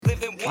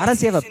Why does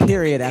he have a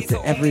period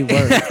after every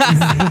word?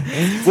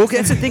 Well,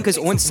 that's the thing, because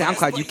on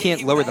SoundCloud you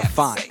can't lower the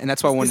font, and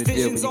that's what I wanted to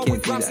do, but you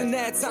can't do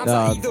that.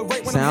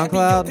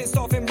 SoundCloud?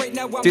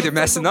 Dude, they're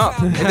messing up.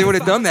 If they would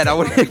have done that, I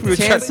would have.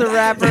 Chance the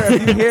Rapper,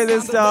 if you hear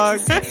this,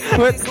 dog,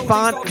 put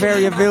font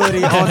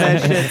variability on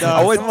that shit,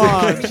 dog. Come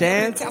on,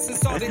 Chance.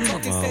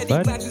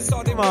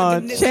 Come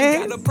on,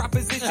 Chance.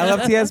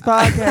 LFTS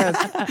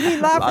podcast. You need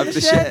live from the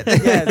shed?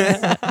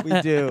 Yes, we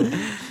do.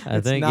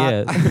 I think,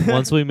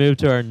 once we move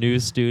to our new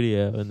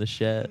studio in the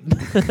shed,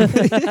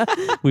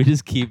 we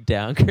just keep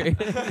downgrading.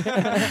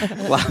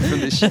 Live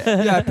from the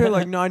shed. Yeah, I pay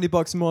like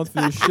 $90 a month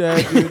for the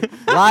shed, dude.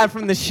 Live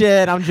from the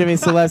shed, I'm Jimmy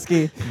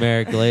Selesky.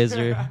 Merrick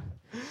Glazer.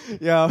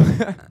 Yo,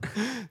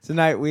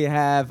 tonight we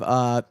have,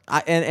 I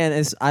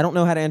don't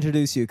know how to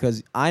introduce you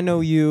because I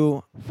know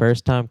you.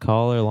 First time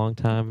caller, long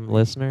time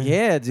listener.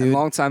 Yeah, dude.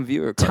 Long time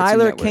viewer.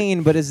 Tyler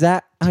Kane, but is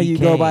that how you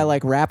go by,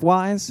 like,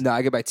 rap-wise? No,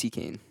 I go by T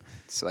Kane.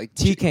 It's like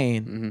T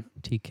Kane. Mm-hmm.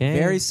 T Kane.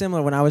 Very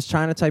similar. When I was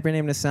trying to type your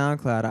name to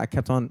SoundCloud, I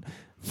kept on.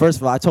 First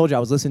of all, I told you I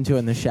was listening to it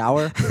in the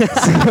shower. so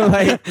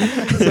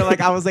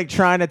I was like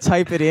trying to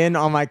type it in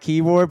on my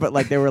keyboard, but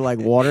like there were like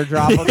water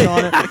droplets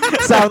on it.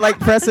 So I would like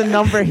press a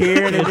number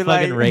here and it'd be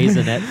like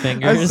raisinette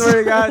fingers. I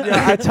swear to God,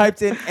 I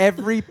typed in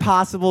every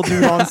possible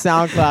dude on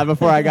SoundCloud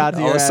before I got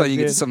to all your of a sudden ass, you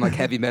get to some like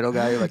heavy metal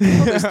guy. You're like,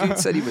 oh, this dude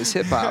said he was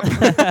hip hop.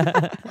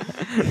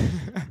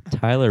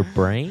 Tyler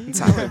Brain?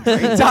 Tyler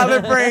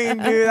Brain,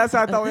 dude. That's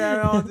how I thought we had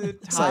it on,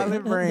 dude. Tyler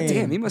Brain.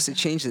 Damn, he must have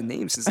changed the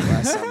name since the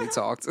last time we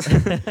talked.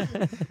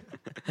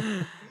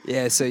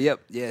 Yeah, so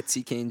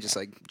T Kane just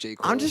like J.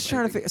 Cole. I'm just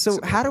trying to figure. So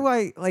how do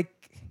I like?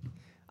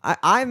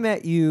 I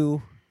met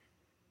you.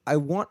 I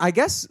want to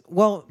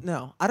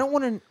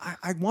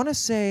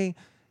say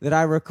that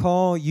I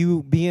recall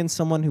you being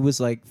someone who was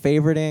like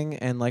favoriting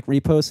and like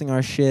reposting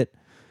our shit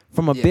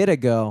from a bit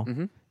ago.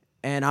 Mm-hmm.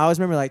 And I always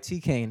remember like T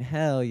Kane,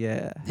 hell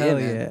yeah. Hell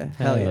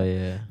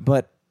yeah.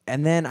 But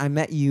and then I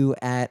met you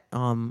at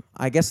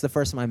I guess the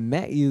first time I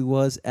met you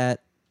was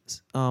at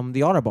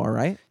the Auto Bar,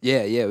 right? Yeah,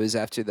 it was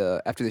after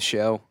the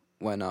show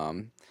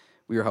when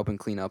we were helping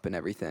clean up and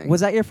everything.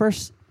 Was that your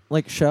first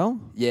like show?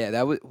 Yeah,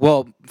 that was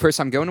first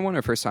time going to one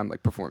or first time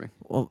like performing?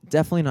 Well,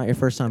 definitely not your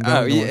first time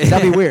going to yeah. one.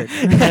 That'd be weird.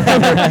 Hey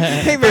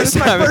man, this is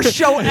my first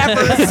show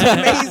ever. This is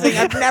amazing.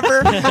 I've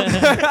never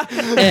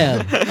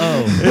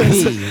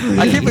L-O-V.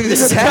 I can't believe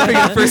this is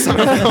happening the first time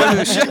I'm going to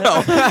the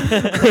show.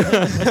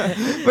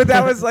 But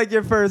that was like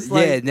your first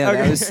like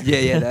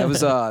that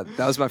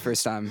was my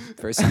first time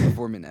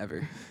performing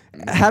ever.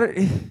 How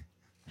did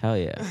Hell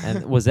yeah.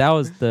 And was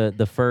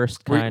the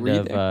first kind were you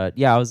of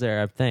there? I was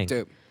there, I think.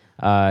 Dope.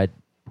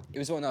 It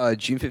was on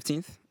June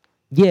 15th.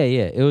 Yeah.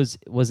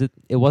 It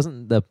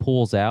wasn't the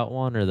Pools Out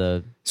one or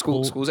the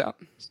School's Out.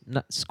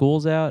 Not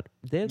School's Out.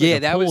 They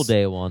had that pool was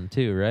day one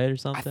too, right, or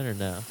something, or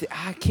no?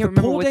 I can't the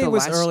remember pool what day the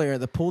was last... earlier.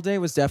 The pool day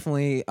was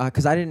definitely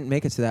because I didn't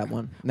make it to that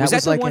one. And was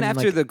that the like one in,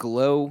 after like, the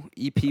Glow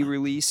EP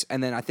release?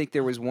 And then I think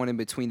there was one in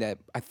between that.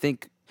 I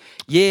think,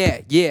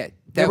 yeah,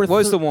 that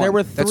was the one. There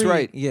were That's three,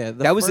 right. Yeah,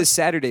 that was the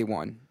Saturday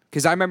one.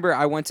 Because I remember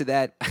I went to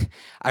that.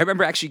 I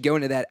remember actually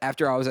going to that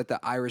after I was at the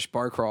Irish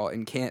Bar Crawl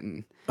in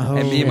Canton. Oh,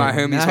 and me and my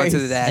homies went to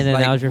that. And then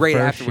like, that was your right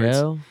first afterwards.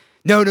 show?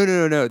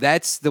 No.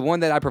 That's the one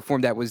that I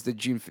performed at was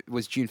June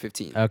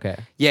 15th. Okay.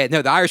 Yeah,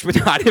 no, the Irish. No,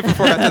 I didn't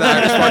perform after the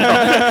Irish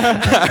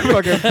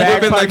Bar Crawl.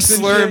 I've been like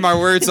slurring my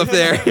words up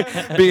there,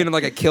 being in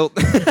like a kilt.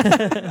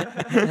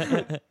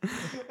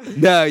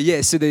 No,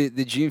 yeah. So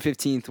the June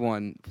 15th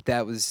one,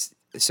 that was.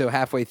 So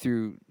halfway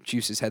through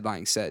Juice's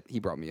headlining set, he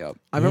brought me up.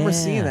 I remember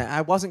seeing that.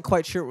 I wasn't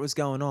quite sure what was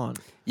going on.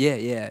 Yeah.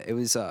 It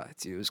was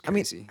dude, it was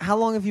crazy. I mean, how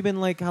long have you been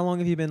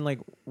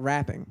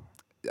rapping?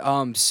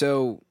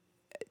 So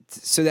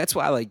that's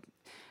why like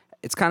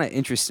it's kind of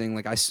interesting.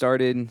 Like I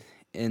started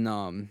in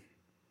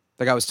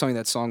like I was telling you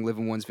that song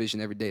 "Living One's Vision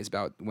Every Day" is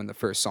about when the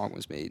first song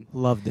was made.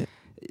 Loved it.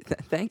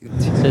 Thank you.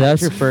 So that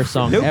was your first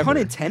song No ever? pun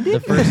intended? The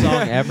first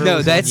song ever No,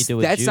 was that's one you did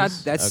with that's Juice? not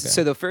that's Okay.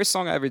 so the first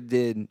song I ever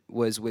did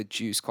was with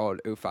Juice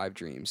called "05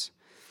 Dreams."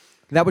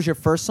 That was your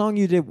first song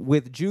you did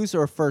with Juice,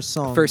 or first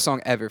song? First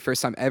song ever.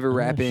 First time ever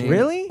rapping.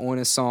 Really? On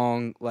a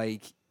song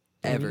like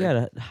Damn, ever. You got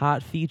a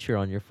hot feature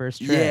on your first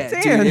track.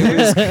 Yeah, Damn. dude, it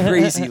was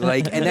crazy.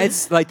 Like, and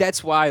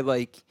that's why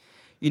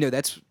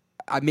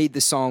I made the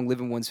song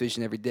 "Living One's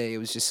Vision Every Day." It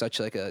was just such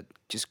like a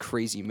just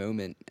crazy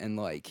moment, and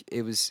like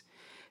it was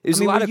a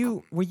lot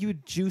were you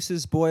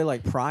Juice's boy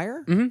like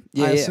prior? Mm-hmm.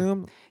 Yeah, I yeah.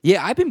 assume.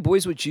 Yeah, I've been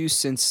boys with Juice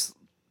since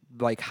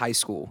like high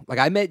school. Like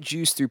I met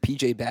Juice through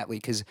PJ Batley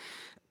because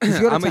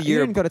I'm a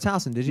year. You didn't go to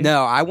Towson, did you?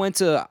 No, I went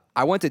to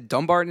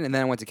Dumbarton and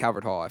then I went to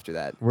Calvert Hall after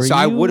that.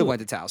 I would have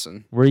went to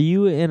Towson. Were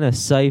you in a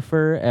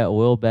cipher at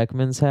Will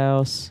Beckman's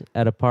house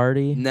at a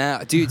party?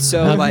 No, dude.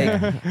 So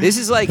like this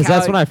is like Because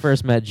that's when I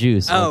first met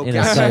Juice. Oh, in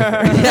gotcha. a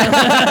cipher.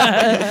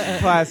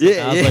 Classic.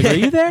 I was like, "Are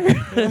you there?"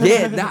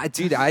 Yeah, nah,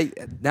 dude.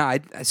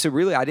 So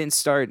really, I didn't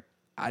start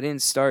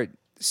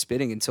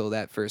spitting until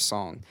that first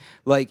song.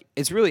 Like,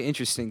 it's really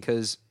interesting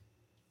because.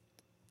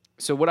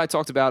 So what I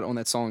talked about on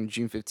that song,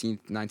 June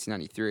 15th,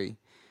 1993,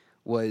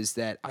 was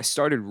that I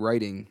started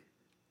writing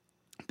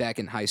back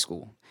in high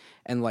school,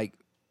 and like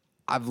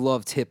I've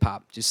loved hip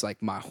hop just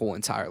like my whole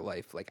entire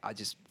life. Like I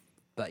just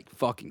like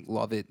fucking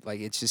love it. Like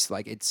it's just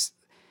like it's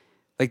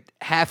like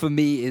half of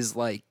me is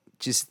like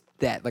just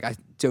that. Like I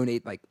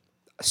donate like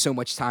so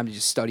much time to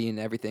just studying and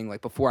everything.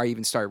 Like before I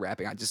even started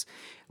rapping, I just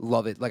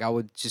love it. Like I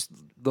would just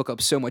look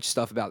up so much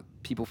stuff about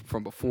people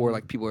from before,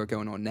 like people are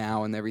going on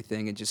now and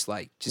everything, and just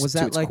like just was to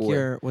that its like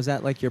core.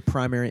 your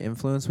primary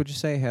influence? Would you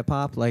say hip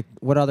hop? Like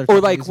what other Or type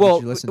of like music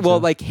did you listen to?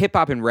 like hip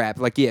hop and rap.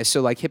 Like yeah,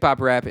 so like hip hop,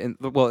 rap, and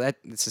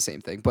it's the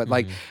same thing. But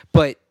like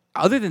but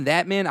other than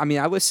that, man, I mean,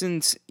 I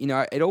listened. You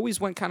know, it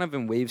always went kind of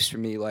in waves for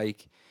me.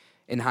 Like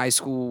in high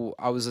school,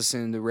 I was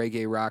listening to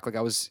reggae rock. Like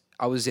I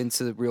was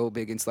into real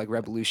big into like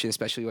Revolution,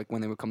 especially like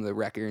when they would come to the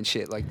record and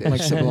shit like that.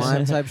 like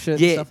Sublime type shit.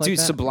 Yeah, stuff like dude,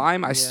 that?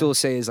 Sublime I Yeah. still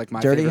say is like my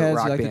Dirty favorite Heads,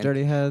 rock you like band. the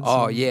Dirty Heads?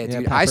 Oh and- yeah, dude.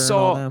 Pepper I and all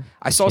saw them.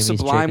 Jimmy's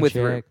Sublime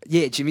Chicken with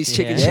Shack. Jimmy's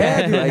Chicken Yeah. Shack,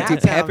 Yeah, dude, like dude,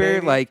 Nacktown, Pepper,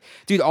 baby. like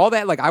dude, all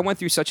that. Like I went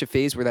through such a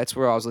phase where that's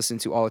where I was listening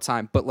to all the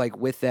time. But like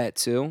with that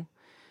too,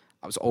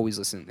 I was always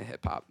listening to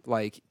hip hop,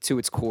 like to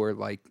its core,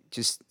 like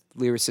just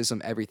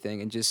lyricism,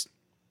 everything, and just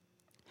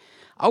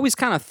I always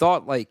kind of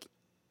thought like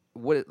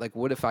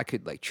what if I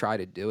could like try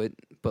to do it,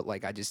 but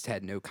like I just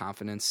had no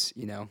confidence,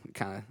 you know,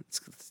 kind of,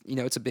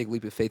 it's a big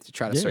leap of faith to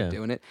try to Yeah. start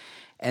doing it.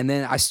 And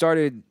then I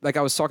started, like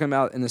I was talking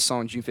about in the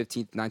song June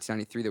 15th,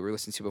 1993 that we were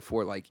listening to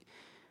before, like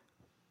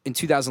in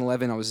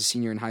 2011, I was a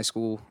senior in high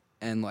school,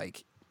 and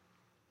like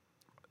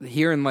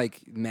hearing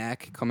like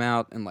Mac come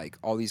out and like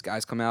all these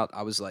guys come out,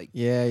 I was like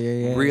Yeah,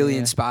 really yeah.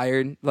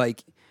 inspired,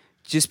 like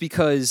just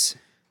because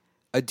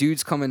a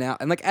dude's coming out,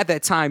 and like at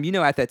that time,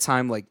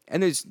 like,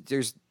 and there's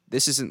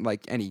this isn't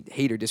like any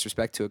hate or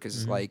disrespect to it, because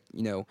it's like,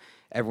 you know,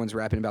 everyone's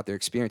rapping about their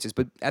experiences,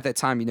 but at that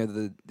time, you know,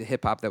 the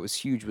hip hop that was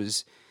huge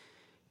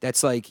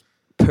that's like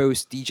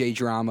post DJ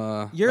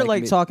Drama. You're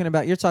like talking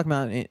about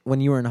it when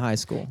you were in high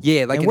school.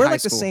 Yeah, like and in we're high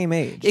like the school. same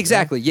age.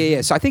 Exactly. Yeah,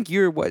 yeah. So I think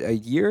you're what, a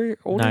year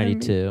older? than me?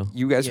 92.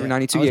 You guys were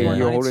 92. I was Yeah, born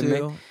you're older than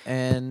 92, me.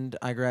 and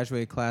I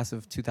graduated class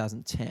of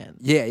 2010.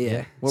 Yeah,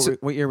 yeah. So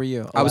What year were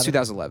you? I was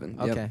 11?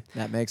 2011. Okay, Yep.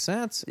 that makes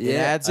sense. It Yeah.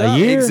 adds A up.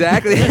 year?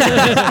 Exactly.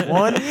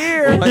 1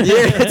 year. 1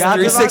 year. It's Got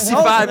the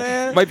 365.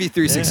 man. Might be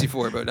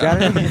 364, but no.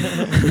 Got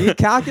it? Need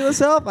calculus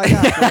help? I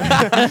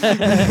got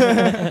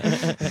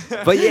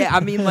But yeah, I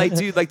mean, like,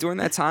 dude, like during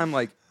that time,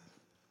 like,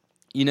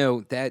 you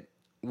know, that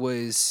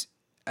was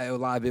a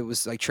lot of it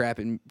was like trap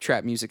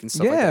music and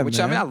stuff like Yeah, that. Which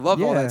I mean, I man.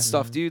 love all Yeah. that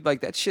stuff, dude.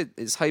 Like that shit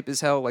is hype as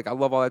hell. Like I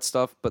love all that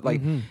stuff. But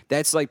like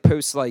that's like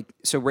post like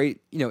so right,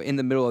 you know, in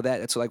the middle of that,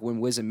 that's like when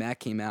Wiz and Mac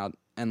came out,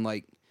 and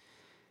like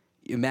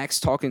Mac's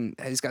talking.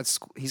 He's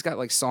got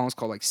like songs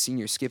called like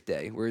Senior Skip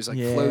Day, where his like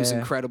flow's Yeah.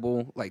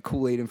 incredible, like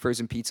Kool-Aid and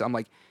frozen pizza. I'm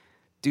like,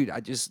 dude, I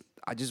just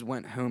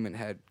went home and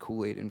had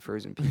Kool-Aid and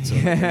frozen pizza.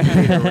 Like, and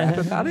made a rap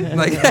about it.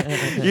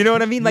 Like, you know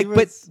what I mean? Like,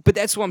 but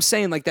that's what I'm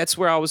saying. Like, that's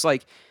where I was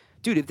like,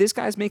 dude, if this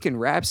guy's making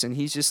raps and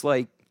he's just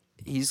like,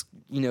 he's,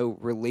 you know,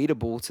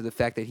 relatable to the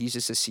fact that he's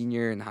just a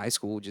senior in high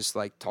school, just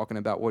like talking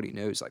about what he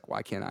knows, like,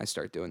 why can't I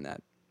start doing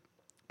that?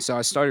 So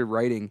I started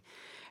writing,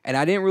 and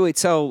I didn't really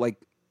tell like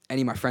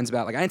any of my friends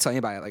about it. Like, I didn't tell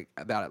anybody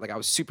about it. Like, I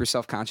was super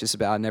self-conscious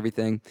about it and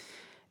everything.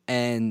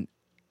 And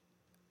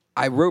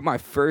I wrote my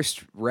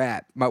first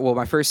rap,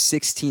 my first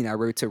 16 I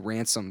wrote to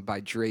Ransom by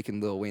Drake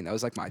and Lil Wayne. That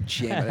was like my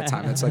jam at the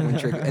time. That's like when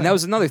Drake, and that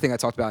was another thing I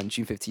talked about in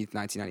June 15th,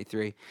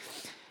 1993.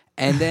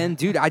 And then,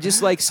 dude, I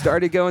just like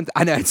started going,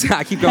 I know,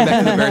 I keep going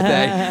back to the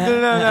birthday.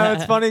 No.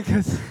 It's funny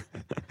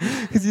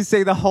because you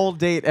say the whole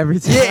date every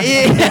time.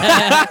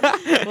 Yeah.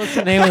 What's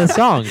the name of the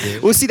song,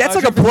 dude? Well, see, that's Oh,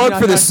 like a June plug 15th,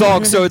 for the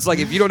song. So it's like,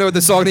 if you don't know what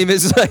the song name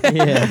is, it's like,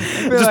 Yeah.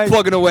 just like-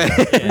 plugging away.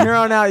 From here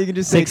on out, you can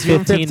just say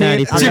June 15th.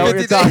 6/15/93. I know what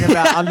you're talking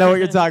about. I know what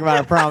you're talking about.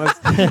 I promise.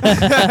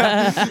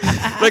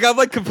 Like, I'm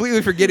like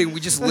completely forgetting we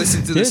just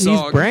listened to the Dude,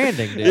 song. he's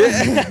branding,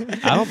 dude.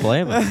 I don't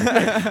blame him.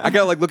 I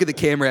gotta like look at the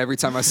camera every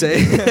time I say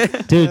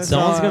it. Dude, That's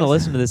someone's awesome. going to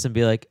listen to this and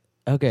be like,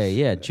 okay,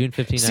 yeah, June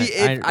 15th. See,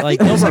 I I like, think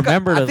they'll there's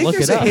remember to I think look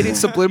there's it a up. hidden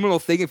subliminal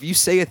thing. If you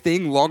say a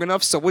thing long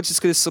enough, someone's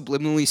just gonna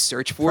subliminally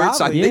search for it.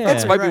 So I Probably, think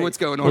that's yeah. might be Right. what's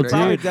going on. Well, right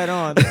Probably dude. dead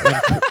on.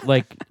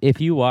 Like, if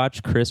you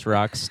watch Chris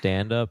Rock's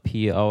stand-up,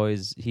 he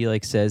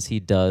like says he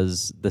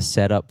does the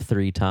setup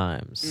 3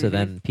 times. So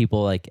then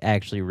people like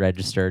actually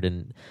registered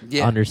and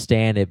Yeah.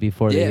 understand it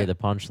before they Yeah. hear the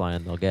punchline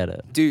and they'll get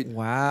it. Dude,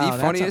 Wow. the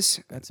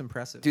funniest, That's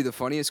impressive. dude, the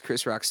funniest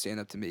Chris Rock stand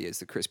up to me is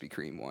the Krispy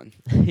Kreme one.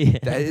 Yeah.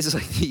 That is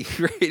like the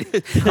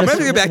greatest. I'm gonna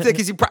go back to that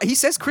because he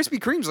says Krispy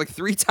Kreme's like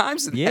 3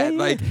 times in Yeah, that. yeah.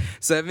 Like,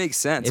 so that makes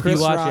sense. If Chris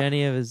you watch Rock-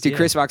 any of his, Dude, yeah.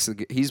 Chris Rock's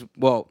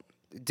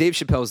Dave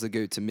Chappelle's the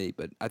goat to me,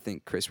 but I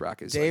think Chris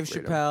Rock is Dave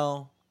like,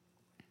 Chappelle,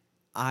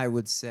 I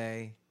would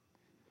say,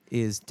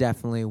 is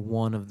definitely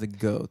one of the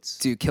goats.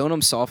 Dude, Killing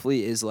Him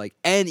Softly is like,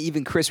 and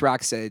even Chris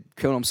Rock said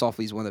Killing Him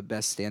Softly is one of the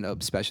best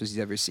stand-up specials he's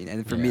ever seen,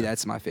 and for me, Yeah.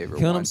 that's my favorite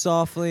Killing one. Him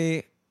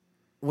Softly.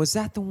 Was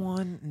that the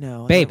one?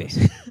 No. that Baby. was-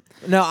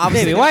 No, I was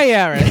Baby, thinking- why you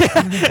out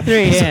right?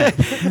 3 hands.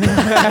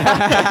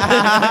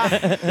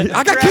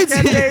 I got kids.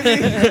 Crackhead,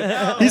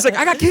 baby. He's like,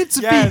 I got kids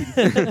to feed.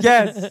 Yes,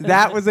 yes,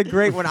 that was a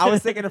great one. I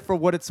was thinking of For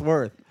What It's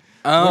Worth.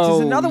 Oh,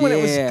 which is another one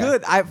that was yeah.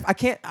 good. I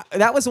can't.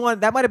 That was the one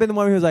that might have been the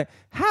one where he was like,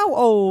 "How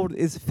old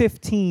is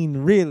 15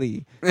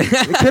 really?" It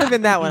could have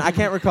been that one. I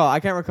can't recall.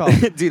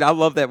 Dude, I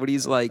love that when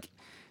he's like,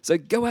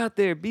 go out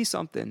there, be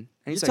something. And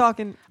he's You're like,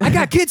 talking. I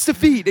got kids to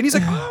feed. And he's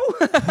like, oh.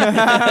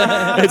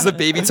 It's the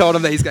baby told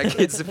him that he's got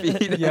kids to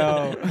feed.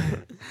 Yo.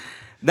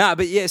 Nah,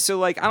 but yeah, so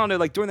like, I don't know,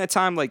 like during that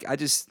time, like I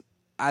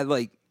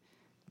like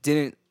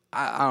didn't,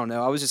 I don't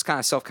know, I was just kind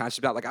of self-conscious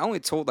about, like, I only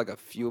told like a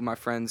few of my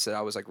friends that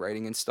I was like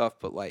writing and stuff,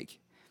 but like,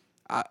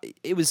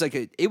 it was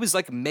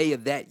like May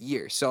of that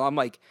year. So I'm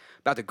like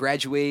about to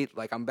graduate,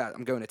 like I'm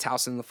going to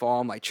Towson in the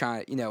fall. I'm like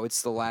trying,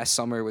 it's the last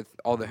summer with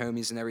all the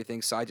homies and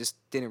everything. So I just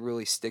didn't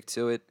really stick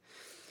to it.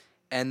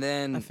 And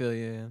then I feel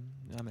you.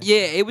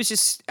 yeah, it was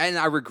just, and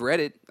I regret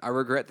it. I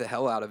regret the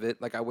hell out of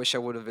it. Like, I wish I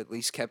would have at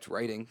least kept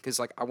writing, because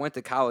like I went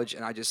to college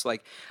and I just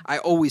like, I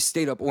always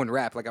stayed up on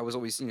rap. Like I was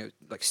always,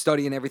 like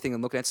studying everything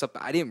and looking at stuff,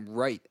 but I didn't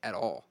write at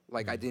all.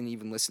 Like I didn't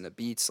even listen to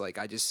beats. Like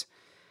I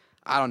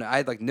don't know. I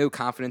had like no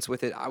confidence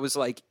with it. I was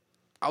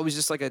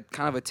just like a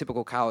kind of a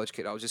typical college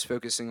kid. I was just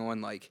focusing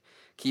on like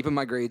keeping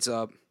my grades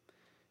up,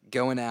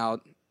 going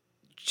out,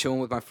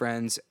 chilling with my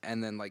friends,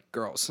 and then like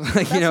girls.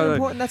 Like,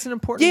 that's an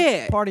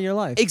important part of your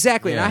life.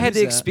 Exactly. Yeah. And I had to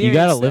experience You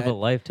got to live that. a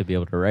life to be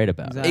able to write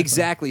about it.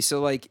 Exactly.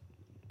 So like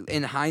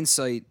in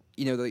hindsight,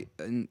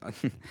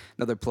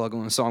 another plug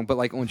on a song, but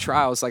like on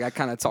Trials, like I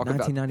kind of talk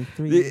about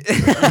 1993.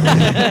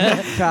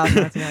 Trials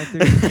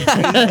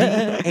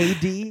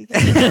 1993.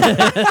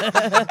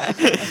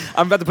 AD.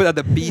 I'm about to put out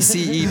the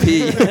BCEP.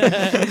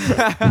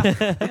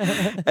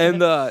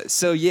 And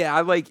so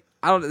yeah,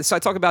 so I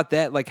talk about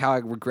that, like how I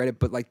regret it,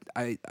 but like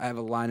I have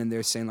a line in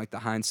there saying like the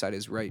hindsight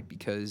is right,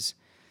 because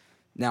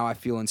now I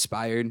feel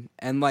inspired.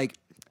 And like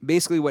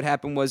basically what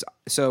happened was,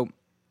 so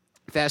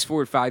fast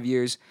forward 5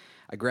 years,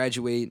 I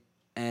graduate,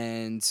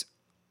 and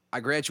I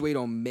graduate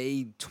on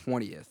May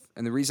 20th.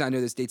 And the reason I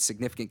know this date's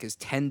significant, because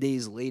 10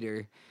 days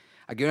later,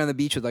 I go down the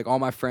beach with like all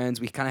my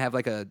friends. We kind of have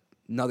like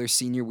another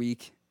senior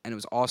week, and it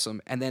was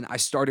awesome. And then I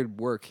started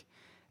work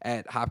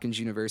at Hopkins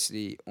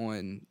University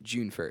on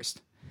June 1st.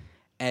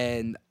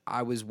 And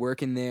I was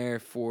working there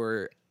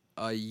for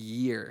a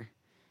year,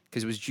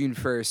 because it was June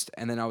 1st.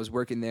 And then I was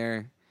working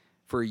there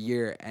for a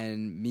year,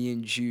 and me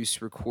and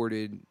Juice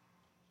recorded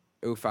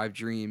 05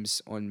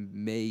 Dreams on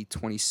May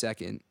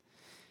 22nd.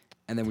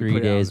 And then 3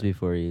 days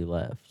before you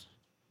left.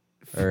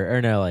 Or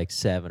no, like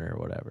 7 or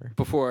whatever.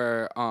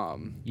 Before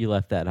You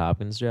left that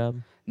Hopkins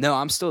job? no,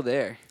 I'm still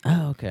there.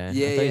 Oh, okay.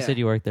 Yeah, I thought you yeah. said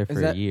you worked there for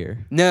a that-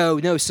 year. No,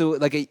 so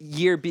like a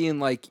year being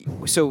like,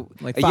 so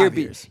Like a 5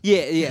 year years.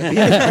 Yeah.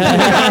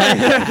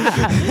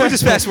 We'll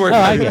just fast forward. Oh,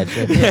 I get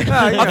you.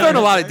 I'm throwing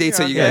a lot of dates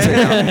at you guys right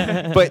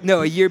now. But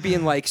no, a year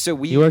being like, so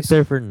we You worked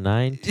there for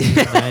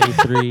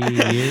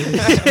 1993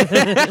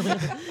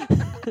 years?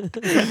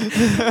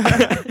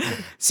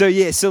 So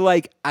yeah, so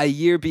like a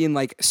year being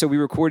like, so we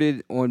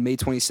recorded on May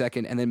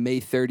 22nd, and then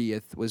May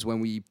 30th was when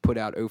we put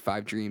out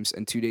 05 Dreams,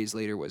 and 2 days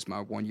later was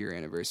my 1 year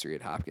anniversary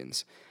at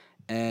Hopkins.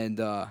 And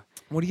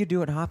What do you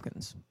do at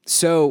Hopkins?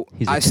 so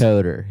He's a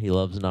coder. He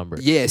loves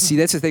numbers. yeah, see,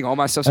 that's the thing. All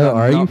my stuff's Oh, about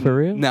are you for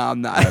real? No,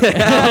 I'm not.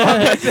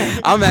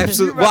 I'm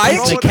absolutely. Well, I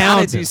actually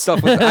kind of do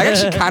stuff with. I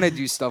actually kind of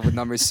do stuff with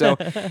numbers. So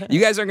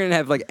you guys aren't gonna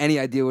have like any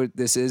idea what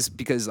this is,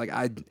 because like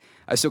I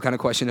still kind of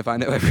question if I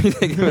know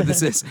everything what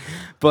this is.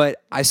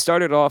 But I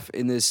started off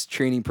in this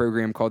training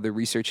program called the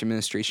Research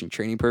Administration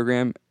Training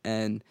Program,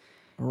 and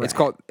it's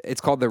called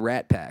the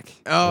Rat Pack.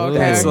 Oh,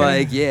 okay. It's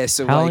like, yeah.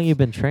 So How like, long you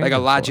been training like a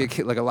for?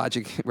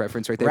 logic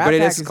reference right there. Rat But it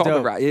Pack is is called dope.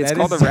 the Rat. Yeah, it's That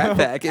called the is Rat dope.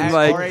 Pack, and At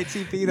like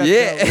RATP, that's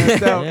yeah. dope. That's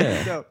dope. Yeah.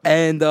 That's dope.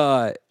 And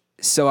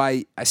so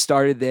I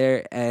started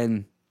there,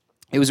 and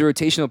it was a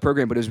rotational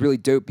program, but it was really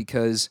dope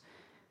because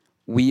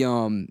we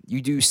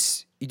you do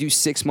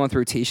 6-month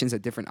rotations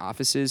at different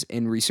offices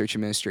in research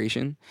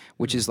administration,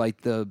 which is like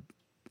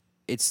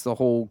it's the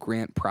whole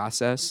grant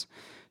process.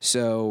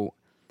 So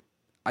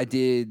I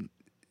did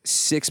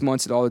 6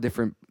 months at all the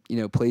different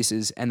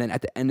places, and then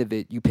at the end of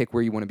it, you pick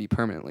where you want to be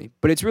permanently.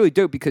 But it's really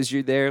dope because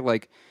you're there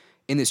like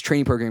in this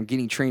training program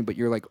getting trained, but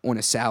you're like on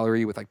a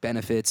salary with like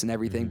benefits and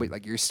everything, but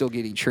like you're still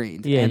getting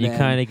trained. Yeah, and you then-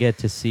 kind of get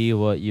to see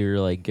what you're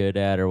like good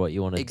at or what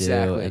you want to do,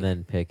 Exactly. and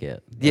then pick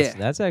it. Yeah.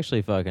 That's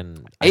actually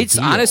fucking. It's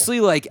ideal.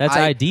 honestly like That's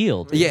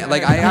ideal. dude. Yeah,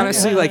 like I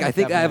honestly like I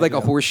think I have like a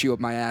Definitely. horseshoe up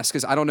my ass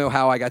because I don't know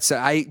how I got set.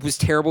 I was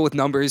terrible with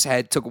numbers.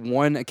 Took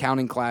one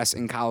accounting class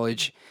in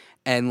college,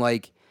 and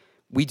like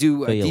we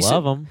do. But you decent,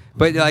 love them.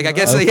 But like I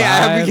guess 05,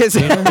 yeah, because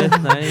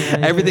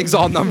 99. everything's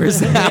all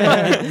numbers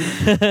now.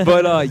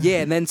 But yeah,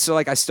 and then so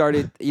like I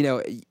started.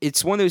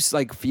 It's one of those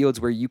like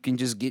fields where you can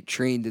just get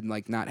trained and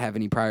like not have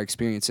any prior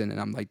experience in. And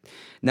I'm like,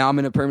 now I'm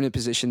in a permanent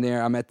position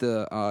there. I'm at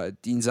the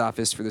dean's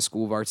office for the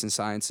School of Arts and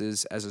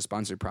Sciences as a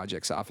sponsored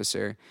projects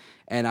officer,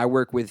 and I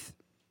work with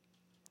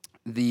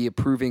the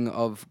approving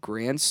of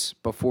grants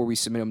before we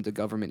submit them to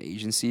government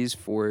agencies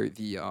for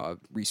the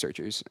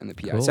researchers and the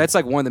PIs. Cool. So that's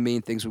like one of the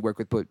main things we work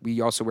with, but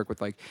we also work with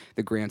like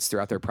the grants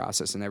throughout their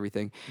process and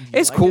everything. you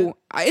It's like cool.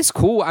 It's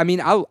cool. I mean,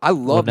 I Well,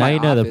 love now my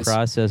you know office. the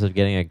process of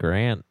getting a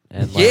grant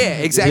And like, yeah,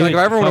 exactly. dude, Like, if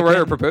I ever want to write a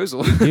fucking-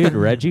 proposal. Dude,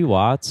 Reggie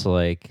Watts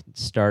like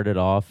started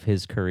off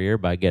his career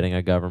by getting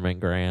a government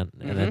grant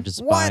and then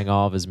just What? buying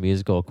all of his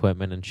musical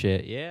equipment and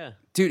shit. Yeah.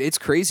 Dude, it's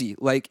crazy.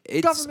 Like,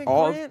 it's Government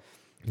all grant?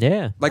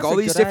 Yeah. like That's all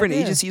a these good different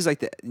idea. agencies, like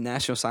the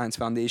National Science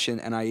Foundation,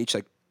 NIH.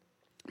 Like,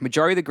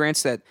 majority of the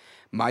grants that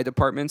my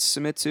departments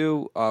submit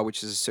to,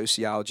 which is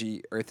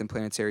sociology, earth and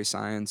planetary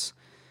science,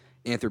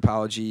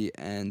 anthropology,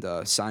 and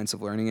Science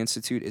of Learning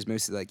Institute, is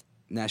mostly like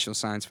National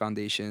Science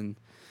Foundation,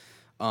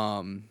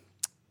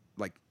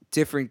 like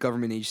different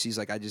government agencies.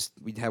 Like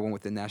we had one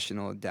with the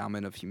National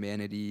Endowment of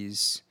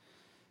Humanities,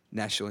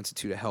 National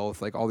Institute of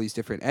Health, like all these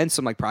different, and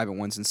some like private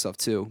ones and stuff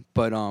too.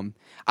 But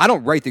I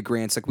don't write the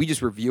grants. Like, we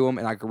just review them,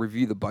 and I can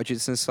review the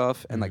budgets and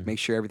stuff, and like make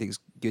sure everything's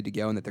good to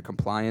go and that they're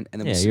compliant. And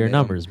then Yeah, we you're submit 'em.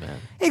 numbers, man.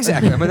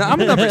 Exactly. I'm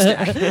a numbers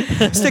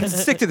guy.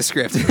 stick to the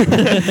script.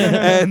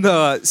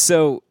 And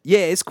so yeah,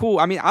 it's cool.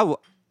 I mean,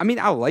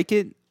 I like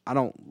it. I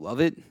don't love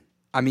it.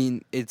 I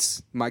mean,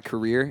 it's my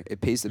career.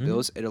 It pays the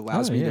bills. It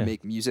allows Oh, me yeah. to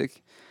make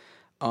music.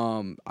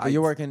 But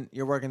you're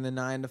working the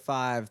 9 to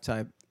 5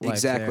 type. life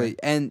Exactly. there.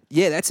 And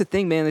yeah, that's the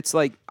thing, man. It's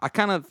like I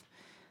kind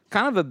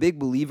of a big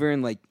believer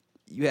in, like,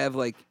 you have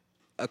like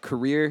a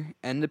career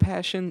and a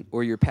passion,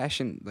 or your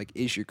passion like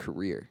is your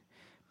career.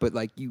 But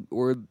like you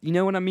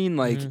know what I mean?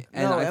 Like,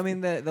 and No, I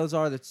mean those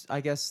are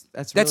I guess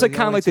that's That's, really like,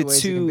 kinda only like the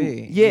ways you can two-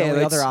 be. yeah, The only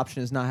that's- other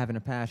option is not having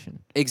a passion.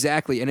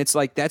 Exactly. And it's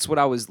like that's what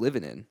I was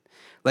living in.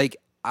 Like,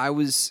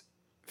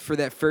 for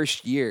that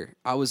first year,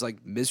 I was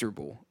like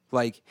miserable.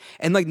 Like,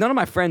 and like none of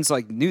my friends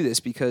like knew this,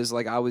 because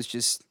like I was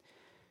just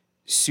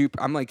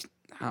I'm like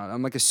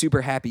a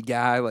super happy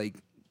guy, like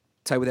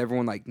tight with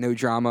everyone, like no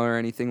drama or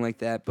anything like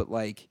that. But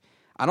like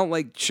I don't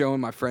like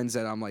showing my friends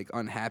that I'm like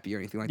unhappy or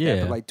anything like that.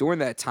 Yeah. But like during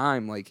that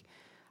time, like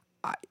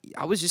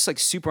I was just like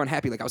super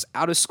unhappy. Like, I was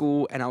out of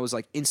school and I was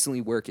like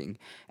instantly working,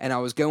 and I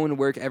was going to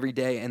work every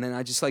day. And then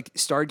I just like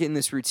started getting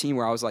this routine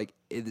where I was like,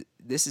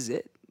 this is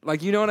it.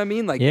 Like, you know what I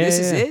mean? Like, Yeah, this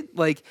is yeah. it.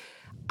 Like,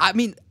 I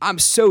mean, I'm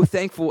so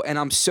thankful and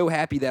I'm so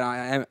happy that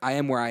I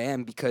am where I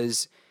am,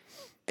 because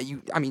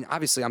I mean,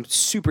 obviously I'm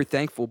super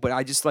thankful, but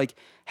I just like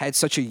had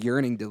such a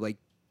yearning to like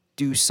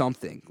do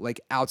something like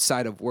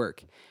outside of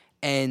work.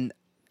 And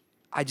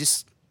I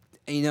just,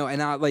 and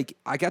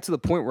I got to the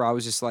point where I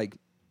was just like,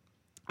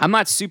 I'm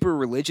not super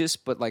religious,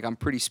 but like I'm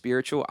pretty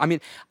spiritual. I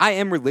mean, I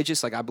am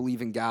religious. Like, I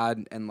believe in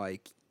God and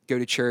like go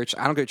to church.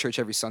 I don't go to church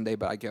every Sunday,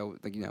 but I go,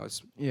 like,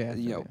 it's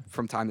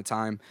from time to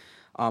time.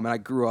 And I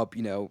grew up,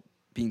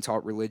 being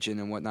taught religion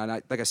and whatnot.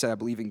 Like I said, I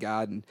believe in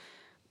God,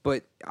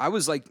 but I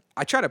was like,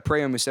 I try to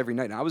pray almost every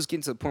night, and I was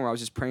getting to the point where I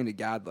was just praying to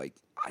God, like,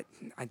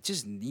 I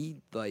just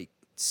need like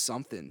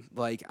something.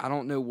 Like, I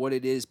don't know what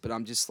it is, but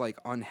I'm just like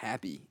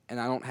unhappy, and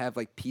I don't have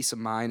like peace of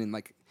mind, and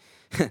like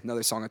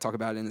another song I talk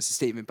about in this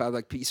statement, but I have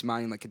like peace of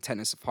mind and like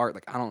contentness of heart.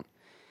 Like, I don't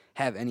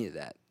have any of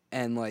that.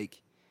 And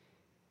like,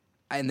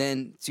 and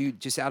then, dude,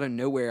 just out of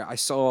nowhere, I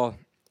saw,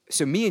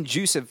 so me and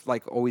Juice have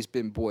like always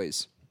been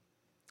boys,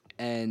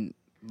 and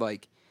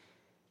like,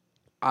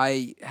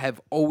 I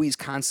have always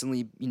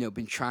constantly,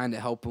 been trying to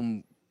help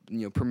him,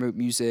 promote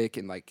music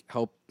and like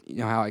help,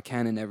 how I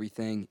can and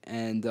everything.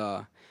 And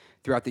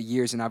throughout the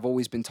years, and I've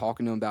always been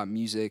talking to him about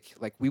music.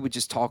 Like, we would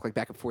just talk like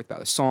back and forth about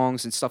the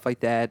songs and stuff like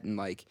that, and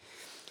like,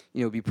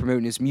 be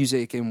promoting his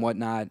music and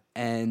whatnot.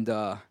 And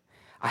I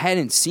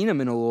hadn't seen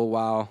him in a little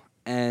while,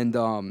 and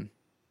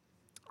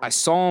I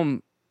saw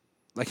him,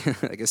 like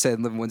I said,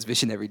 living one's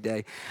vision every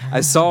day. I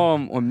saw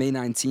him on May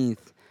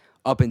 19th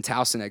up in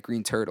Towson at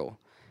Green Turtle.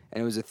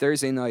 And it was a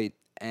Thursday night,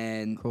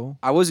 and Cool.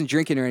 I wasn't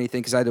drinking or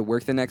anything because I had to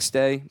work the next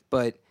day,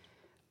 but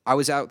I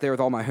was out there with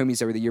all my homies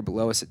that were the year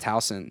below us at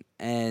Towson,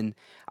 and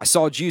I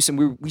saw Juice,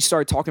 and we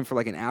started talking for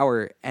like an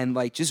hour, and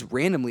like just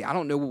randomly, I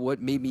don't know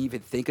what made me even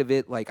think of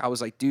it. Like, I was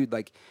like, dude,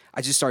 like,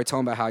 I just started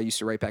telling about how I used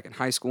to write back in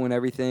high school and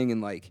everything, and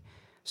like,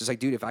 it's just like,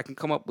 dude, if I can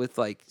come up with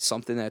like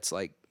something that's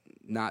like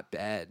not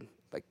bad,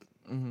 like,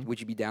 would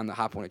you be down to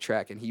hop on a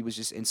track? And he was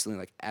just instantly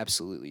like,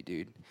 absolutely,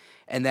 dude.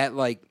 And that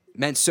like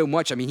meant so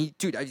much. I mean,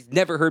 I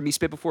never heard me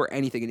spit before or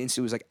anything, and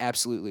instantly was like,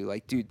 absolutely,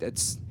 like, dude,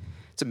 it's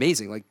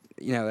amazing. Like,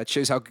 that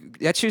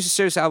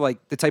shows how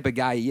like the type of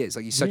guy he is.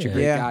 Like, he's such a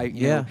great guy.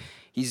 You know,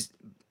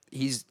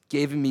 he's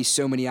given me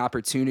so many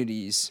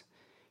opportunities,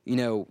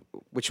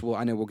 which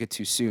I know we'll get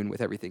to soon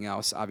with everything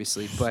else,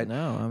 obviously. But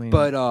No, I mean,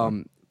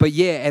 but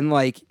yeah, and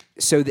like,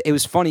 so it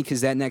was funny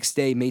because that next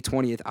day, May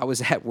 20th, I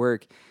was at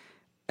work.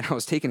 And I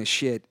was taking a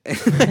shit, and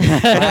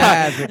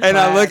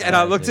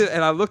I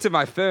looked at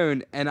my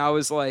phone, and I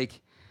was like,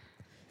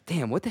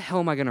 "Damn, what the hell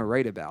am I gonna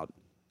write about?"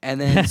 And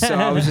then so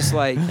I was just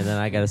like, And then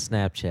I got a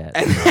Snapchat.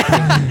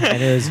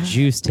 And it was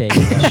Juice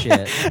taking a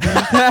shit.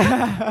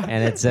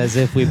 And it's as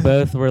if we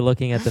both were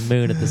looking at the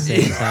moon at the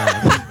same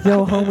time.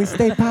 yo, homie,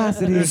 stay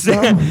positive,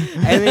 bro.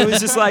 and it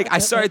was just like I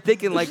started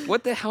thinking like,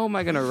 what the hell am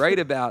I gonna write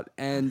about?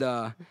 And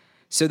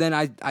so then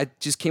I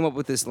just came up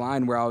with this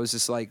line where I was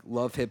just like,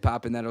 love hip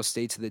hop and that'll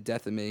stay to the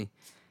death of me.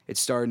 It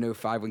started in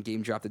 2005 when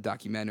Game dropped the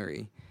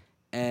documentary.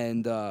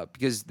 And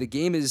because the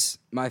Game is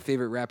my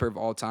favorite rapper of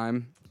all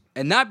time.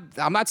 And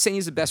I'm not saying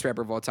he's the best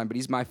rapper of all time, but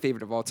he's my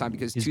favorite of all time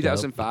because He's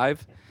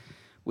 2005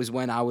 was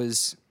when I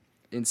was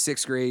in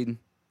 6th grade,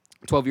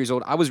 12 years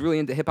old. I was really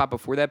into hip hop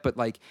before that, but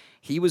like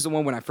he was the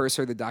one when I first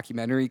heard the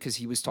documentary because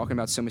he was talking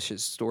about so much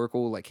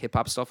historical like hip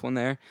hop stuff on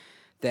there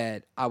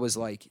that I was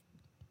like,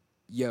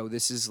 yo,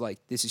 this is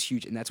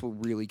huge, and that's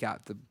what really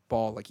got the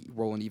ball like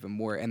rolling even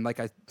more. And like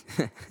I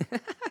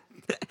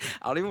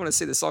don't even want to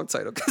say the song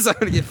title because I'm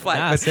gonna get flack.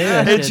 Nah, but say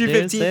that and shit, June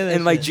dude. 15th, Say that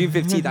and like shit.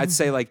 June 15th, I'd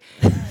say like,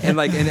 and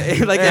like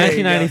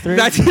 1993.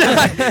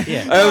 1990.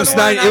 Yeah. It was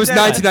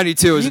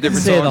 1992. It was a You can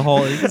different say song. the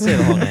whole. You can say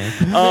the whole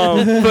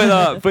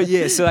name. But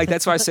yeah, so like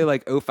that's why I say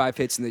like 05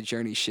 hits and the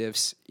journey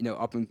shifts. You know,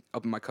 up in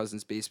my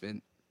cousin's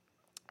basement.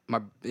 My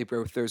big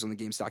brother throws on the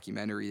games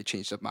documentary. It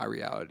changed up my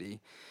reality,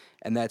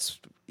 and that's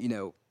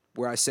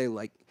where I say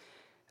like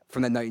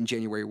from that night in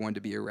January, I wanted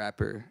to be a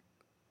rapper.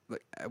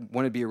 Like I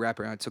wanted to be a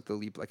rapper, and I took the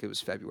leap like it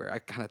was February. I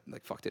kind of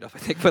like fucked it up, I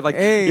think. But like,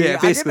 Hey, yeah,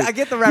 basically, I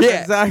get the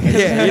reference.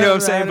 yeah, you know what I'm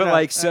saying. But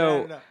like,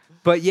 so.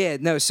 but yeah,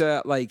 no,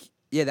 so like,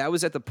 yeah, that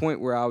was at the point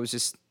where I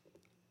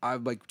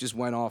like just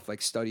went off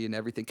like studying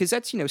everything because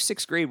that's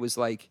 6th grade was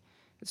like.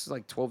 This is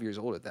like 12 years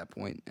old at that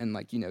point, and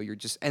like you're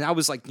just, and I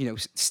was like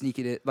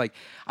sneaking it, like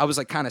I was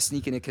like kind of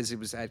sneaking it because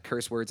it had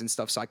curse words and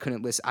stuff, so I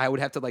couldn't listen. I would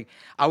have to like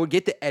I would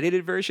get the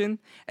edited version,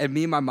 and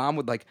me and my mom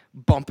would like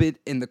bump it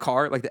in the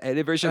car, like the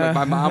edited version. Like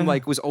my mom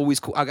like was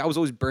always cool. I was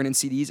always burning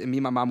CDs, and me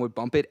and my mom would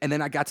bump it, and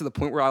then I got to the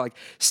point where I like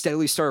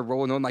steadily started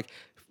rolling on like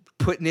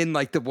putting in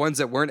like the ones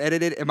that weren't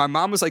edited, and my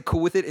mom was like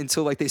cool with it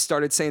until like they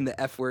started saying the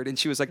F word, and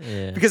she was like,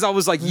 because I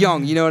was like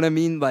young, you know what I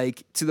mean,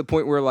 like to the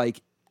point where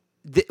like.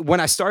 When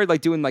I started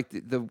like doing like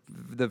the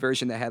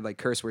version that had like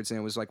curse words in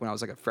it was like when I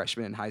was like a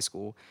freshman in high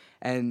school,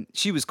 and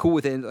she was cool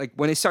with it. And, like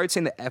when they started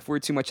saying the F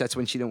word too much, that's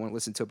when she didn't want to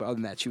listen to it. But other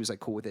than that, she was like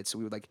cool with it. So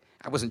we would like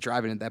I wasn't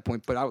driving at that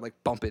point, but I would like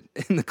bump it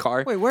in the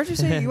car. Wait, where'd you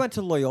say you went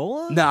to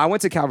Loyola? No, I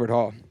went to Calvert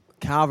Hall.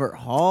 Calvert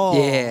Hall.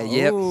 Yeah,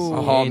 yep. Ooh.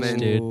 A Hallman.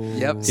 Dude.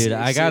 Yep. Dude,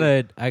 I got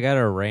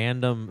a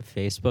random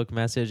Facebook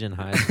message in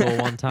high school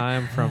one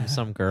time from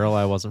some girl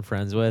I wasn't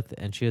friends with,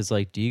 and she was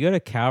like, "Do you go to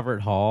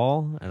Calvert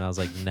Hall?" And I was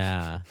like,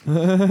 "Nah."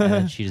 And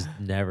then she just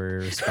never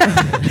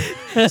responded.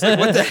 It's like,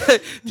 what the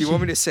heck? Do you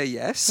want me to say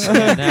yes?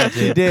 Yeah, no, dude.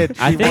 She did.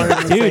 I She wanted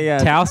think, to say dude,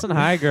 yes. Towson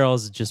High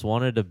girls just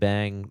wanted to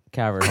bang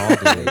Calvert Hall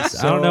dudes.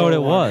 I don't know what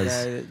it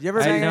was. You ever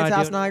I had bang no any idea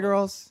Towson what High it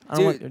girls? I don't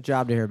Dude. want your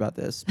job to hear about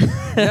this.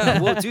 No,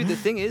 well, dude, the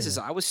thing is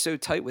I was so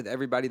tight with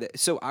everybody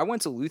so I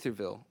went to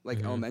Lutherville,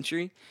 like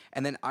elementary,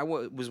 and then I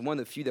was one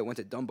of the few that went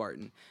to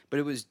Dumbarton. But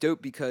it was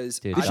dope because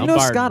Dude, Did you know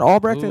Dumbarton. Scott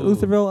Albrecht at Ooh.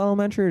 Lutherville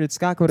Elementary, or did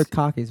Scott go to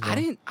Cockeysville? I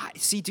didn't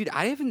see, dude.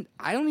 I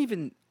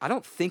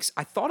don't think.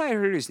 I thought I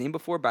heard his name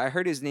before, but I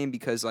heard his name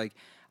because like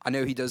I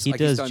know he does. He like,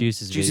 does he's done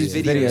Juice's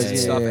videos videos. and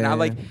Yeah, stuff. yeah, And I yeah.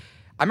 like.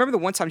 I remember the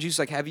one time Juice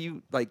like, have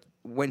you like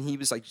when he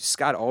was like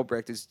Scott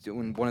Albrecht is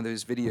doing one of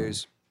those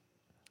videos.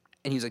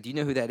 And he was like, "Do you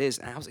know who that is?"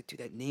 And I was like, "Dude,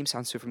 that name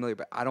sounds so familiar,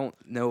 but I don't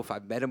know if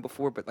I've met him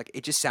before. But like,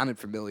 it just sounded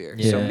familiar.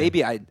 So Yeah.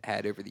 maybe I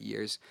had over the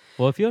years.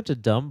 Well, if you went to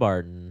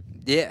Dumbarton,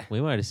 Yeah,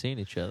 we might have seen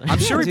each other. I'm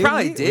sure we dude,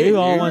 probably we- did. we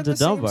all dude. went to the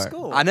same Dunbar.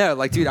 school. I know,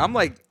 like, dude, I'm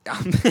like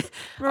the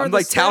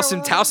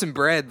Towson stairwell?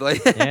 bread,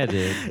 like, Yeah,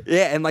 dude.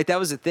 yeah, and like that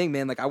was the thing,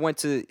 man. Like,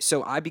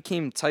 I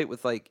became tight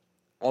with like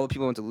all the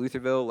people who went to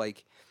Lutherville,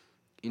 like,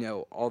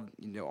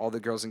 all the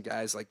girls and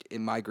guys like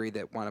in my grade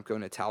that wound up going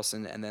to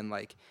Towson, and then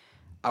like.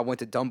 I went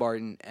to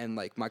Dumbarton, and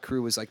like my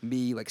crew was like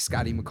me, like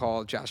Scotty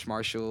McCall, Josh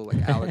Marshall,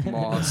 like Alec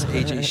Moss,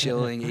 AJ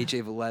Schilling,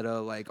 AJ Valletta,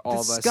 like all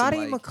Does of us. Scotty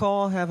and, like,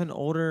 McCall have an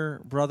older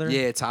brother?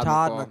 Yeah, Todd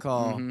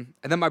McCall. Mhm.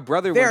 And then my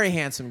brother Very went,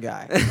 handsome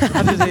guy.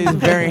 I'm just saying he's a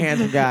very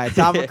handsome guy.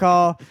 Todd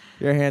McCall,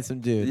 you're a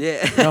handsome dude.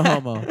 Yeah. No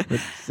homo, but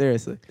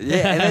seriously.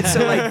 Yeah, and then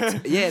so like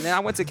and then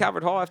I went to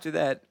Calvert Hall after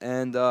that,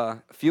 and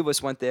a few of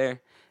us went there,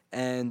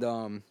 and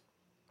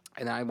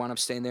I wound up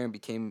staying there and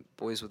became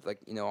boys with like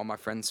all my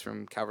friends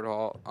from Calvert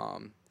Hall.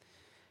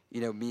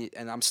 Me,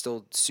 and I'm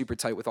still super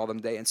tight with all them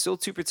today, and still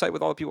super tight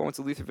with all the people I went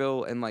to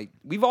Lutherville, and like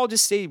we've all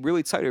just stayed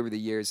really tight over the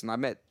years, and I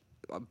met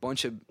a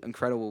bunch of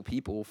incredible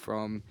people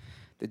from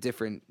the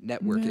different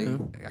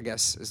networking, I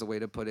guess is the way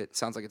to put it.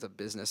 Sounds like it's a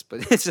business,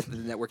 but it's the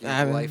networking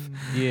of life.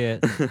 Yeah.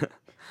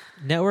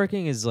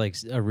 Networking is like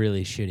a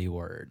really shitty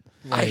word.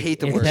 I hate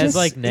the It word. has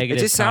like It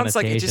negative just sounds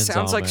like connotations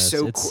almost.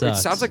 It it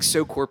sucks. sounds like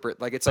so corporate.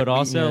 Like it's But like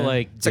also yeah.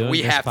 like it's like doing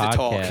we this have to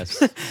talk.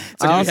 podcast.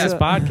 It's Like, I this also-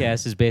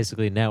 podcast is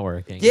basically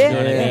networking. Yeah. You know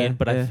what I Yeah. mean?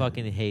 But I Yeah.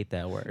 fucking hate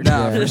that word.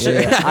 No, for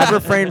sure. I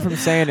refrained from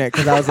saying it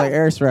because I was like,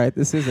 Eric's right.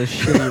 This is a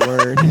shitty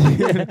word.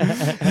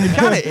 It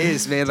kind of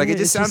is, man. Like it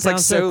just sounds like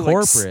so like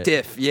corporate.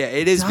 stiff. Yeah,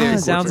 it is very. It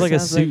sounds like a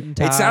Sounds like- suit and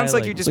tie. It sounds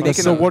like you're just Like,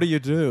 making so a- what do you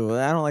do?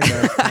 I don't like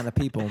those kind of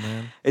people,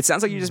 man. It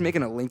sounds like you're just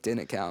making a LinkedIn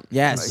account.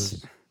 Yes.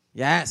 Like,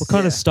 Yes. What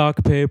kind Yeah. of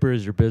stock paper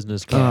is your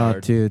business Oh,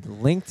 card? dude.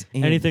 LinkedIn.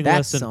 Anything that's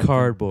less than something.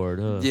 cardboard.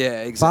 Huh?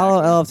 yeah, exactly.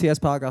 Follow LFTS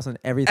podcast on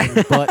everything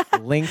but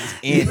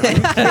LinkedIn. Are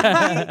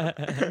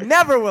you kidding me?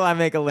 Never will I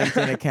make a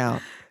LinkedIn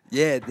account.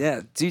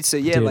 Yeah, dude. So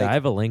yeah, Dude, like I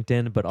have a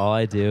LinkedIn, but all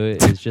I do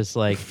is just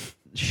like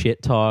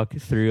shit talk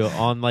through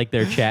on like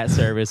their chat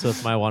service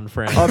with my one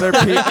friend.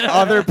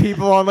 Other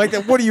people on like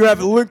that. What do you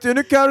have, a LinkedIn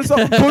account or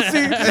something,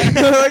 pussy?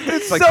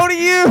 Like, so do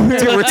you.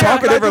 Dude, we're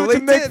talking over LinkedIn.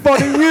 To make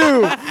fun of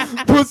you,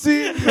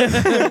 pussy.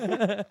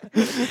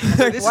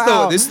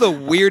 This is the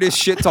weirdest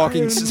shit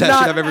talking session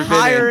I've ever been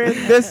hiring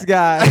in. This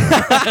guy.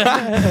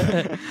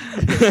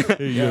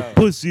 You're a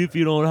pussy if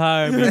you don't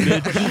hire me,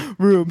 bitch.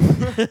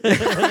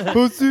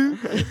 Pussy.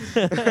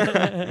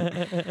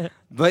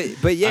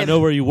 But yeah, I know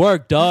where you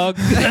work, dog.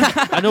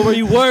 I know where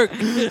you work.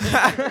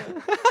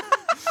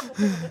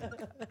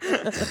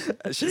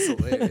 That's just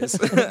hilarious.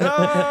 Man,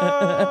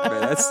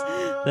 that's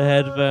The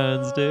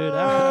headphones, dude.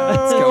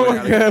 what's going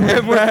on.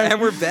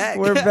 And we're back.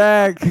 We're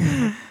back.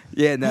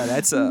 Yeah, no,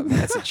 that's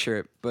a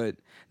trip. But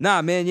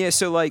nah, man, yeah.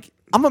 So like,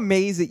 I'm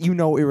amazed that you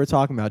know what we were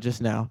talking about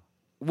just now.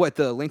 what,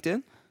 the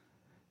LinkedIn?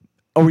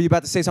 Oh, were you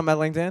about to say something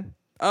about LinkedIn?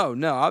 Oh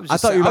no, I was I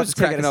just, thought you were I about was to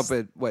take cracking it up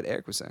at what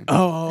Eric was saying.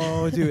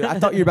 Oh, dude. I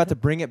thought you were about to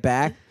bring it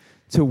back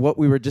to what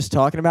we were just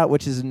talking about,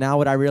 which is now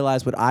what I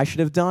realized what I should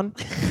have done.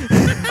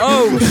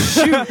 Oh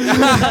shoot, dude!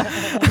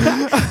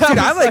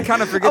 I like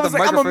kind of forget I was the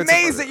like, I'm microphones.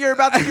 amazed that you're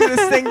about to do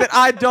this thing that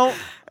I don't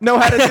know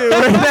how to do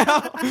right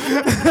now.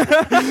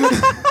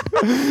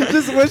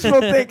 Just wishful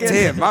thinking.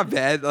 Damn, my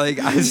bad. Like,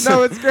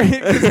 No, it's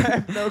great. 'Cause I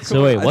have no So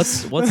clue. wait,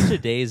 what's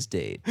today's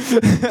date?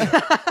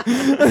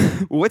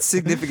 what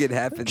significant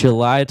happened?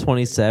 July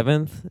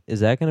 27th.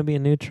 Is that going to be a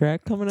new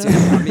track coming out?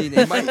 I mean,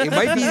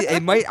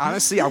 it might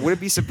honestly. I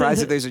wouldn't be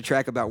surprised if there's a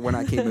track about when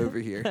I came over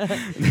here.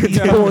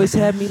 Boys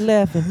had me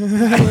laughing. Boys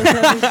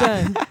had me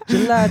dying.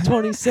 July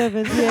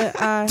 27th. Yeah,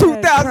 I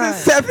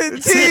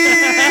 2017.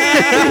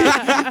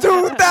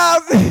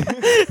 2017.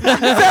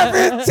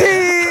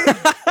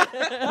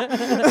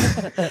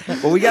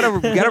 Well, we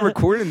gotta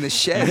record in the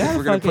shed. If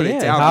we're gonna put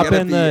it down. We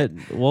gotta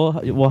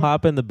be- We'll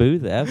hop in the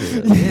booth after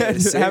this. Yeah,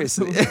 dude,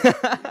 seriously. absolutely.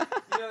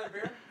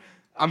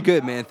 I'm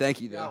good, man.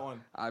 Thank you, though. Got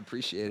one. I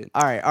appreciate it.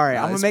 All right.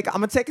 I'm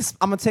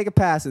gonna take a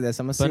pass of this.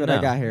 I'm gonna see But what no,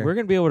 I got here. we're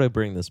gonna be able to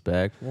bring this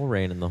back. We'll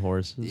rein in the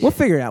horses. We'll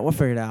figure it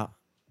out.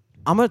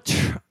 I'm gonna.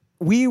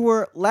 We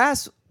were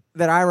last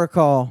that I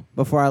recall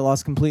before I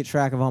lost complete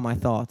track of all my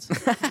thoughts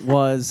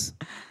was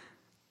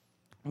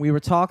we were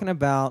talking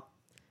about.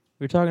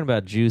 We were talking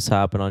about juice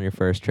hopping on your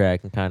first track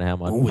and kind of how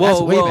much. Ooh,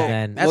 that's way back.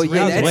 And That's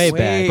way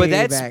back. But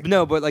that's back.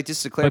 no. But like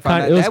just to clarify,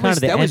 kind- it was that kinda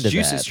the that was end of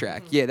Juice's that.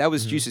 track. Yeah, that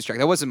was Juice's track.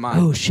 That wasn't mine.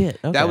 Oh shit!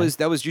 Okay. That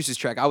was Juice's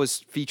track. I was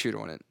featured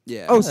on it.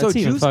 Yeah. Oh, so That's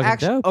even Juice fucking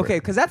actually. doper. Okay,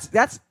 because that's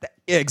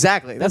yeah,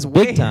 exactly. That's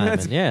big way, timing,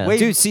 that's yeah. way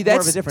Dude, see, more of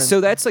that's a difference.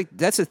 so that's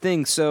a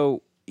thing.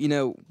 So you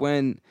know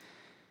when.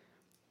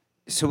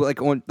 So like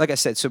I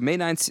said, so May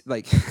 9th,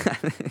 like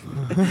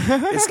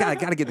it's gotta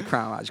get the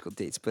chronological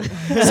dates, but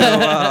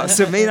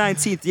so May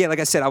 19th, yeah, like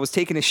I said, I was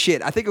taking a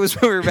shit. I think it was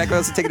when we were back when I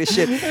was taking a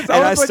shit, It's and I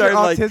almost started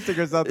like like, you're autistic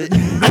or something.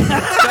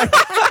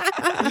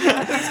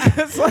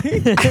 It's like,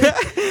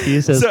 He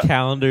just has So-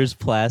 calendars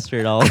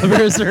plastered all over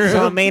his room.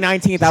 so on May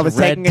 19th, I was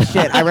Red taking a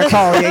shit. I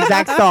recall the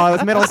exact stall. It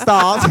was middle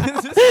stall.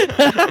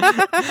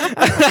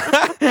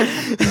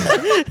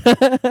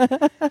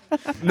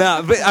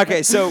 no, but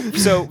okay, so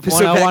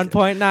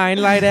 101.9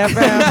 Light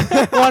FM.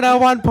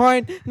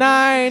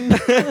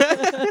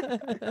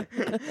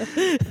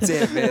 101.9.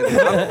 damn man,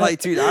 I'm like,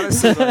 dude,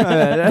 honestly,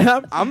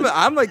 like,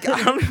 I'm like,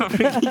 I don't know if I'm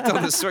gonna keep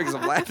telling this story because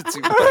I'm laughing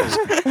too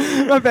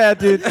much. My bad,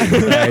 dude.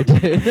 Sorry,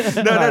 dude.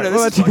 No,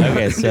 this is funny.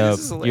 Okay, so This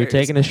is you're hilarious.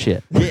 taking a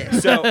shit. Yeah.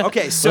 So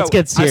okay. So Let's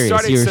get I serious.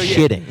 started- You're so, yeah.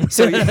 shitting.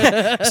 So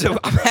yeah. So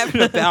I'm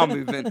having a bowel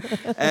movement,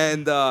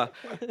 and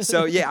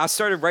so yeah, I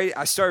started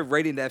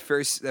writing that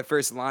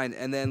first line,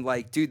 and then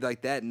like, dude,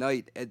 like that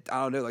night, I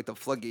don't know, like the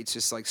floodgates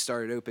just like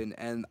started open,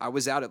 and I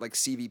was out at like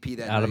CVP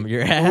that Out night. of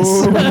your ass.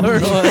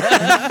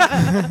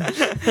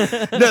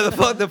 No,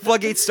 the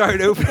floodgates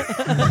started open.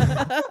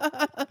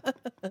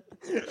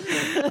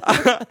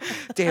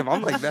 Damn,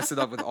 I'm like messing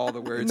up with all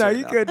the words. No, right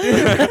you now. good,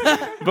 dude.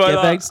 But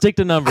Get back, stick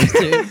to numbers,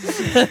 dude.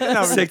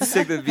 stick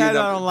to the Had it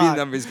on lock.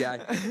 numbers guy.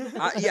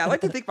 Yeah, I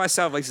like to think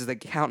myself like as the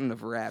accountant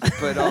of rap.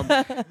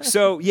 But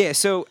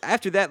so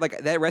after that,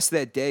 like that rest of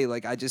that day,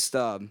 like I just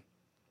I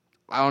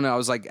don't know, I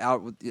was like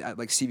out at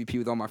like CVP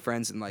with all my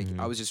friends, and like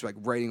I was just like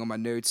writing on my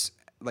notes,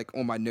 like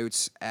on my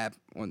notes app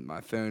on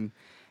my phone,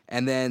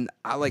 and then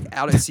I like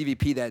out at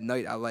CVP that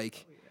night, I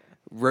like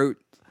wrote.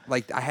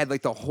 Like I had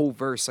like the whole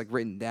verse like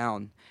written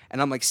down,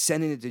 and I'm like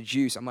sending it to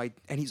Juice. I'm like,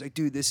 and he's like,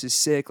 dude, this is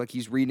sick. Like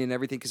he's reading and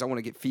everything because I want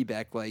to get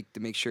feedback, like to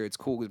make sure it's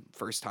cool.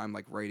 First time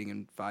like writing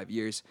in 5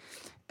 years,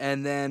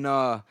 and then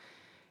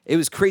it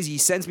was crazy. He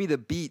sends me the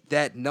beat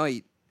that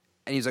night,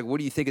 and he's like, what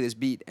do you think of this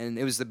beat? And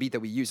it was the beat that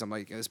we used. I'm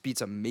like, this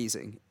beat's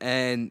amazing.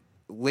 And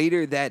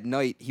later that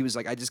night, he was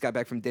like, I just got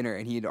back from dinner,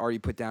 and he had already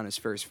put down his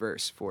first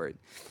verse for it.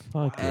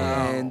 Fuck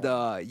yeah. And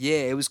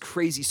yeah, it was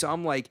crazy. So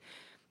I'm like,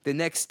 the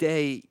next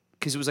day,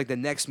 because it was like the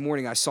next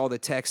morning, I saw the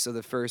text of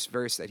the first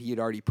verse that he had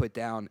already put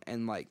down,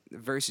 and like the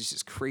verse is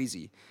just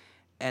crazy,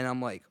 and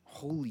I'm like,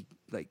 holy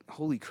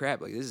crap,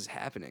 like this is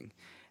happening,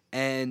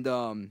 and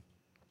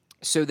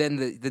so then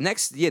the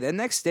next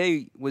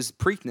day was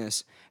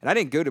Preakness, and I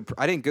didn't go to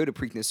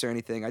Preakness or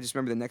anything. I just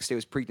remember the next day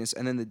was Preakness,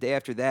 and then the day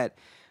after that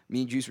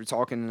me and Juice were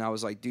talking, and I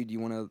was like, dude, you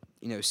want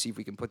to, see if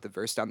we can put the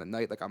verse down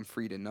tonight? Like, I'm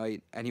free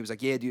tonight. And he was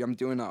like, yeah, dude, I'm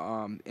doing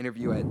a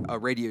interview at a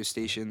radio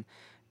station,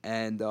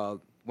 and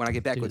when I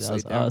get back, Dude, let's that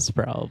was lay down. us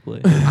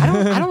probably.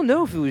 I don't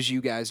know if it was you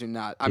guys or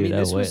not. I Dude, mean, I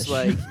this was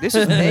wish. this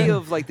was May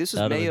of That'd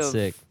have been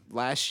sick.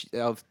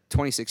 of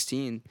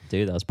 2016.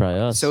 Dude, that was probably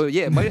us. So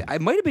yeah, it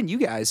might have been you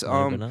guys. Might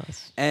have been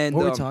us. And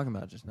What were we talking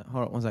about just now?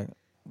 Hold on one second.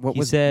 What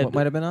He said- what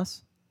might have been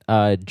us?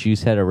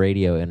 Juice had a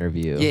radio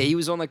interview. yeah, he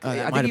was on like Oh,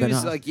 that I might think have he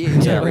was been us. like he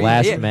was Yeah, on radio.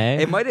 last Yeah,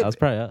 May. It might That have was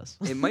probably us.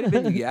 it might have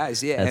been you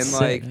guys. Yeah, That's and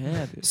sick. like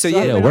Yeah, dude. so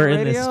Yeah, yeah, we're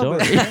in this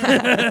story.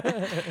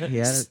 He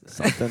had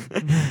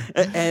something.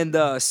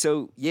 and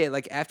so yeah,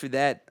 like after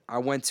that, I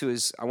went to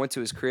his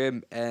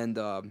crib, and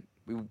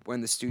we went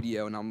in the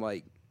studio, and I'm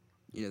like,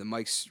 the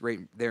mic's right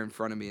there in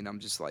front of me, and I'm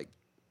just like,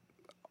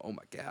 oh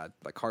my god,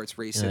 like heart's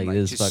racing, Like, like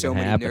this is just so fucking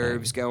many happening.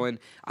 nerves going.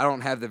 I don't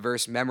have the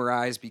verse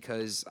memorized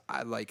because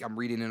I'm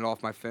reading it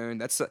off my phone.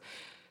 That's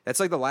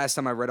like the last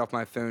time I read off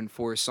my phone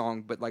for a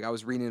song, but like I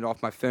was reading it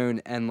off my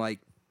phone, and like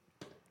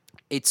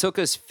it took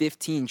us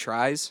 15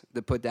 tries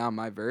to put down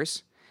my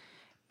verse,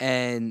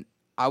 and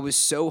I was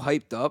so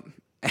hyped up.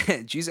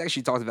 Juice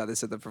actually talked about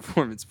this at the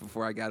performance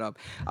before I got up.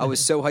 I was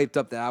so hyped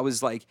up that I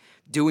was like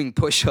doing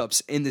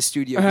push-ups in the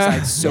studio because I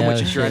had so Yeah,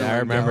 much shit, adrenaline. I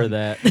remember going.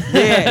 that.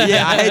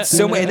 Yeah, I had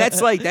so much, and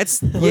that's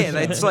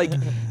like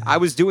I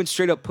was doing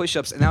straight up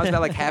push-ups, and I was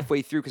about like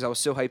halfway through because I was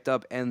so hyped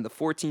up. And the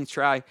 14th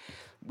try,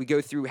 we go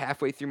through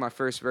halfway through my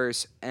first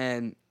verse,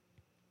 and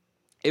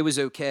it was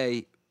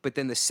okay. But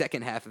then the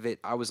second half of it,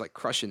 I was like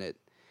crushing it,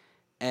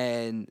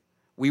 and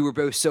we were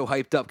both so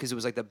hyped up because it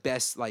was like the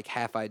best like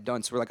half I'd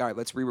done. So we're like, all right,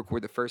 let's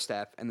re-record the first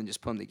half and then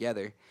just put them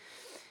together.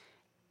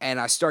 And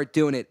I start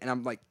doing it, and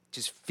I'm like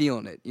just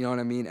feeling it, you know what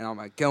I mean? And I'm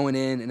like going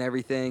in and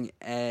everything,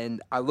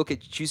 and I look at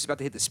Juice about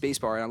to hit the space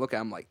bar, and I look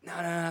at him like,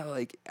 no,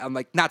 like I'm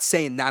like not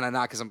saying no,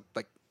 because I'm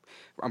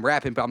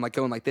rapping, but I'm like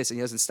going like this, and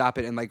he doesn't stop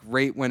it. And like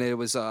right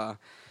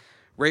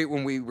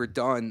when we were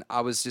done,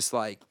 I was just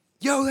like,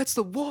 yo, that's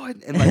the one.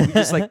 And like we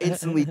just like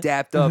instantly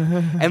dapped up.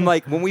 And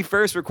like when we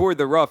first recorded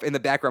the rough in the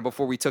background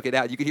before we took it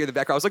out, you could hear the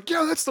background. I was like,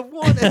 yo, that's the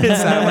one. And it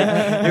sounded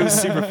like it was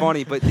super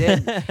funny. But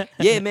then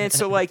yeah, man,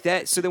 so like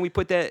that, so then we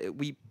put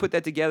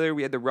that together.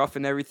 We had the rough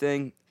and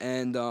everything.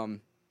 And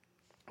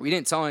we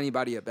didn't tell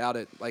anybody about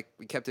it. Like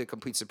we kept it a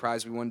complete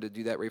surprise. We wanted to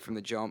do that right from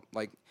the jump.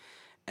 Like,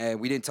 and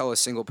we didn't tell a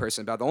single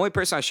person about it. The only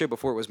person I showed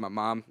before was my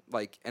mom.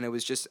 Like, and it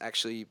was just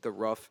actually the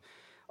rough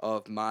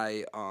of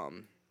my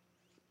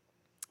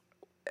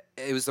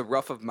it was the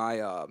rough of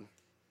my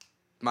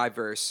my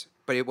verse,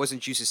 but it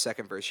wasn't Juice's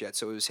second verse yet.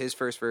 So it was his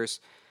first verse,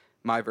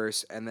 my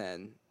verse, and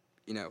then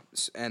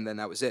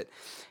that was it.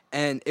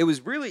 And it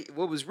was really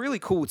what was really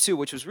cool too,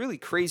 which was really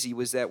crazy,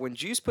 was that when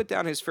Juice put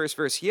down his first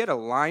verse, he had a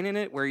line in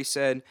it where he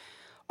said,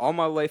 "All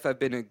my life I've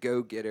been a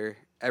go-getter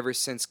ever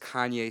since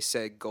Kanye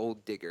said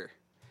gold digger."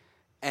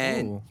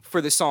 And Ooh.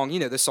 for the song,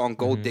 the song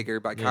 "Gold Digger"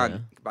 by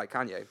by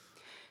Kanye.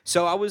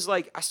 So I was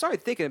like, I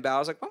started thinking about it. I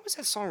was like, when was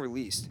that song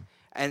released?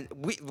 And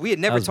we had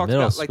never was talked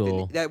middle about like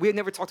school. we had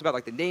never talked about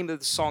like the name of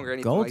the song or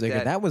anything Gold like Digger.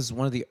 that. That was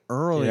one of the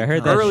early. Dude, I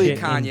heard that Early shit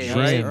Kanye, in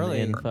right? gym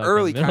Early- in fucking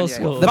Early middle Kanye,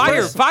 school. The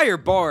fire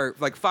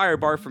first- fire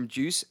bar from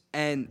Juice.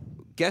 And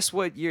guess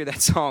what year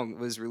that song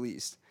was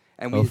released?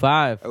 And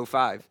 05.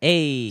 05.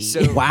 Hey.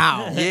 So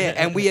Wow. Yeah,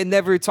 and we had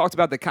never talked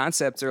about the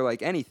concept or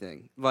like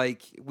anything.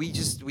 Like we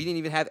didn't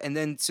even have. And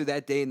then so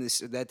that day in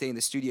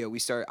the studio,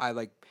 I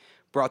like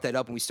brought that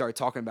up and we started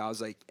talking about. I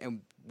was like, and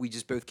we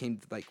just both came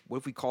to like, what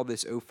if we call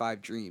this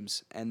 05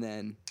 Dreams? And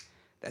then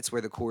that's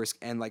where the chorus,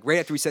 and like right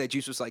after we said it,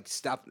 Juice was like,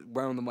 stop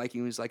running on the mic,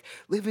 and he was like,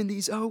 living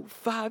these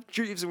 05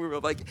 dreams. And we were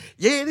like,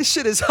 yeah, this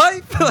shit is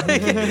hype.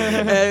 Like,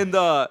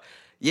 and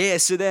yeah,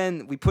 so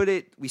then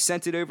we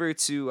sent it over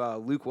to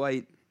Luke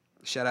White.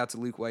 Shout out to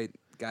Luke White.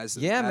 Guy's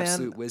an Yeah, man.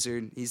 absolute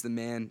wizard. He's the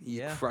man. He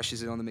Yeah.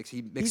 crushes it on the mix.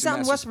 He mixes He's out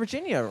in West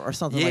Virginia or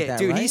something yeah, like that,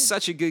 dude, right? he's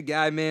such a good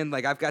guy, man.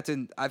 Like I've got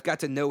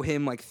to know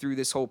him like through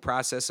this whole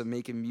process of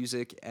making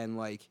music, and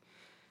like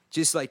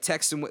just like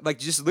text him, like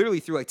just literally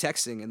through like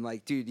texting, and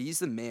like, dude, he's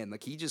the man.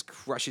 Like he just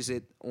crushes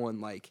it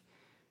on like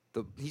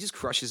the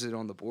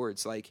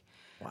boards. Like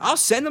I'll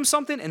send him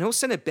something and he'll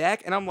send it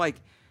back, and I'm like,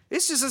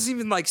 this just doesn't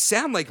even like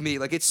sound like me.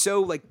 Like it's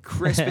so like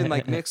crisp and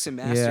like mixed and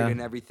mastered Yeah.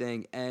 and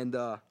everything. And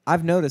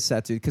I've noticed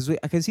that, dude,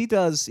 because he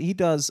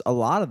does a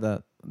lot of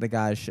the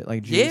guy's shit.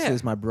 Like Juice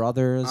is my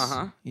brother's.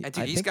 and dude,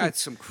 I he's think got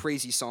some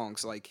crazy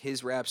songs. Like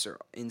his raps are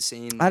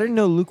insane. I didn't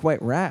know Luke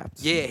White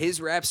rapped. Yeah, his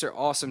raps are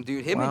awesome,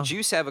 dude. Him Wow. and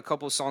Juice have a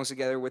couple songs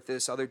together with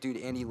this other dude,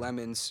 Andy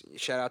Lemons.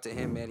 Shout out to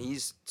him, man.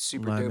 He's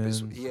super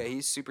dope.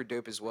 He's super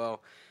dope as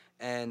well.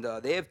 And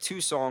they have 2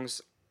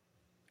 songs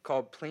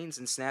called Planes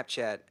and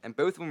Snapchat, and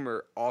both of them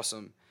are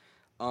awesome.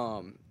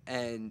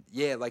 And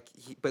yeah, like,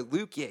 but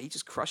Luke, yeah, he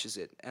just crushes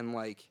it. And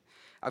like,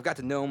 I've got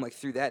to know him like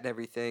through that and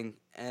everything.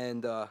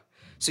 And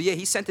so yeah,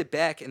 he sent it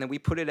back, and then we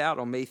put it out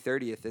on May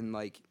 30th, and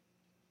like,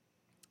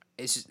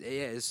 it's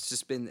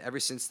just been ever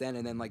since then.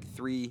 And then like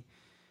 3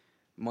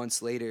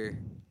 months later,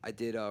 I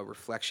did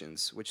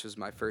Reflections, which was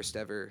my first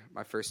ever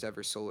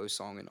solo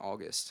song in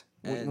August.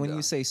 And, When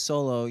you say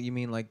solo, you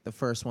mean like the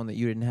first one that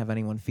you didn't have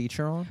anyone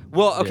feature on?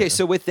 well, okay, Yeah.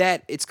 so with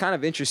that, it's kind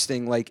of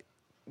interesting. Like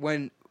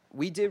when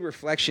we did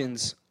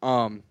Reflections,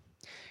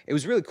 it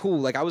was really cool.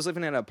 Like I was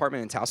living in an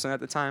apartment in Towson at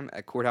the time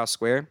at Courthouse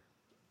Square,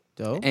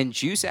 Dope. and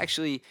Juice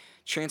actually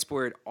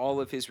transported all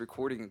of his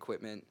recording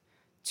equipment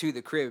to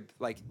the crib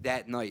like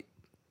that night.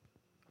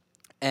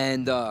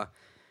 And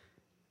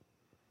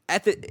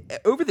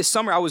over the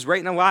summer, I was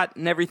writing a lot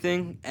and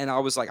everything, and I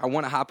was like, I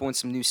want to hop on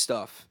some new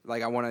stuff.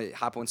 Like, I want to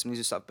hop on some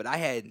new stuff, but I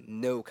had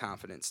no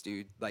confidence,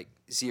 dude. Like,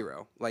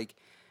 zero. Like,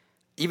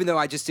 even though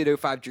I just did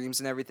 '05 Dreams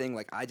and everything,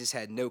 like, I just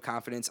had no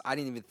confidence. I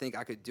didn't even think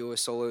I could do a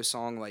solo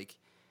song, like,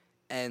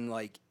 and,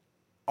 like,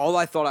 all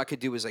I thought I could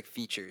do was, like,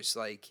 features,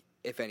 like,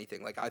 if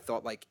anything. Like, I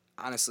thought, like,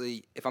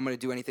 honestly, if I'm going to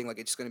do anything, like,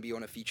 it's going to be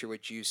on a feature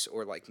with Juice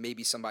or, like,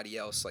 maybe somebody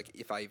else, like,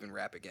 if I even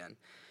rap again.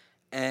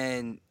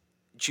 And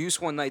Juice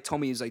one night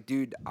told me, he was like,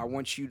 dude, I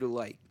want you to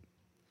like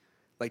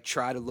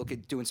try to look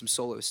at doing some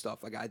solo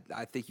stuff. Like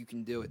I think you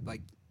can do it,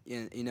 like,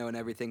 you know, and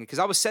everything. Because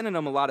I was sending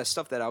him a lot of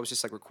stuff that I was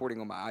just like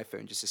recording on my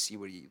iPhone just to see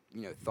what he,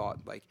 you know, thought.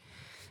 Like,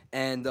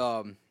 and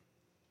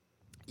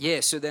yeah.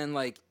 So then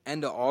like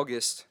end of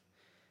August,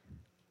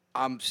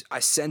 I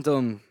sent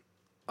him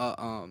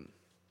a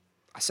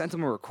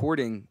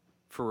recording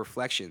for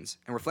Reflections,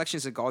 and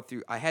Reflections had gone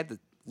through. I had the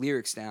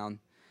lyrics down,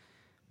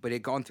 but it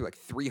had gone through like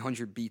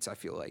 300 beats, I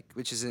feel like,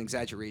 which is an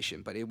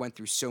exaggeration, but it went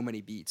through so many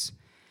beats.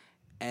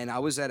 And I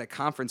was at a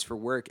conference for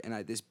work, and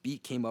this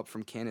beat came up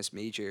from Canis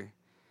Major,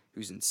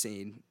 who's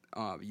insane,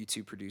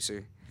 YouTube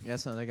producer. Yeah,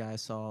 that's another guy I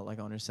saw like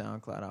on your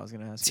SoundCloud. I was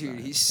gonna ask. Dude,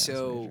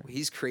 about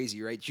he's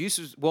crazy, right? Juice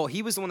was,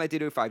 he was the one that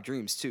did '05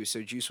 Dreams too,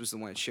 so Juice was the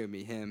one that showed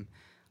me him.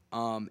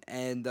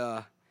 And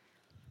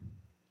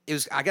it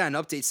was, I got an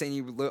update saying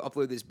you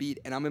upload this beat,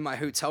 and I'm in my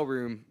hotel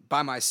room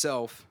by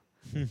myself,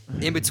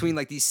 in between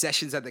like these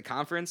sessions at the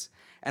conference,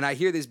 and I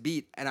hear this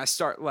beat, and I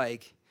start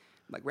like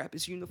rap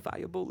is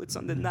unifiable, it's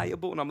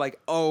undeniable, and I'm like,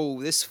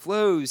 oh, this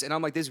flows, and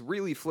I'm like, this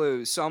really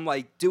flows. So I'm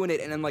like doing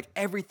it, and then like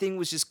everything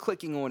was just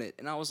clicking on it,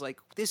 and I was like,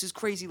 this is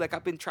crazy. Like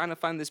I've been trying to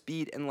find this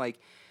beat, and like,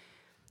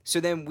 so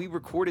then we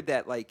recorded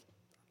that like,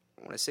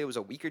 I want to say it was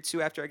a week or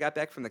two after I got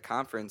back from the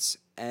conference,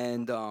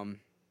 and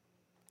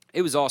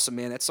it was awesome,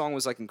 man. That song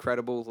was like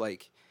incredible.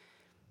 Like,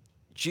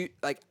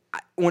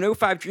 on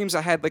 '05 Dreams,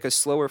 I had like a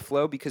slower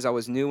flow because I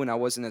was new and I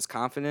wasn't as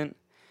confident.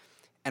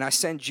 And I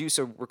sent Juice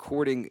a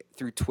recording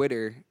through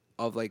Twitter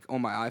of like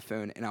on my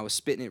iPhone, and I was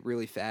spitting it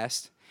really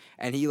fast.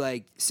 And he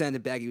like sent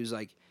it back. He was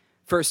like,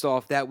 first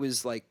off, that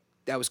was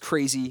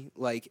crazy.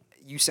 Like,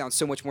 you sound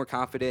so much more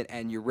confident,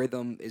 and your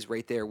rhythm is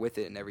right there with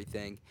it and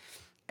everything.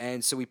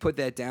 And so we put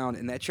that down,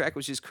 and that track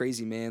was just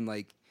crazy, man.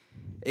 Like,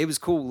 it was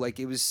cool. Like,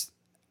 it was,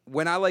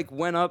 when I like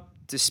went up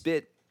to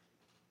spit,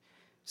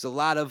 there's a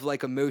lot of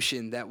like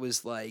emotion that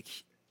was like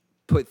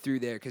put through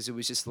there, because it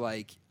was just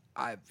like,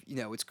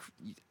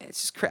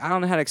 it's just I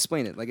don't know how to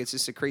explain it. Like, it's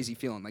just a crazy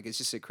feeling. Like, it's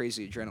just a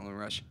crazy adrenaline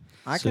rush.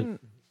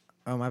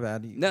 Oh, my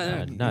bad.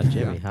 No. Not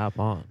Jimmy. Hop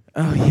on.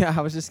 Oh yeah,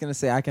 I was just gonna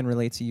say I can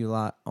relate to you a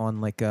lot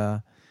on like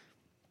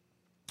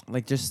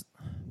just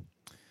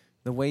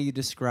the way you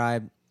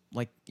describe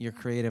like your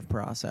creative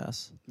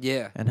process.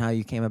 Yeah. And how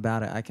you came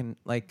about it.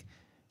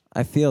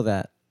 I feel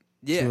that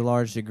Yeah. to a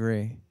large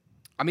degree.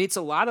 I mean, it's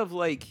a lot of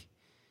like,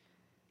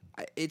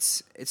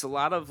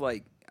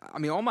 I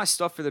mean, all my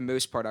stuff for the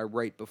most part I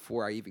write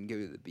before I even go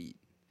to the beat.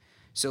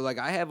 So like,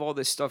 I have all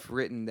this stuff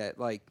written that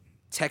like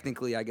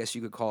technically I guess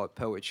you could call it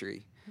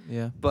poetry.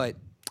 Yeah. But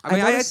I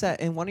noticed that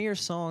in one of your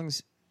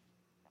songs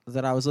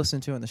that I was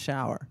listening to in the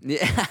shower.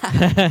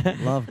 Yeah.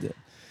 Loved it.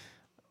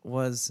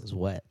 Was It was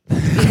wet.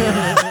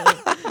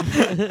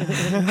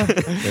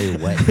 Very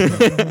wet.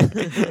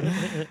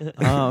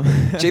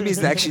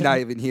 Jimmy's actually not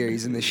even here.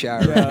 He's in the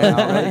shower right now.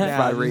 Like,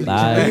 vibrating.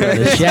 Live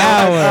in the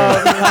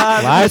shower.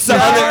 Live from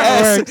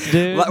fireworks,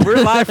 dude.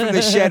 We're live from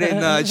the shed,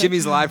 and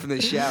Jimmy's live from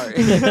the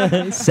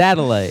shower.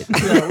 Satellite.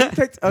 Yeah, we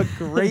picked a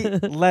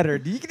great letter.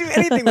 You can do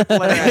anything with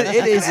letter.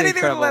 It is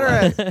anything with incredible.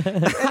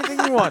 letter.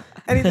 Anything you want.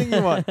 Anything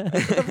you want. What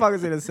the fuck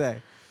was I gonna say?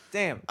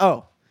 Damn.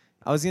 Oh,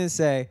 I was gonna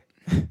say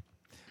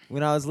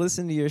when I was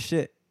listening to your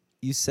shit,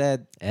 you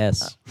said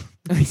S.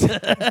 Live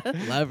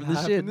from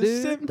the shit,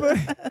 dude.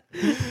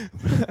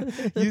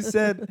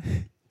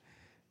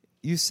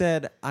 You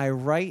said I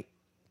write.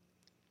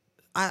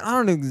 I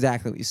don't know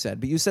exactly what you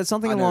said, but you said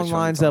something I know along what the you're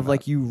lines talking of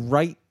like about. you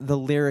write the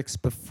lyrics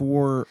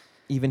before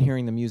even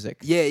hearing the music.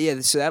 Yeah.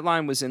 So that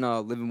line was in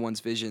Living One's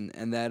Vision,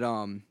 and that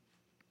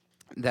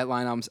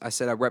line I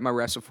said I write my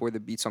raps before the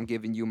beat, so I'm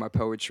giving you my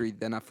poetry.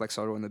 Then I flex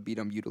auto on the beat.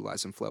 I'm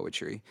utilizing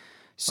flowetry.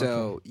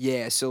 So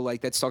yeah, so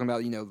like that's talking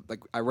about,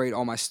 like I write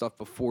all my stuff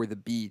before the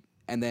beat,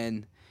 and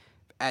then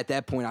at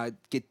that point I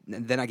get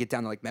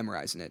down to like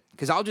memorizing it,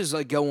 because I'll just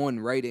like go on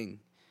writing,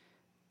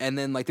 and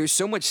then like there's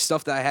so much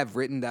stuff that I have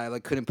written that I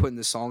like couldn't put in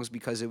the songs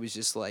because it was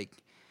just like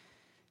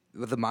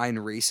with the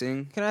mind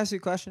racing. Can I ask you a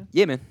question?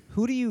 Yeah, man.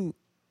 Who do you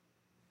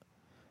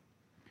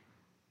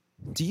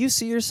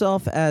see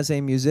yourself as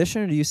a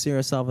musician, or do you see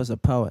yourself as a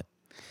poet?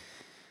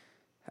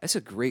 That's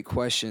a great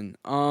question.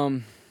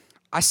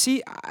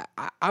 I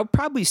I'll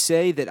probably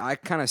say that I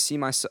kind of see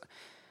myself.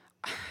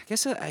 I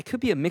guess I could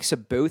be a mix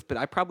of both, but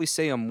I probably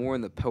say I'm more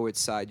on the poet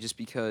side, just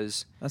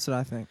because. That's what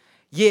I think.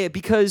 Yeah,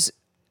 because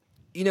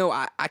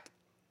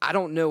I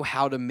don't know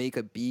how to make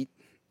a beat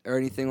or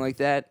anything like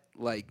that.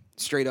 Like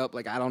straight up,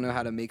 like I don't know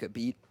how to make a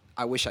beat.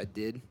 I wish I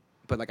did,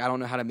 but like I don't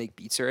know how to make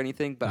beats or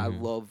anything. But I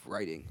love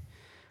writing,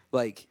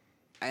 like,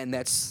 and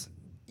that's.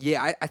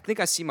 Yeah, I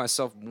think I see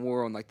myself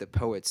more on like the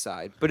poet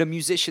side, but a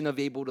musician of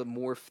able to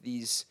morph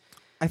these.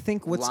 I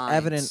think what's lines.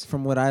 evident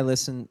from what I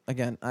listen,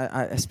 again,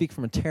 I speak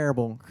from a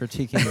terrible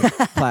critiquing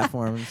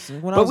platforms.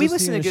 When I But was we listening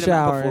listened in to the good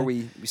amount shower, before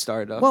we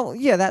started up. Well,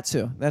 yeah, that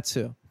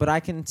too. But I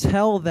can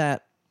tell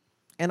that,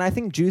 and I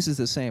think Juice is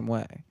the same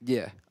way.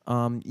 Yeah.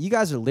 You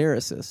guys are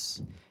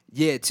lyricists.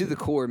 Yeah, to the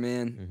core,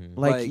 man.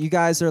 Like you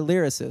guys are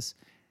lyricists,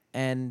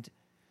 and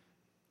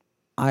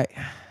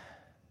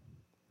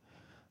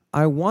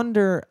I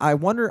wonder.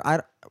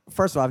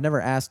 First of all, I've never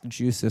asked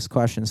Juice this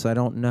question, so I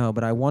don't know.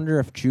 But I wonder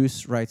if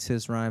Juice writes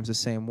his rhymes the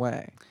same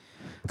way.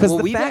 Well,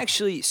 we've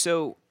actually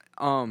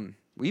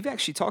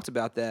talked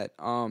about that.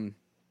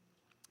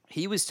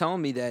 He was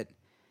telling me that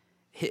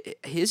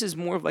his is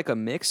more of like a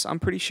mix. I'm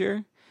pretty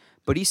sure,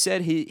 but he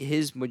said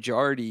his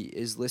majority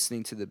is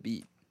listening to the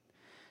beat.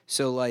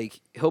 So like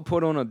he'll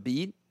put on a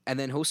beat and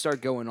then he'll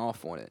start going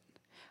off on it.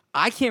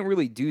 I can't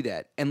really do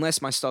that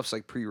unless my stuff's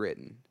like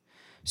pre-written.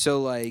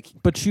 So like,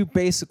 but you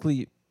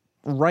basically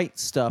write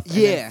stuff and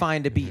Yeah. then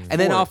find a beat.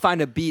 and then for I'll it.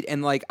 find a beat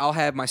and like I'll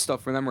have my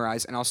stuff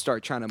memorized and I'll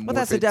start trying to. But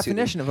that's the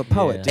definition of a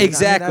poet. Yeah. dude. I mean,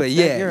 Exactly.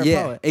 you're a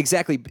Yeah. poet.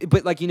 Exactly.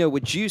 But like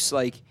with Juice,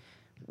 like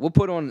we'll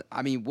put on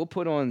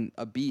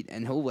a beat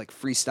and he'll like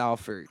freestyle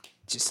for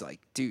just like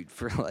dude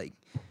for like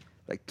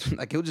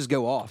he'll just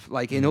go off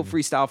like and he'll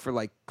freestyle for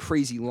like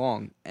crazy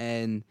long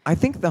and I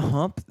think the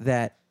hump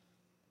that,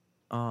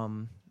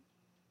 and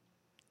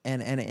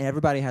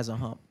everybody has a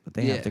hump that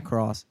they Yeah. have to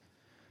cross.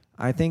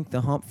 I think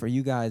the hump for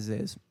you guys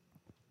is,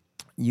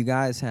 you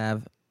guys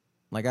have,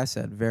 like I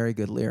said, very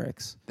good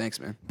lyrics. thanks,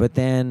 man. But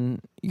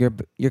then you're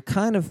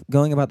kind of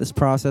going about this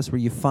process where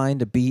you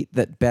find a beat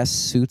that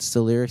best suits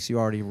the lyrics you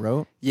already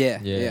wrote. Yeah.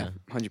 Yeah.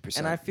 100%.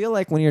 And I feel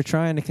like when you're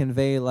trying to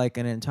convey like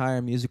an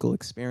entire musical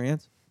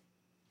experience,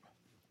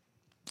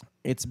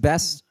 it's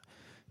best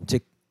to,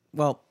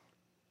 well,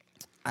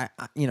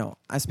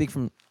 I speak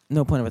from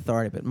no point of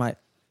authority, but my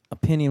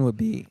opinion would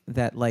be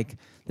that like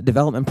the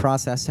development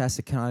process has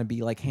to kind of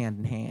be like hand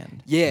in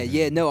hand.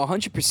 Yeah, no,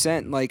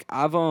 100%. Like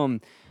I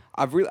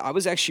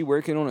was actually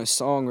working on a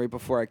song right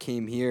before I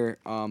came here,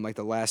 like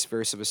the last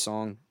verse of a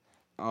song,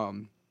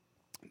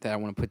 that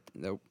we're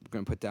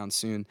gonna put down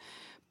soon.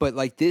 But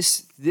like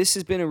this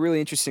has been a really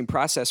interesting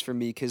process for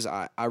me because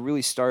I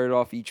really started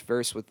off each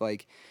verse with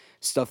like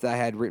stuff that I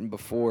had written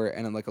before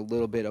and then like a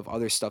little bit of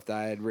other stuff that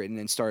I had written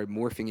and started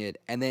morphing it.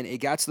 And then it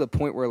got to the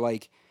point where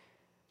like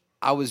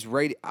I was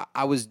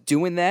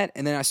doing that,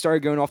 and then I started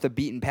going off the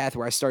beaten path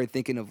where I started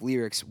thinking of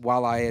lyrics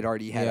while I had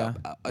already had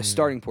a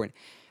starting point.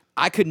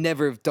 I could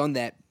never have done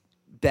that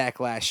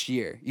back last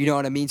year. You know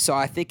what I mean? So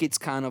I think it's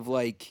kind of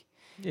like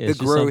Yeah, the it's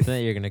just growth. something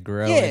that you're gonna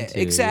grow Yeah, into.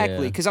 exactly.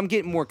 Yeah. Because I'm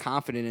getting more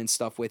confident and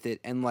stuff with it,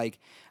 and like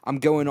I'm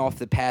going off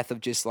the path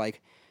of just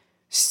like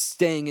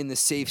staying in the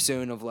safe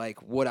zone of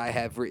like what I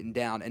have written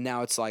down, and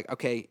now it's like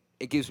okay,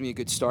 it gives me a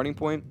good starting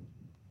point.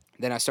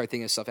 Then I start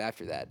thinking of stuff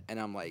after that, and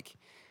I'm like,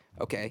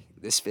 okay,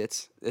 this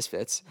fits.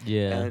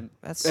 Yeah. and,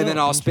 That's and so then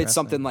I'll spit interesting.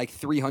 something like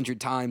 300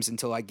 times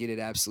until I get it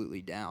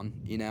absolutely down,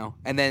 you know.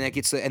 And then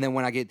and then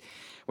when I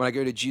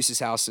go to Juice's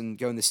house and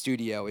go in the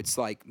studio, it's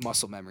like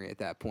muscle memory at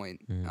that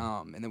point.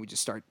 And then we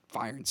just start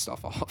firing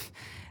stuff off,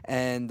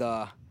 and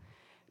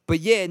but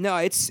yeah, no,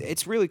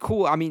 it's really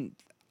cool. I mean,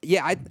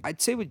 yeah,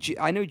 I'd say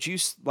I know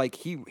Juice, like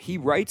he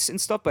writes and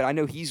stuff, but I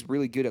know he's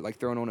really good at like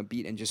throwing on a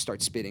beat and just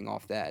start spitting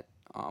off that,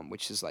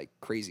 which is like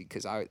crazy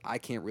because I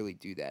can't really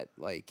do that.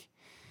 Like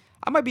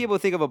I might be able to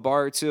think of a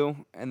bar or two,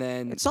 and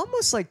then It's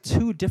almost like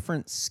two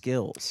different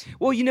skills.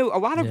 well, you know, a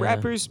lot of Yeah.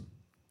 rappers,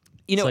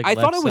 you It's know, like I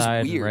thought left it was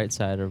side and weird. right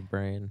side of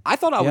brain. I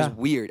thought I was Yeah.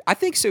 weird. I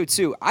think so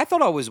too. I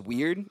thought I was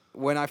weird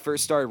when I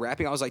first started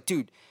rapping. I was like,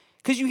 dude,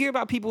 because you hear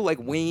about people like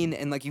Wayne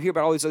and like you hear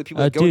about all these other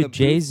people that go in the Dude, booth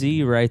Jay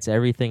Z writes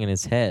everything in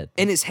his head.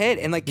 in his head,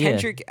 and like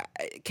Yeah.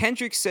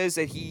 Kendrick says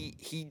that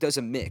he does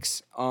a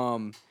mix.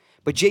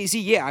 But Jay Z,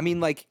 yeah, I mean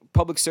like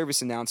public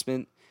service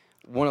announcement,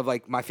 one of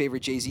like my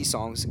favorite Jay Z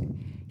songs.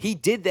 He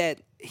did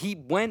that.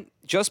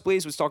 Just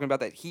Blaze was talking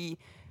about that. He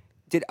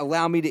did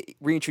Allow Me to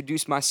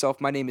Reintroduce Myself.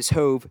 My name is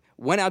Hove.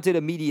 Went out, did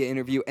a media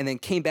interview, and then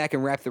came back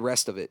and rapped the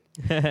rest of it.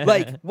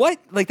 Like, what?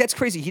 Like, that's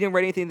crazy. He didn't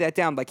write anything of that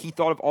down. Like, he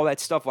thought of all that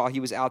stuff while he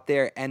was out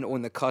there and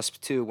on the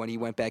cusp, too, when he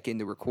went back in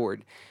to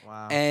record.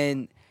 Wow.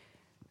 And,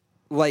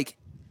 like,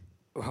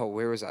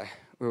 where was I?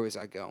 Where was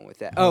I going with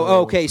that?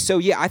 Oh, okay. So,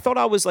 yeah, I thought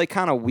I was, like,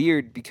 kind of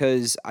weird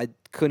because I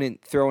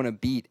couldn't throw in a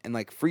beat and,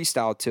 like,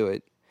 freestyle to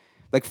it.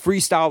 Like,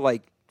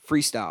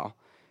 freestyle.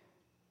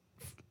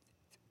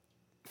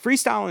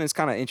 Freestyling is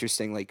kind of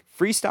interesting. Like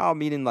freestyle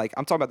meaning like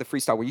I'm talking about the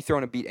freestyle where you throw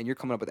in a beat and you're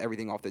coming up with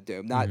everything off the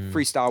dome. Not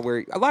freestyle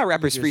where a lot of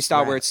rappers You just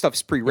freestyle where rap.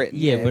 stuff's pre-written.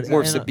 Yeah, It but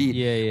morphs and, the beat,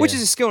 yeah. which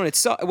is a skill in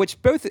itself.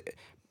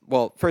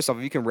 well, first off,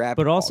 if you can rap,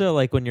 But also,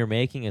 like when you're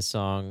making a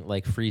song,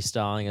 like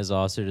freestyling is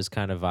also just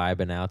kind of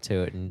vibing out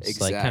to it and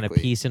just like kind of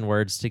Exactly. piecing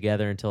words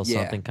together until Yeah.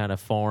 something kind of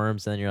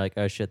forms. And then you're like,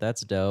 oh shit,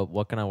 that's dope.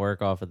 What can I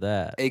work off of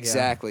that?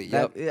 exactly.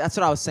 Yep. That's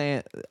what I was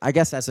saying. I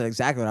guess that's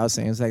exactly what I was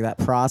saying. It's like that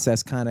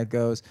process kind of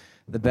goes.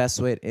 The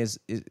best way is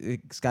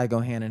it's got to go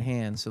hand in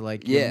hand. So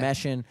like you're Yeah.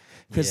 meshing,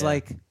 because Yeah.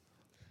 like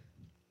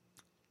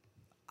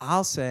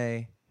I'll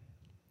say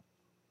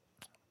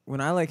when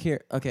I like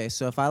hear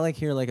so if I like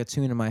hear like a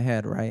tune in my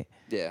head, right,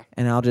 Yeah.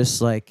 and I'll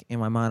just like in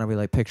my mind I'll be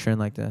like picturing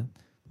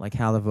like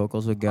how the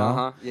vocals would go,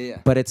 Uh-huh. Yeah.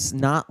 but it's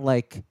not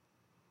like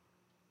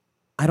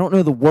I don't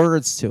know the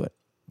words to it.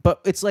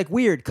 But it's like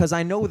weird because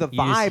I know the You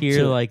vibe just hear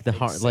to it. like the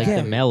heart, like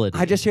Exactly. the melody.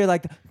 I just hear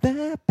like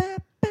the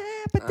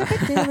Yeah,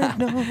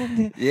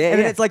 and then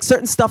yeah. it's like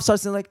certain stuff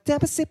starts to like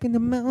sipping the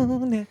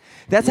moon.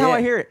 That's how I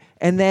Yeah. hear it.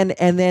 And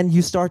then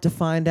you start to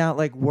find out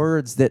like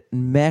words that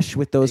mesh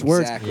with those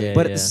words, Exactly. Yeah,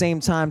 but at yeah. the same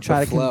time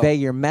try The to flow. convey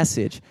your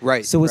message.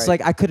 Right, So it's right.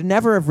 like I could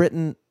never have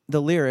written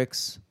the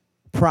lyrics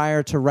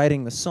prior to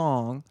writing the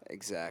song,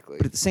 Exactly.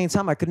 but at the same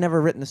time I could never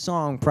have written the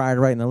song prior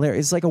to writing the lyrics.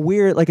 It's like a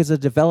weird, like it's a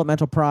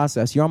developmental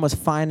process. You're almost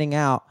finding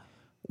out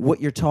what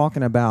you're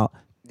talking about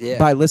Yeah.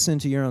 by listening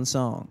to your own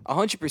song.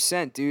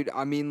 100%, dude.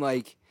 I mean,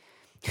 like,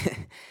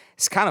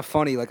 it's kind of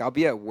funny. Like, I'll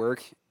be at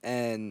work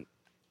and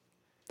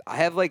I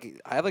have like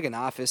an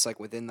office like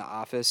within the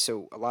office,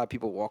 so a lot of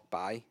people walk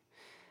by,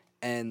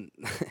 and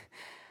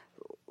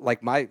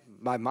like my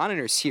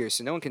monitor's here,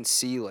 so no one can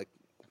see like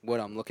what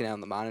I'm looking at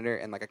on the monitor,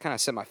 and like I kind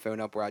of set my phone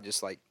up where I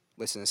just like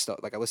listen to stuff,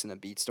 like I listen to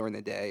beats during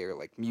the day or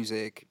like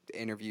music,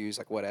 interviews,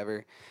 like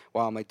whatever,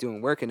 while I'm like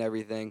doing work and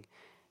everything.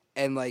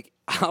 And like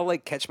I'll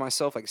like catch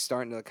myself like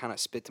starting to kind of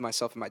spit to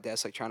myself in my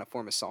desk, like trying to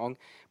form a song,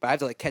 but I have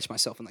to like catch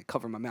myself and like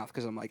cover my mouth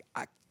because I'm like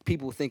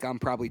people think I'm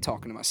probably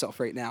talking to myself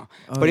right now.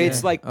 Oh, But yeah.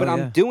 it's like, but Oh, I'm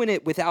yeah. doing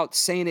it without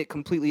saying it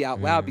completely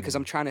out loud because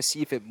I'm trying to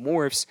see if it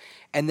morphs.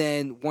 And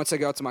then once I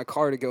go out to my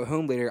car to go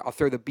home later, I'll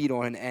throw the beat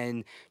on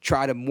and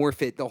try to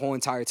morph it the whole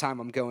entire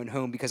time I'm going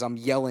home because I'm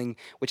yelling,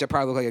 which I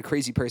probably look like a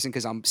crazy person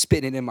because I'm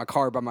spitting in my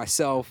car by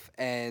myself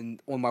and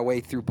on my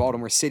way through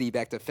Baltimore City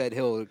back to Fed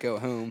Hill to go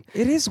home.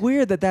 It is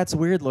weird that's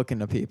weird looking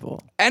to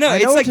people. I know,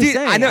 it's what like, you're dude,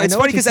 saying. I know, it's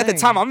what funny you're because at the saying.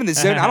 time I'm in the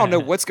zone. I don't know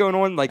what's going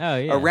on, like, Oh,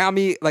 yeah. around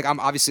me. Like, I'm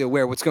obviously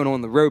aware of what's going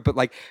on the road, but,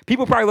 like,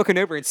 people probably looking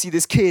over and see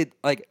this kid,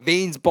 like,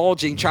 veins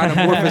bulging, trying to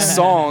morph a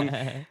song,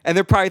 and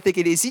they're probably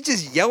thinking, is he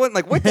just yelling?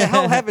 Like, what the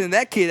hell happened to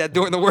that kid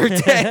during the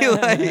workday?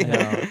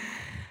 Like,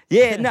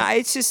 yeah, no,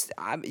 it's just,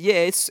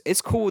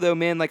 it's cool, though,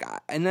 man. Like,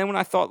 and then when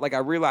I thought, like, I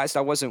realized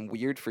I wasn't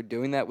weird for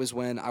doing that was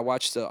when I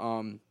watched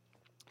one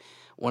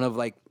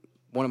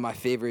of my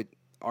favorite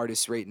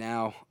artists right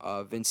now,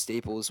 Vince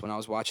Staples, when I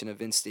was watching a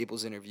Vince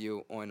Staples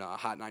interview on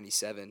Hot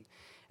 97.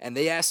 And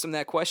they asked him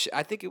that question.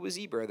 I think it was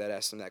Ebro that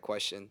asked him that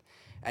question.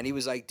 And he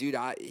was like, dude,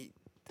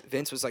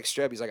 Vince was like,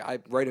 Streb, he's like, I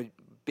write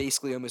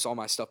basically almost all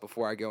my stuff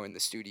before I go in the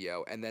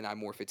studio, and then I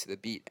morph it to the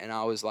beat. And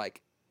I was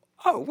like,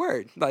 oh,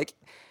 word. Like,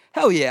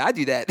 hell yeah, I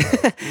do that.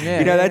 Yeah,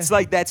 you know, yeah. that's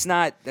like, that's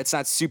not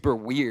super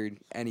weird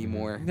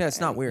anymore. Yeah, it's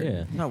not weird.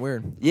 Yeah. Not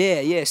weird.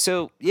 Yeah.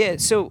 So,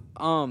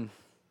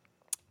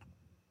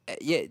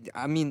 yeah,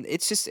 I mean,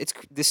 it's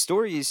the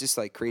story is just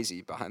like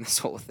crazy behind this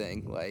whole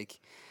thing, like,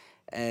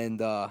 and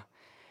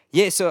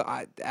yeah. So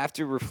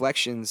after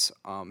reflections,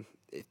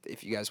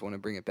 if you guys want to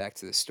bring it back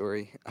to the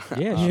story,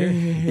 Yeah, sure.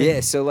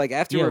 yeah. So like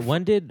after, Yeah,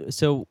 when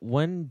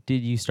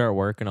did you start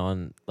working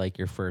on like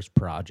your first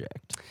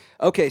project?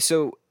 okay,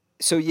 so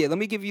yeah, let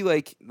me give you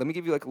like a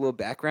little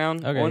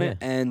background Okay, on yeah. it,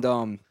 and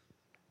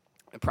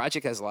the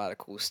project has a lot of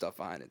cool stuff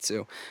behind it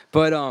too,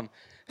 but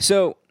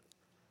so.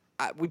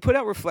 We put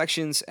out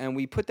reflections, and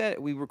we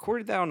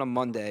recorded that on a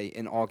Monday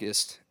in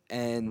August,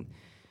 and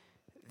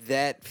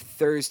that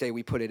Thursday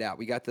we put it out.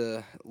 We got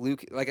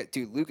Luke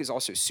is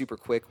also super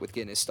quick with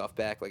getting his stuff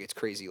back. Like, it's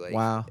crazy. Like,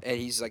 Wow. and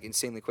he's like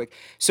insanely quick.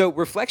 So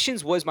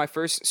Reflections was my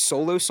first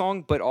solo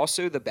song, but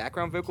also the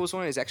background vocals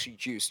on it is actually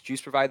Juice. Juice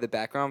provided the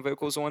background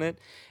vocals on it,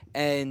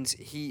 and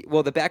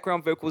the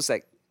background vocals,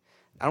 like,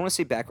 I don't want to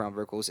say background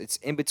vocals. It's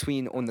in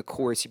between on the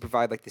chorus. He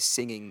provided like the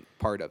singing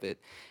part of it,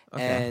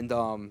 and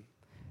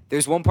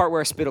there's one part where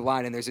I spit a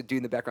line, and there's a dude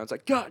in the background. It's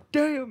like, God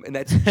damn, and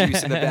that's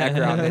Juice in the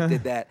background that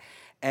did that,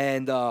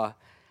 and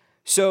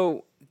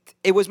so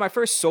it was my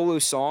first solo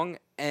song,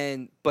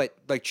 but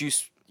like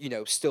Juice,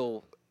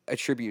 still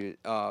attributed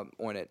on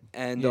it,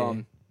 and Yeah.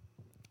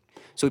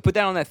 so we put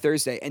that on that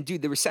Thursday, and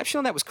dude, the reception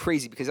on that was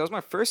crazy because that was my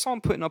first song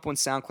putting up on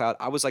SoundCloud.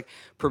 I was like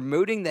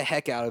promoting the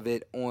heck out of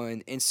it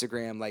on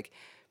Instagram, like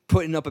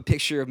putting up a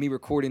picture of me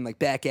recording, like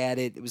back at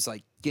it. It was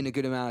like getting a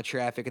good amount of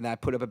traffic, and then I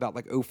put up about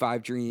like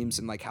 05 Dreams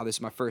and like how this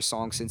is my first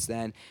song since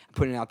then. I'm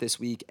putting it out this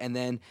week, and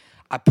then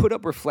I put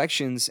up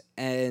Reflections,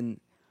 and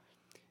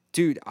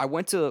Dude, I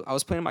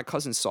was playing my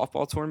cousin's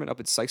softball tournament up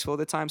at Sykesville at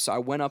the time, so I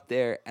went up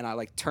there and I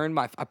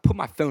put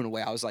my phone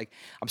away. I was like,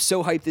 I'm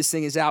so hyped this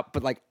thing is out,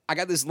 but like I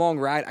got this long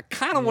ride. I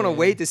kind of want to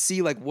wait to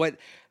see like what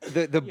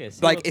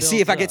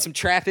see if I get some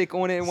traffic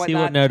on it and whatnot.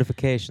 See what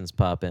notifications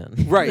pop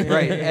in. Right,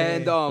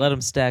 and let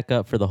them stack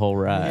up for the whole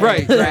ride.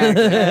 Right.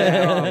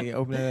 And, You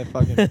open that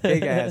fucking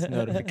big ass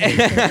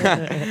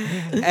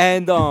notification.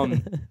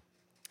 and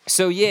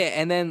so yeah,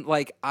 and then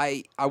like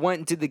I went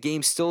and did the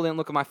game, still didn't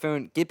look at my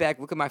phone. Get back,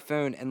 look at my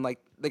phone, and like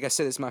I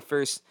said, it's my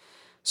first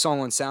song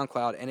on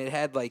SoundCloud, and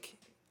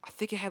I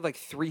think it had like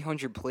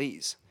 300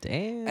 plays.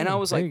 Damn. And I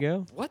was like, you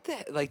go. what the,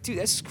 like, dude,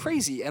 that's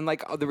crazy. And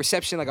like the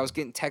reception, like I was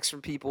getting texts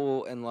from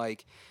people, and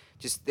like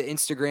just the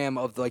Instagram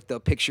of like the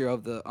picture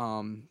of the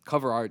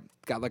cover art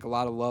got like a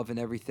lot of love and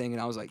everything,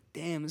 and I was like,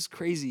 damn, this is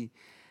crazy.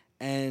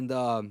 And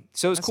so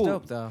it was That's cool.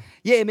 dope, though.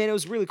 Yeah, man, it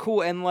was really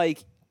cool. And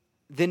like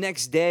the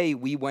next day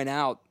we went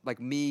out, like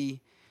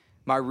me,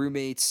 my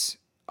roommates,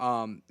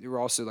 they were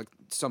also like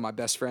some of my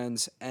best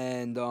friends,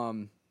 and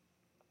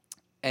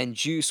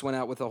Juice went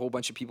out with a whole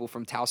bunch of people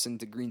from Towson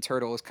to Green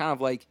Turtle. It's kind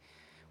of like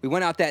we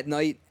went out that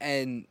night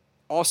and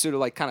also to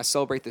like kind of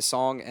celebrate the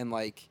song and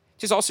like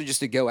just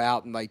to go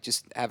out and like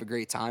just have a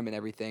great time and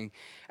everything.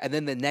 And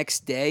then the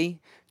next day,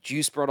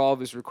 Juice brought all of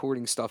his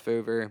recording stuff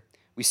over.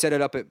 We set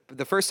it up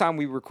the first time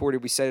we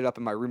recorded, we set it up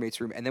in my roommate's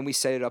room, and then we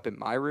set it up in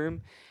my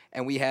room.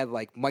 And we had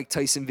like Mike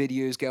Tyson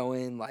videos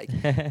going, like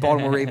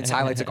Baltimore Ravens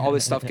highlights, like all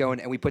this stuff going.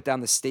 And we put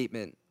down the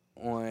statement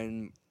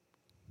on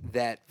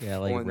that. Yeah,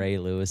 like Ray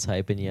Lewis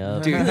hyping you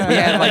up. Dude, we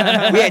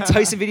had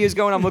Tyson videos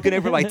going. I'm looking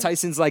over like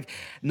Tyson's like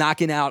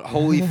knocking out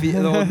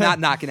Holyfield. Well, not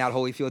knocking out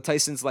Holyfield.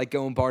 Tyson's like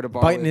going bar to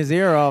bar. Biting his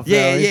ear off.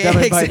 Yeah, though. He's yeah,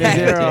 definitely biting his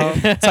ear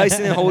exactly. off.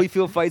 Tyson and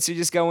Holyfield fights are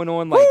just going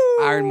on. Like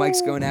Iron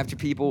Mike's going after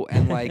people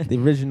and like The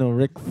original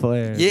Ric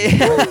Flair.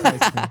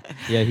 yeah.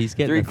 Yeah, he's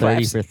getting 3 the 30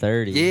 claps. for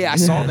 30. Yeah, I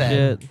saw that.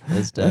 Shit,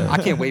 that's dope.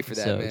 I can't wait for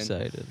that, so man.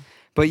 excited.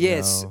 But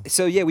yes, No.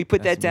 so yeah, we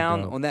put That's that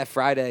down dope. on that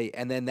Friday,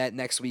 and then that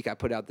next week I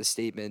put out the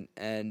statement,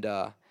 and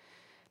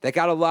that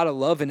got a lot of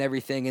love and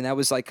everything, and that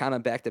was like kind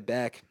of back to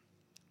back.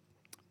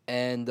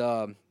 And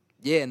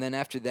yeah, and then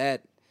after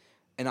that,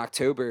 in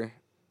October,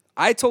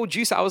 I told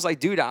Juice, I was like,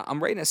 dude,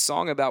 I'm writing a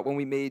song about when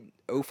we made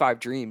 05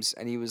 Dreams,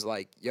 and he was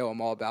like, yo, I'm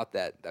all about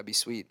that. That'd be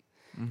sweet.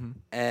 Mm-hmm.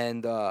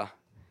 And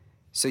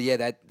so yeah,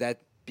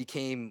 that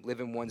became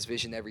Living One's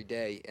Vision Every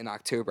Day. In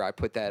October, I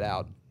put that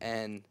out,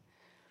 and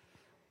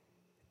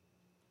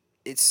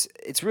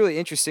it's really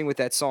interesting with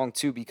that song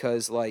too,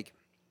 because like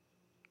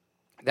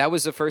that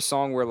was the first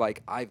song where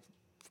like I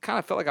kind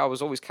of felt like I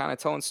was always kind of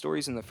telling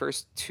stories in the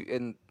first two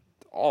and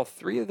all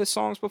 3 of the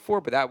songs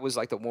before, but that was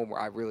like the one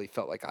where I really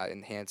felt like I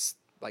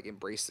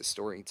embraced the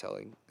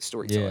storytelling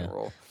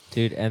role.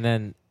 Dude, and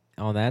then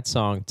on that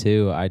song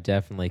too, I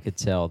definitely could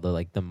tell the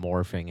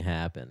morphing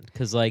happened,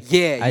 because like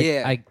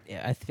I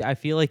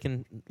feel like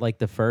in like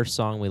the first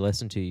song we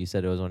listened to, you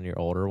said it was one of your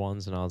older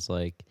ones, and I was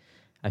like,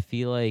 I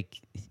feel like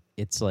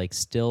it's like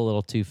still a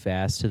little too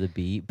fast to the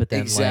beat, but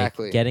then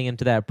Exactly. like getting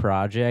into that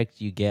project,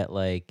 you get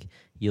like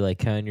you like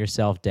tone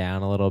yourself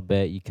down a little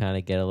bit, you kind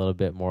of get a little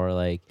bit more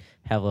like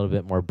have a little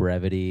bit more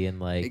brevity and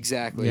like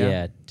Exactly.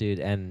 yeah, dude,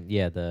 and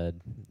yeah, the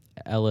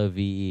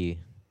LOVE.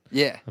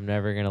 Yeah. I'm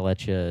never gonna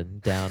let you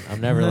down. I'm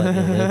never letting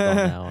you live on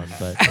that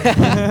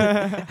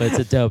one, but it's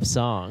a dope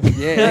song.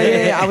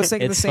 Yeah. I was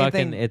thinking the It's same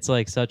fucking. thing. It's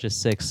like such a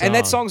sick song. And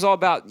that song's all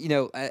about,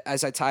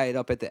 as I tie it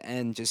up at the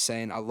end, just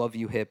saying, I love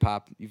you, hip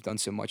hop. You've done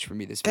so much for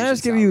me. This Can I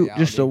just give vision's you our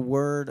just a reality.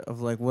 word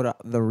of like what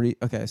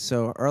okay,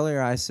 so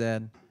earlier I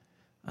said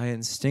I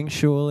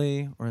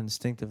instinctually or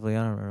instinctively,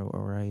 I don't remember what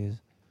word I used,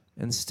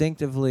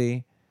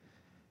 instinctively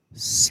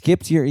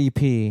skipped your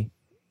EP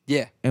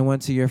Yeah. and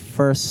went to your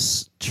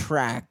first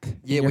track.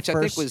 Yeah, Your which I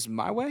think first- was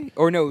My Way?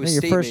 Or no, it no, was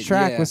your Statement. first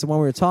track yeah. was the one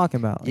we were talking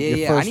about. like Yeah, your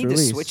yeah. I first need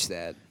release. to switch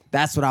that.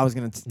 That's what I was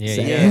gonna Yeah,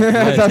 say. yeah. You gotta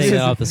That's take just-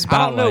 that off the I don't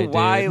spotlight, know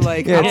why, dude.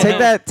 like, I Yeah, don't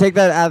take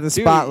know. that out of the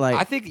Dude, spotlight.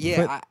 I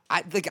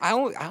think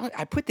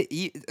I put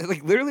the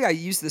like literally I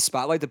used the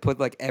spotlight to put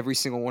like every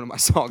single one of my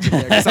songs in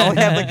there, because I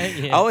only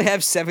have I only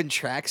have 7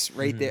 tracks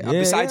right there. Yeah,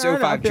 Besides yeah, I know,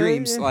 05 I feel you,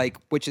 Dreams, yeah. like,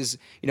 which is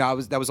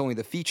that was only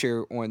the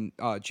feature on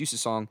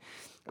Juice's song.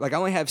 Like I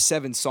only have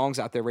 7 songs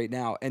out there right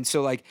now, and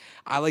so like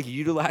I like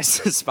utilize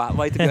the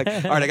spotlight to be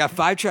like, all right, I got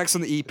 5 tracks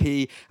on the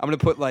EP. I'm gonna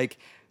put like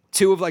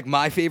 2 of like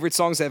my favorite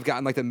songs that have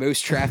gotten like the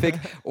most traffic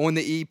on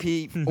the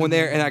EP on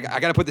there, and I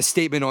gotta put the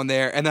statement on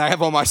there, and then I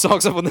have all my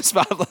songs up on the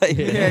spotlight.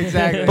 Yeah,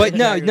 exactly. But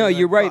no, Exactly.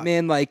 you're right, Fuck.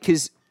 man. Like,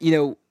 because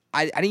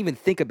I didn't even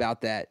think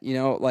about that.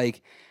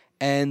 Like,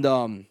 and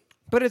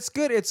But it's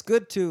good. It's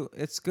good to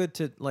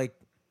like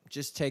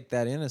just take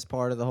that in as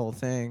part of the whole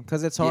thing,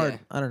 because it's hard. Yeah.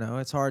 I don't know.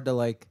 It's hard to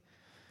like.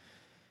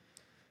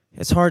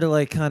 It's hard to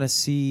like kind of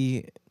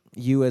see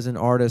you as an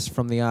artist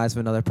from the eyes of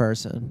another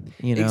person.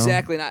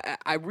 Exactly, and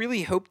I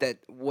really hope that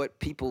what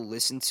people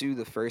listen to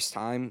the first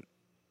time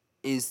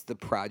is the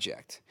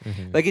project.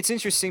 Mhm. Like, it's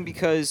interesting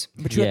because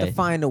But you have Yeah. to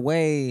find a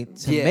way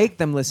to Yeah. make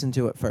them listen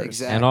to it first.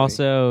 Exactly. And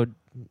also,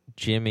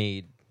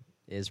 Jimmy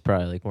is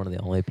probably like one of the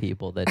only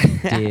people that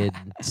did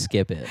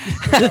skip it.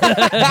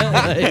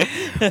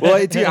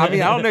 Well, dude, I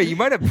mean, I don't know. You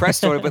might have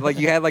pressed on it, but like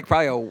you had like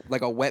probably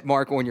a wet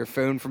mark on your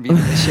phone from being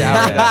in the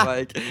shower. Yeah.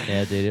 Like,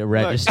 Yeah, dude, it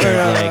registered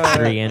like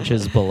 3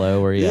 inches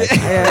below where you. Look,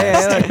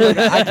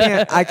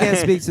 I can't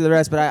speak to the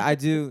rest, but I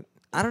do.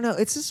 I don't know.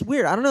 It's just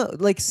weird. I don't know.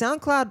 Like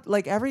SoundCloud,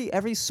 like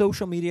every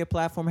social media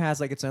platform has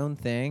like its own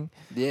thing.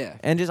 yeah.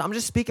 And I'm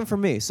just speaking for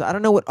me. So I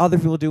don't know what other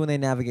people do when they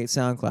navigate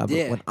SoundCloud. But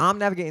Yeah. when I'm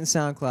navigating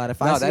SoundCloud, if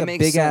No, I see that a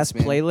makes big ass sense,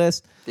 man.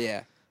 playlist,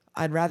 Yeah.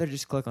 I'd rather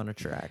just click on a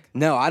track.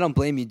 No, I don't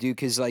blame you, dude,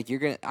 because like you're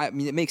gonna. I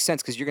mean, it makes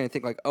sense because you're gonna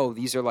think like, oh,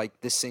 these are like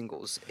the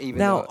singles. Even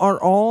Now, though, are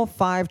all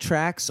 5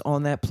 tracks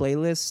on that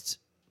playlist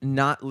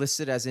not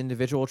listed as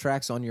individual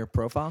tracks on your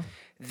profile?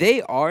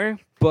 they are,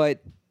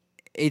 but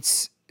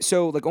it's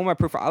so like on my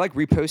profile. I like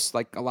repost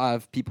like a lot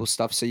of people's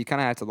stuff, so you kind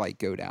of have to like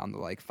go down to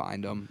like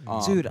find them.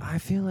 Dude, I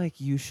feel like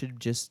you should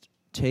just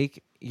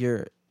take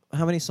your.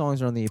 How many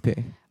songs are on the EP?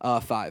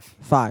 5.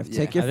 5. Yeah.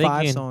 Take your I think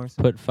 5 you can songs.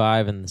 put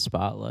 5 in the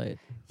spotlight.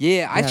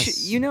 Yeah, I should.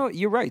 Yes. You know,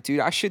 you're right, dude.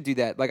 I should do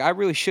that. Like, I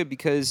really should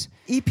because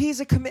EP is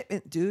a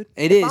commitment, dude.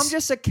 It If is. I'm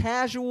just a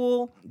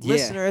casual Yeah.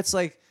 listener, it's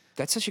like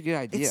that's such a good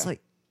idea. it's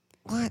like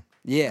what?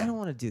 Yeah. I don't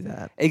want to do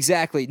that.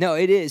 Exactly. No,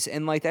 it is.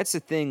 And like that's the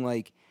thing,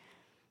 like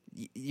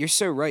you're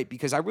so right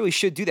because I really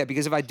should do that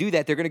because if I do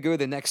that, they're gonna go to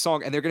the next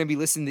song and they're gonna be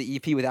listening to the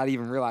EP without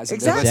even realizing.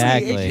 they're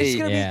Exactly. listening to the Exactly. It's EP.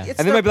 gonna Yeah. be, it's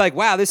And they the- might be like,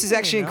 "Wow, this is You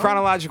actually in know?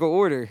 chronological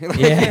order."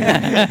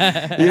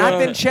 Yeah. and I've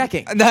been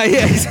checking. No,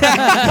 yeah,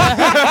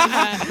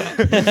 exactly.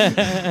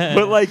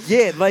 But like,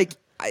 yeah, like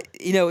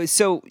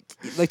so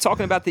like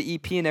talking about the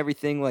EP and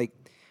everything, like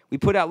we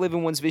put out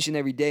 "Living One's Vision"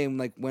 every day, and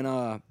like when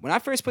I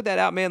first put that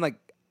out, man, like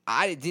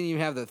I didn't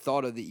even have the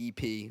thought of the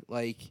EP,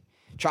 like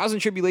Trials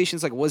and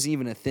Tribulations, like wasn't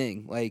even a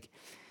thing, like,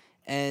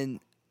 and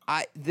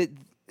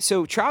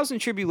so Trials and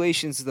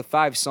Tribulations, the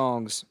 5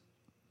 songs,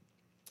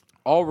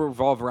 all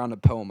revolve around a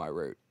poem I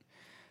wrote.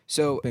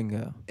 So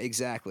Bingo.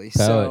 exactly.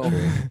 Poetry. So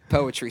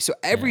poetry. So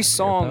every Yeah, you're a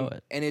song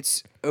poet. in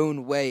its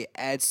own way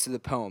adds to the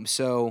poem.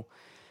 So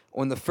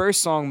on the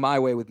first song, "My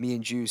Way" with me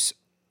and Juice,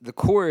 the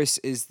chorus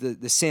is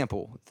the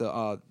sample,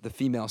 the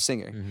female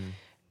singer,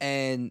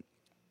 and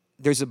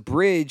there's a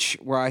bridge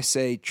where I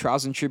say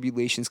trials and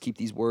tribulations keep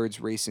these words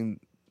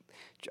racing.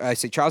 I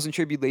say trials and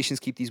tribulations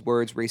keep these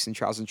words racing.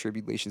 Trials and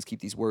tribulations keep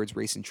these words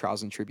racing.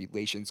 Trials and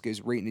tribulations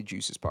goes right into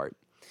Juice's part.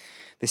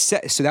 So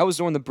that was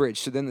on the bridge.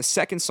 So then the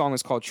second song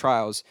is called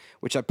 "Trials,"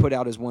 which I put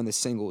out as one of the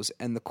singles,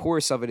 and the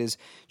chorus of it is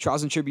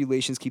trials and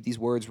tribulations keep these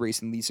words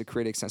racing. Leads to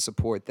critics and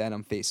support that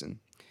I'm facing.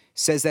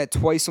 Says that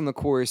twice on the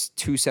chorus,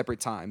 2 separate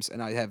times,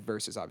 and I have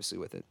verses obviously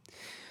with it.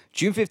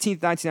 June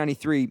 15th,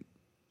 1993.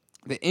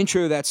 The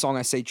intro of that song,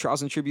 I say,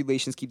 trials and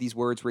tribulations keep these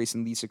words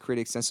racing, leads to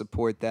critics and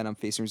support that I'm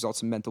facing,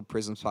 results in mental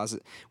prisms,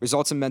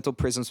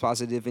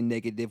 positive and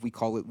negative. We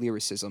call it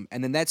lyricism.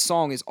 And then that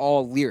song is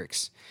all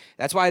lyrics.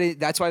 That's why I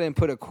didn't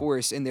put a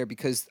chorus in there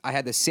because I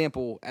had the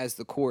sample as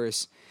the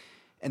chorus,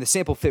 and the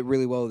sample fit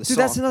really well with the Dude,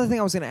 song. that's another thing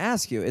I was going to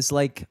ask you. It's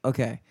like,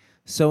 okay,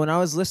 so when I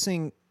was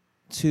listening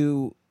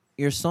to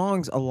your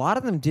songs, a lot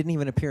of them didn't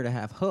even appear to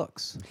have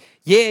hooks.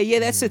 Yeah,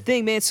 that's the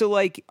thing, man. So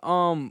like,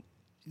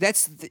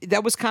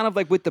 that was kind of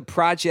like with the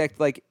project.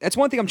 Like that's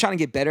one thing I'm trying to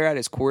get better at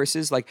is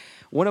choruses. Like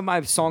one of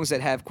my songs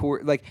that have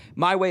like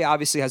 "My Way"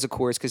 obviously has a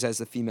chorus because it has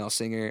the female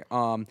singer.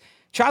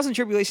 Trials and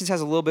Tribulations has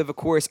a little bit of a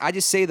chorus. I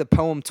just say the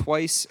poem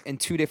twice in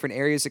 2 different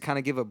areas to kind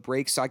of give a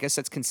break. So I guess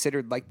that's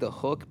considered like the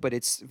hook, but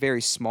it's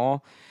very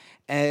small.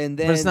 And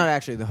then, But it's not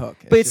actually the hook.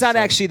 But it's just not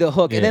like- actually the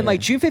hook. And then Yeah. like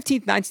June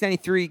 15th,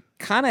 1993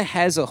 kind of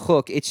has a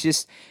hook. It's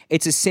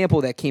a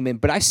sample that came in.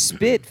 But I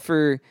spit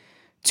for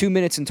 2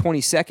 minutes and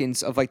 20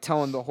 seconds of like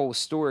telling the whole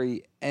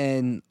story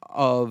and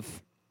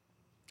of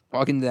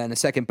I'll get into that in a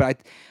second,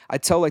 but I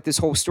tell like this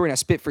whole story and I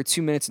spit for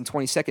 2 minutes and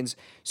 20 seconds.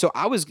 So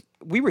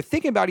we were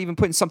thinking about even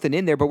putting something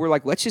in there, but we're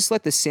like, let's just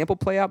let the sample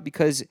play out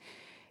because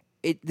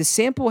the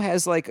sample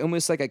has like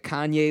almost like a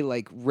Kanye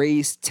like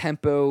raised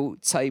tempo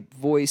type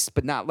voice,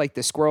 but not like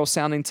the squirrel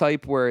sounding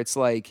type where it's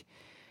like,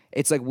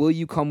 will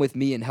you come with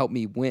me and help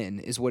me win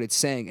is what it's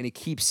saying. And it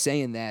keeps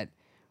saying that,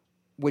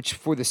 which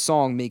for the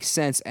song makes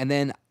sense. And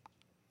then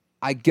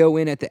I go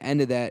in at the end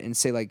of that and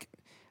say like,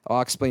 I'll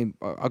explain,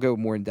 I'll go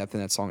more in depth in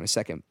that song in a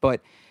second.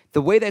 But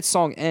the way that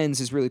song ends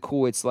is really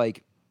cool. It's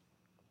like,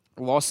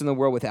 lost in the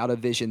world without a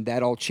vision.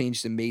 That all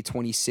changed in May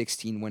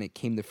 2016 when it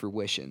came to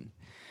fruition.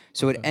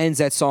 So it ends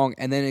that song,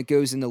 and then it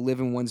goes into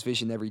living one's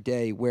vision every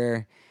day,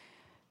 where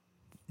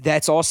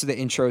that's also the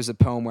intro as a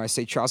poem where I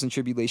say, trials and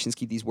tribulations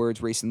keep these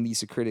words racing, leads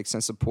to critics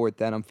and support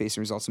that I'm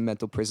facing, results in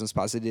mental prisons,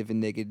 positive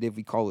and negative.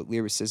 We call it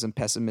lyricism,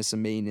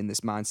 pessimism, main in this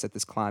mindset,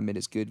 this climate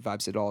is good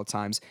vibes at all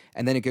times.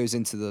 And then it goes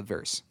into the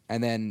verse,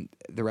 and then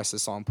the rest of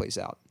the song plays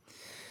out.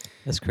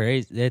 That's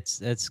crazy.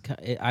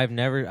 I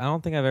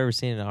don't think I've ever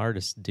seen an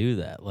artist do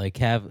that. Like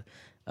have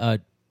a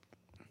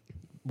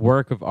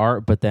work of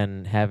art, but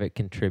then have it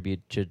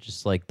contribute to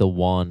just like the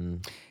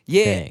one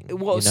thing.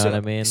 Well, you know what I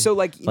mean? So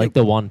like,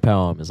 the one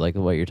poem is like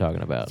what you're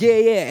talking about.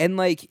 Yeah, and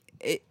like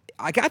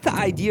I got the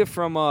idea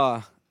from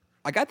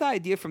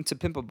 "To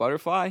Pimp a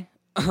Butterfly"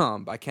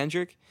 by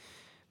Kendrick,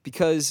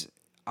 because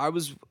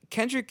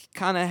Kendrick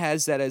kind of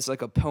has that as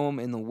like a poem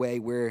in the way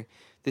where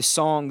the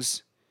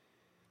songs,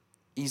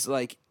 he's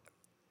like,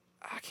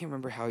 I can't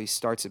remember how he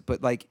starts it,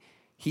 but like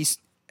he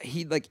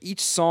like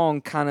each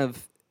song kind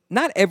of,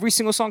 not every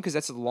single song because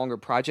that's a longer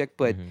project,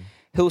 but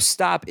he'll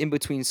stop in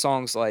between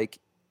songs like,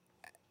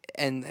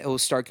 and he'll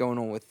start going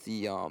on with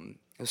the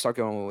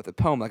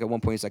poem. Like at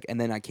one point he's like, and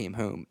then I came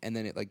home, and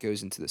then it like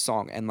goes into the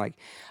song. And like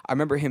I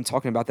remember him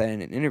talking about that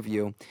in an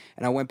interview,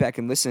 and I went back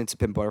and listened to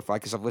Pimp Butterfly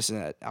because I've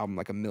listened to that album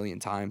like a million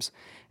times,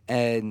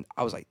 and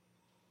I was like,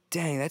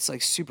 dang, that's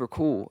like super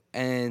cool.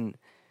 And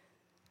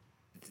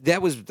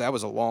that was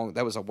a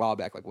while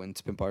back, like when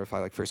Pimp Butterfly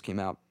like first came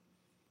out.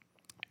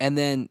 And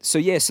then,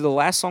 so the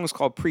last song is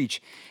called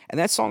Preach. And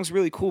that song's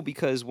really cool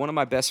because one of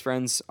my best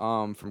friends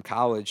from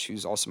college,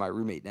 who's also my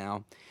roommate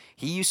now,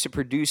 he used to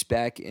produce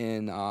back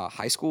in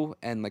high school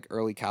and like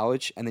early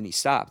college, and then he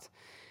stopped.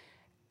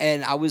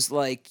 And I was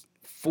like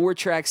 4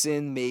 tracks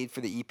in, made for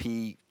the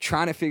EP,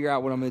 trying to figure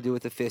out what I'm going to do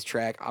with the 5th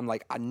track. I'm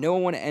like, I know I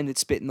want to end it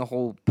spitting the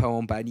whole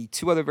poem, but I need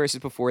 2 other verses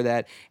before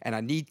that, and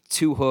I need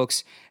 2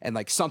 hooks and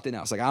like something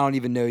else. Like, I don't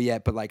even know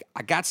yet, but like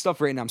I got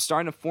stuff written. I'm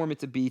starting to form it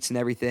to beats and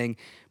everything,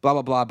 blah,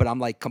 blah, blah. But I'm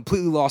like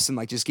completely lost and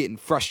like just getting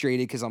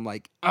frustrated because I'm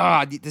like,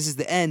 this is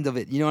the end of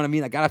it. You know what I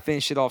mean? I got to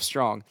finish it off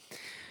strong.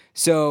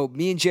 So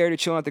me and Jared are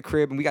chilling at the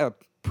crib, and we got a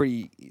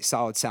pretty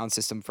solid sound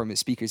system from his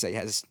speakers that he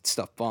has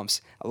stuff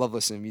bumps. I love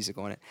listening to music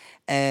on it.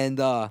 And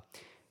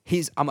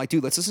I'm like,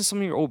 dude, let's listen to some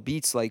of your old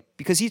beats, like,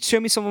 because he'd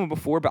showed me some of them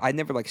before, but I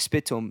never like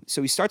spit to him.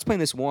 So he starts playing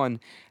this one,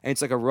 and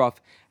it's like a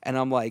rough, and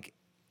I'm like,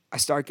 I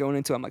start going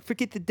into it. I'm like,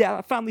 forget the doubt.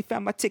 I finally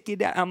found my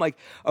ticket out. I'm like,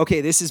 okay,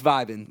 this is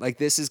vibing. Like,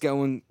 this is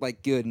going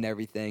like good and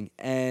everything.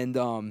 And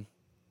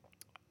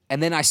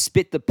then I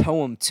spit the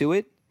poem to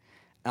it,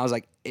 and I was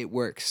like, it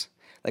works.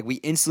 Like, we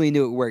instantly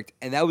knew it worked.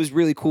 And that was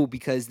really cool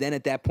because then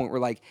at that point, we're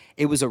like,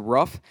 it was a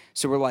rough.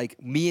 So we're like,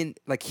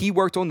 he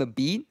worked on the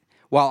beat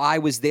while I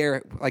was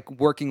there, like,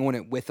 working on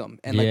it with him.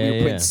 And, like,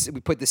 we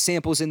put the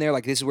samples in there,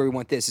 like, this is where we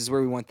want this is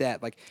where we want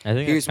that. Like, I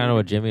think that's kind of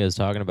what Jimmy was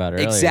talking about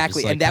earlier.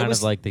 Exactly. Just, like, and that kind was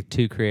of like the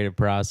 2 creative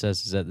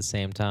processes at the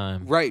same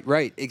time.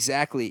 Right,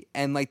 exactly.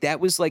 And, like, that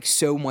was, like,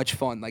 so much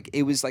fun. Like,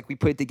 it was, like, we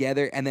put it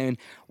together, and then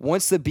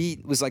once the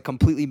beat was, like,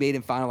 completely made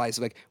and finalized,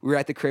 like, we were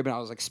at the crib, and I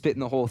was, like, spitting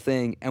the whole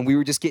thing, and we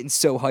were just getting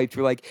so hyped.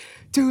 We're like,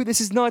 dude, this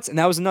is nuts. And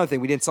that was another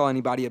thing. We didn't tell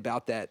anybody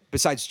about that,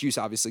 besides Juice,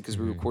 obviously, because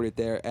we recorded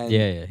there. And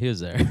yeah, he was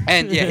there.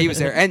 And, yeah, he was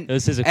there. And, it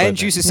was his equipment. And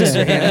Juice's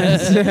sister Hannah.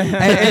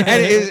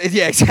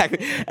 Yeah,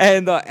 exactly.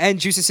 And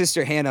Juice's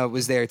sister Hannah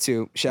was there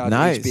too. Shout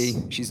out to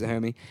HB. She's the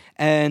homie.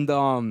 And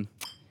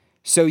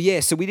so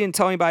we didn't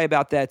tell anybody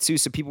about that too.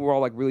 So people were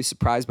all like really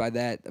surprised by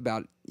that,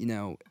 about, you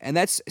know, and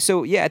that's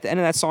so yeah, at the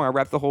end of that song I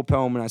rapped the whole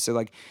poem, and I said,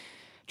 like,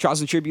 trials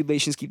and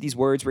tribulations keep these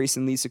words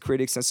racing, leads to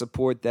critics and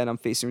support that I'm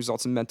facing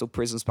results in mental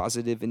prisons,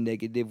 positive and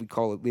negative. We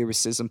call it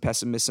lyricism,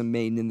 pessimism,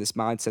 main in this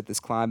mindset. This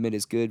climate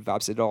is good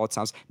vibes at all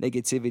times.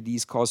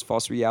 Negativities cause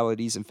false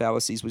realities and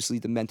fallacies, which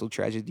lead to mental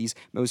tragedies.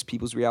 Most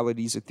people's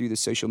realities are through the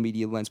social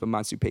media lens, but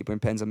mine's through paper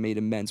and pens. I made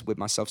amends with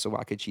myself so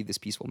I could achieve this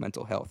peaceful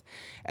mental health.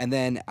 And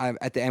then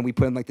at the end, we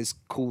put in like this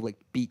cool like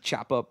beat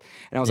chop up,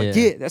 and I was like,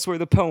 yeah, that's where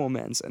the poem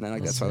ends. And then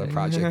like that's how the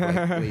project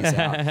like lays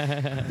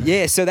out.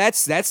 Yeah, so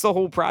that's the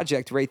whole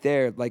project right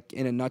there, like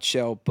in a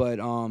nutshell. But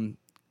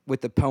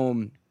with the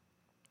poem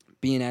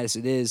being as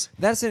it is,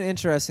 that's an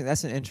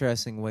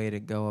interesting way to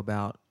go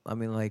about. I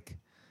mean, like,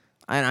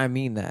 I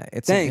mean that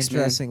it's an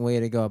interesting way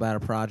to go about a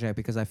project,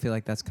 because I feel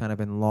like that's kind of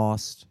been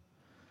lost.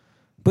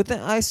 But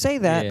then I say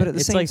that, but at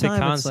the same time, it's like the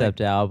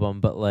concept album,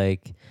 but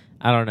like,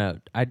 I don't know.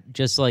 I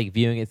just like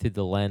viewing it through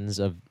the lens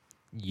of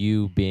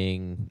you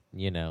being,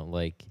 you know,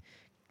 like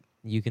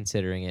you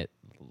considering it,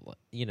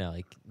 you know,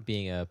 like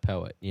being a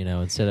poet, you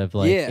know, instead of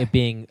like it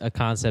being a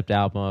concept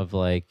album of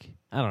like,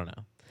 I don't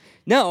know.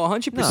 No,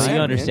 100%. No, you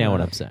understand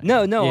what I'm saying.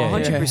 No,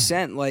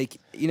 100%. Like,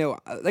 you know,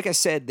 like I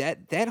said,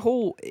 that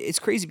whole, it's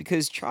crazy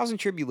because Trials and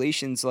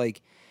Tribulations,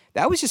 like,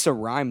 that was just a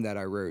rhyme that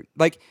I wrote.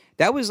 Like,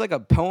 that was like a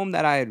poem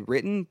that I had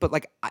written, but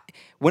like,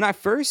 when I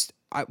put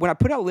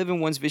out Live in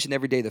One's Vision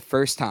Every Day the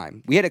first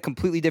time, we had a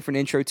completely different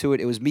intro to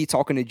it. It was me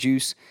talking to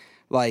Juice.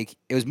 Like,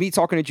 it was me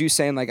talking to Juice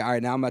saying, like, all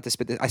right, now I'm about to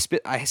spit this.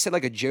 I said,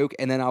 like, a joke,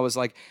 and then I was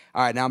like,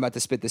 all right, now I'm about to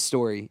spit this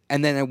story.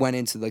 And then I went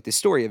into, like, the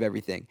story of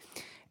everything.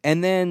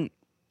 And then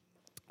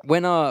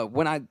when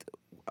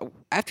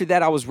after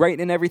that, I was writing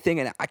and everything,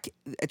 and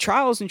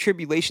Trials and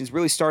Tribulations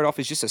really started off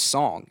as just a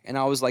song, and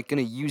I was, like,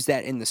 going to use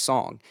that in the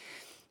song.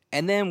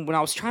 And then when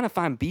I was trying to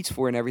find beats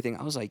for it and everything,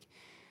 I was like,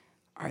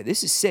 all right,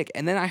 this is sick.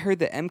 And then I heard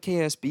the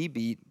MKSB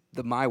beat,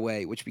 the My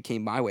Way, which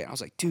became My Way. I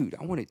was like, dude,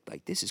 I want to,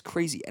 like, this is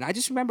crazy. And I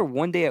just remember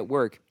one day at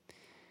work,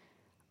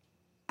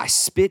 I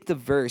spit the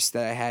verse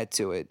that I had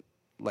to it,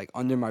 like,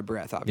 under my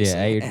breath, obviously.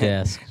 Yeah, at your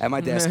desk. At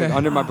my desk, like,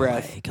 under my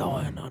breath.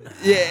 Going on.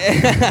 Yeah.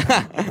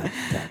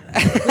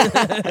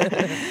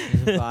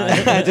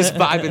 Just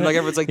vibing. Like,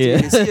 everyone's like,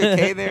 dude, is he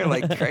okay there?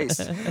 Like,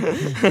 Christ.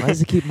 Why does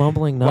he keep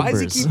mumbling numbers? Why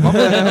does he keep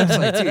mumbling numbers?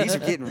 Like, dude, he's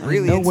getting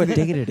really know what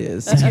date it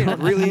is. He's getting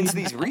really into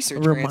these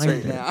research grants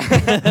right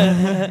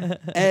now.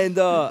 And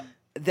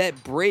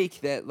that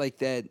break,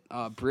 that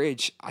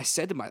bridge, I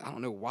said to I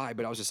don't know why,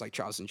 but I was just like,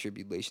 trials and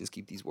tribulations,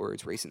 keep these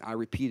words racing. I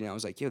repeated, and I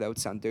was like, yo, that would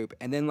sound dope.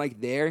 And then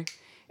like there,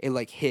 it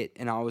like hit,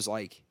 and I was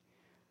like,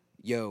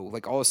 yo,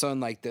 like all of a sudden,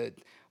 like the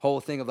whole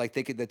thing of like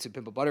thinking that To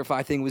Pimp a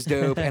Butterfly thing was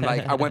dope, and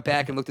like I went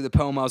back and looked at the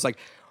poem, I was like,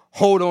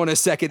 hold on a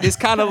second, this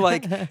kind of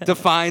like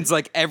defines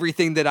like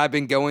everything that I've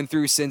been going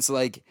through since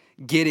like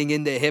getting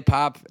into hip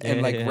hop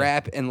and like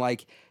rap, and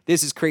like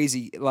this is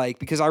crazy, like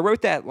because I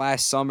wrote that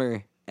last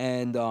summer,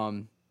 and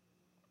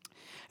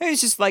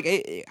it's just like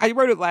I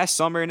wrote it last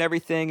summer and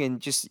everything, and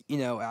just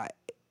the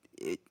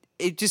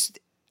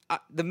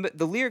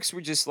lyrics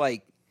were just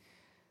like,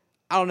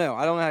 I don't know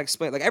how to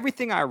explain it. Like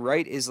everything I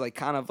write is like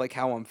kind of like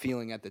how I'm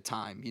feeling at the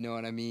time, you know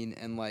what I mean?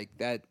 And like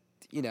that,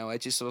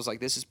 it just was like,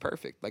 this is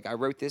perfect. Like I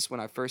wrote this when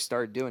I first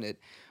started doing it.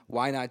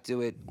 Why not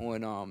do it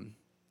on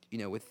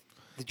with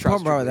the The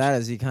problem about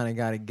that is you kind of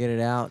got to get it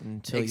out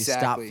until you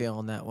stop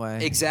feeling that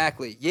way.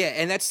 Exactly. Yeah,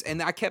 and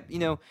I kept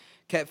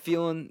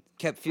feeling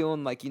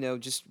like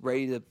just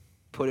ready to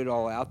put it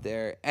all out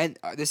there. And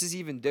this is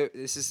even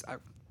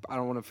I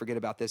don't want to forget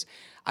about this.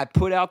 I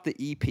put out the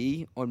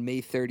EP on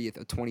May 30th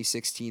of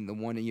 2016, the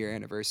 1 year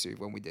anniversary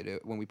when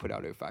we put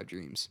out 05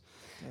 Dreams.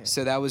 Yeah.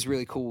 So that was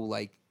really cool,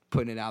 like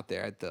putting it out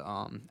there at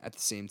the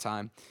same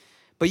time.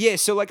 But yeah,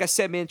 so like I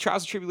said, man,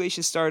 Trials and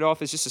Tribulations started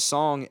off as just a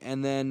song,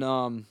 and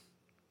then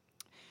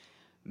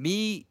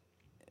me,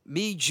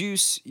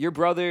 Juice, your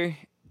brother,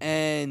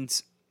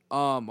 and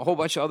a whole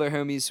bunch of other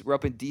homies were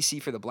up in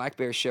DC for the Black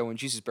Bear show on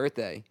Juice's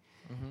birthday.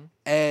 Mm-hmm.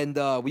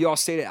 And we all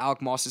stayed at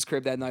Alec Moss's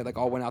crib that night, like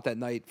all went out that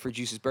night for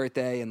Juice's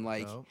birthday, and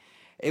like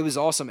it was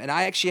awesome. And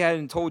I actually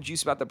hadn't told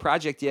Juice about the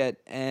project yet,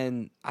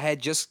 and I had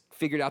just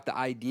figured out the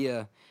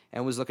idea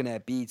and was looking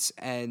at beats,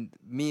 and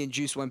me and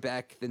Juice went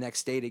back the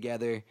next day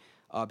together,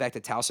 back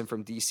to Towson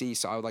from DC.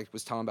 So I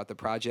was telling him about the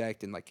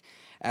project and like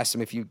asked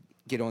him if you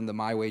get on the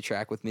My Way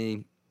track with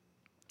me,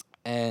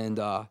 and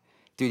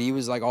dude, he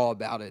was like all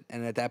about it.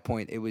 And at that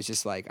point, it was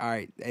just like, all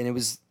right. And it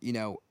was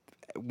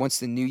once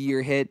the new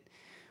year hit,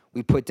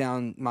 we put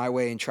down My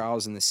Way and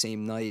Trials in the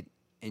same night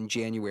in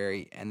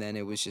January, and then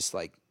it was just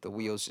like the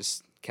wheels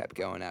just kept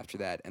going after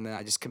that. And then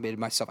I just committed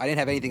myself. I didn't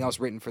have anything else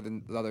written for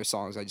the other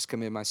songs. I just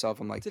committed myself.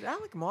 I'm like, did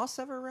Alec Moss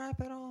ever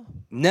rap at all?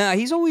 Nah,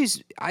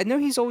 I know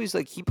he's always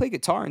like, he played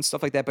guitar and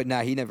stuff like that, but nah,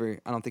 I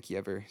don't think he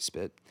ever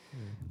spit.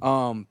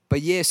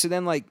 But yeah, so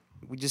then like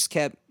we just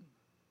kept,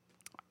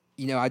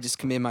 I just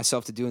committed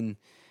myself to doing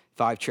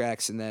 5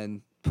 tracks and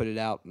then put it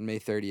out on May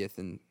 30th.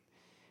 And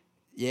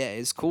yeah,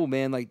 it's cool,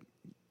 man. Like,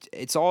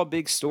 it's all a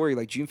big story.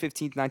 Like June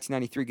 15th,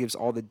 1993 gives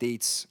all the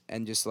dates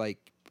and just like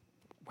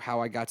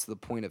how I got to the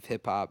point of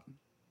hip hop.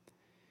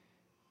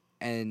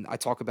 And I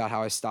talk about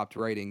how I stopped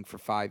writing for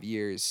 5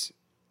 years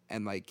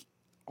and like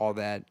all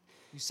that.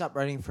 You stopped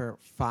writing for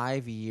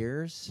 5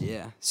 years?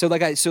 Yeah. So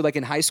like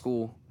in high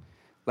school,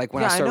 like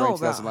when I started writing in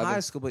 2011. High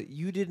school, but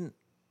you didn't.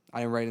 I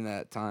didn't write in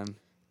that time.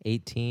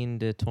 18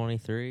 to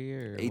 23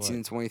 or 18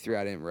 and 23,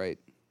 I didn't write.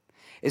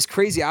 It's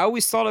crazy. I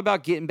always thought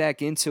about getting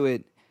back into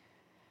it.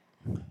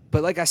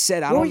 But like I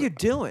said, what were you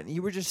doing?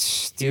 You were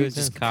just in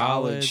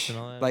college. And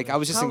all that like I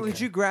was just. Did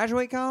you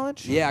graduate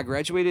college? Yeah, I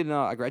graduated.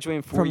 I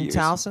graduated in 4 years.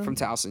 From Towson. From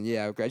Towson,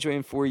 yeah. I graduated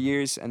in 4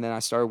 years, and then I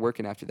started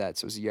working after that.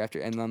 So it was a year after,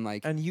 and then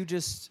like. And you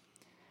just.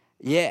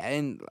 Yeah,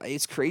 and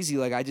it's crazy.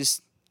 Like I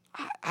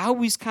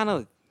always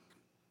thought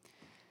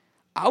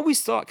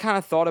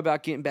thought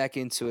about getting back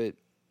into it.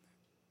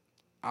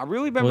 I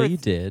really remember. Well, you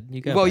did. You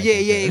got. Well,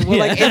 yeah. Well,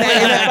 like in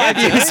that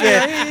 5 years,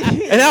 man.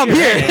 And now I'm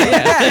here.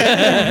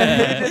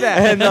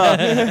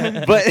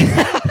 And but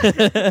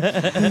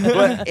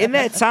in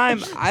that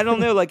time, I don't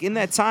know. Like in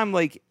that time,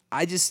 like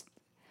I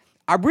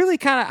really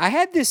kind of I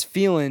had this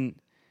feeling.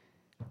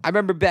 I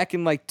remember back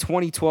in like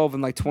 2012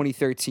 and like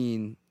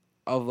 2013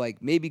 of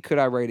like maybe could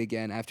I write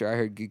again after I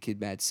heard Good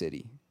Kid, Mad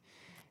City,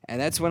 and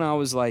that's when I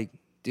was like,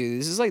 dude,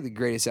 this is like the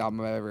greatest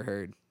album I've ever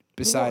heard.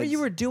 Besides,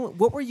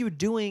 what were you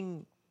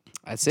doing?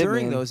 That's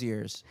during it, those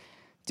years,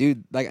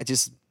 dude. Like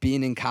just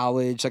being in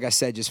college, like I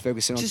said, just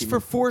focusing on. Just for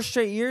 4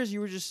 straight years, you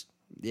were just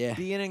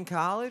being in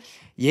college.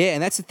 Yeah,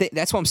 and that's the thing.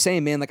 That's what I'm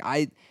saying, man. Like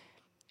I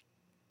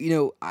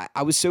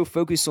was so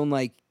focused on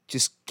like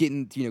just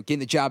getting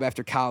the job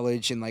after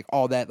college and like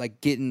all that, like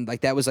getting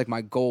like that was like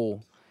my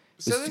goal.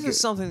 So this is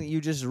something that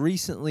you just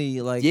recently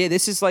like. Yeah,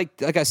 this is like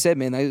I said,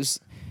 man. That was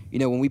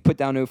when we put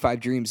down 05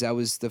 Dreams. That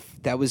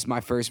was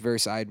my first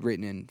verse I had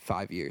written in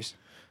 5 years.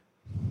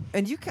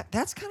 And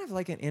that's kind of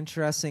like an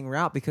interesting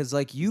route because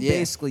like you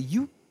basically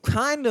you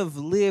kind of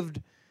lived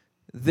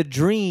the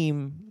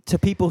dream to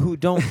people who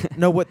don't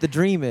know what the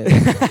dream is.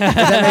 Does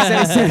that make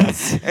any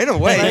sense? In a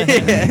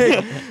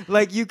way.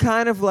 Like you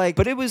kind of like.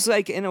 But it was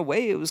like in a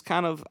way it was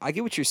kind of I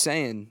get what you're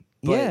saying.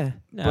 But, yeah.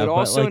 No, but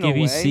also like in if a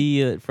you way, see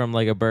it from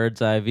like a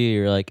bird's eye view,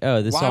 you're like,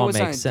 oh, this all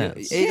makes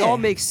sense. It all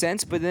makes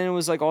sense, but then it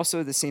was like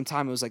also at the same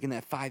time it was like in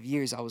that 5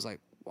 years I was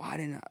like, why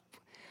didn't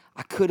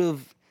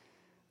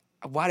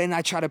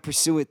I try to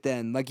pursue it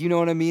then? Like, you know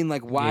what I mean?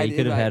 Like, why you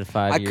could have had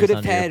 5 years. I could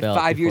have had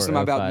 5 years on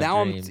my belt.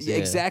 Now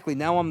exactly.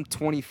 Now I'm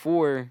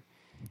 24,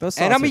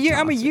 and I'm a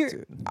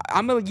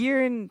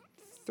year and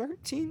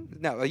 13.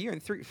 No, a year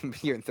and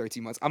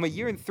 13 months. I'm a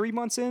year and 3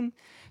 months in.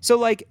 So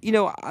like,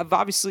 I've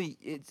obviously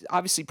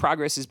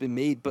progress has been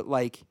made, but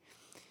like,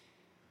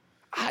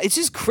 it's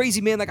just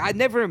crazy, man. Like I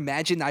never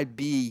imagined I'd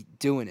be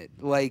doing it.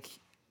 Like,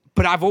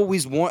 but I've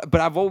always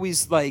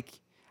like,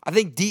 I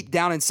think deep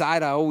down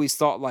inside, I always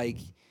thought like,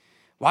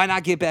 why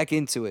not get back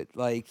into it?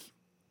 Like,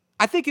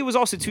 I think it was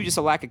also too just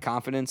a lack of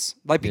confidence.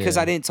 Like because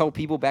I didn't tell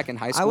people back in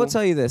high school. I will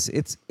tell you this: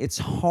 it's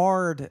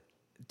hard,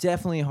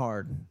 definitely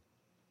hard,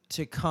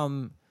 to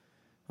come.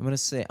 I'm gonna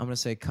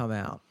say come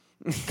out.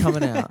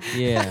 Coming out.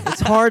 Yeah.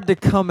 It's hard to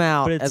come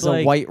out as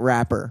like, a white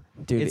rapper,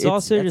 dude. It's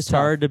also just tough.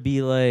 hard to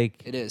be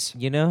like. It is.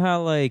 You know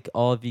how like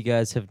all of you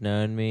guys have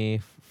known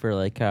me for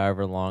like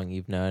however long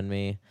you've known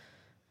me?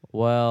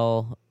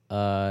 Well,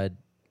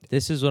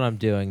 this is what I'm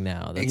doing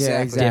now. That's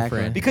Yeah, exactly.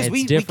 different. Because it's we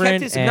kept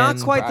different this and Not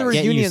quite the Get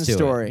reunion used to it.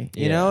 story,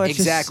 you Yeah. know? It's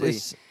Exactly.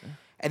 Just,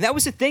 And that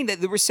was the thing,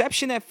 that the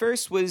reception at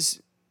first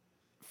was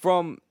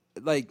from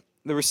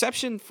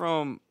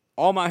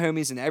all my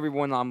homies and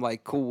everyone I'm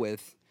like cool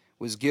with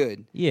was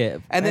good. Yeah,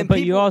 And then but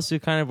you people- also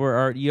kind of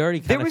you already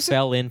There kind of was a-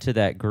 fell into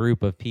that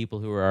group of people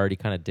who were already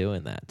kind of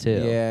doing that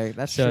too. Yeah,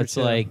 that's so true, it's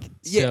too. like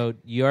Yeah. so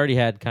you already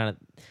had kind of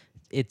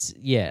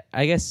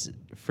I guess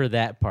for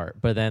that part,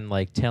 but then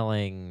like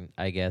telling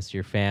I guess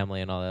your family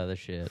and all the other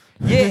shit.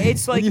 Yeah,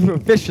 it's like you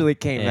officially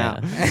came Yeah.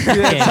 out. You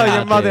Came tell your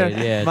out, mother, dude.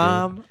 Yeah, dude.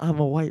 Mom, I'm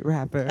a white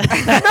rapper.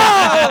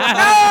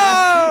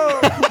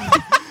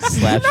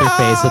 Slaps your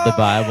face with the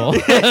Bible.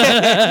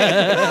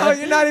 No,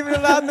 you're not even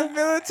allowed in the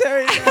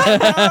military.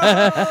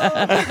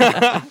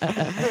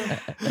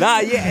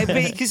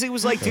 because it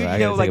was like, dude, I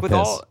gotta like take a with piss.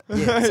 all,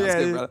 yeah, sounds Yeah,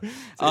 good, dude. brother. Take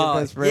a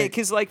piss break. Yeah,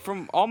 because like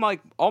from all my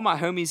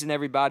homies and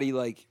everybody,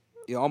 like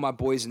all my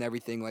boys and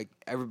everything, like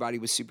everybody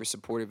was super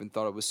supportive and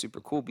thought it was super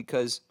cool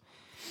because.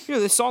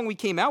 The song we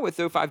came out with,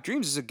 05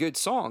 Dreams, is a good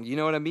song. You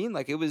know what I mean?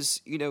 Like, it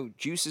was,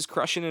 Juice is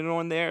crushing it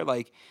on there.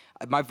 Like,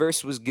 my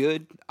verse was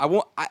good.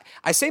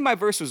 I say my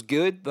verse was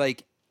good.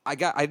 Like, I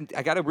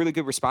got a really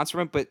good response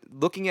from it. But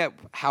looking at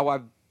how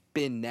I've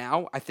been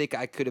now, I think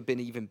I could have been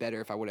even better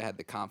if I would have had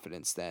the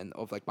confidence then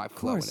of, like, my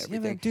flow and everything.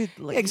 Yeah, man, dude,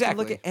 like,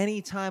 exactly. you can look at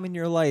any time in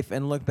your life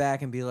and look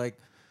back and be like,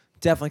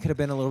 definitely could have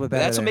been a little bit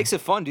better. That's what there. makes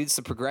it fun, dude. It's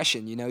the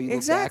progression, You look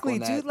Exactly,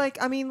 back on dude. that. Like,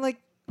 I mean, like,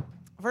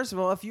 first of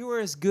all, if you were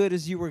as good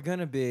as you were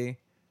gonna be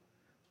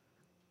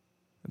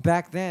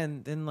back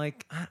then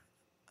like,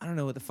 I don't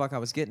know what the fuck I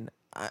was getting.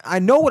 I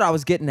know what I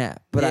was getting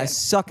at, but I Yeah.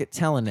 suck at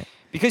telling it.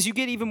 Because you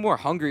get even more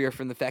hungrier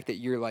from the fact that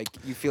you're like,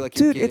 you feel like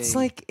you're Dude, getting...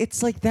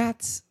 it's like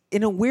that's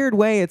in a weird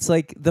way. It's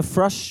like the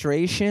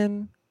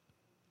frustration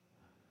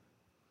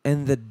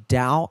and the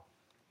doubt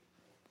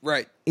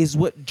Right. is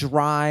what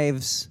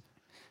drives.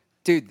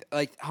 Dude,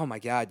 like, oh my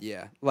God,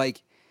 yeah.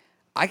 Like,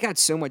 I got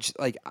so much,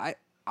 like, I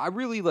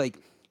really, like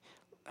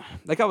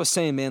I was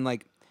saying, man,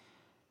 like,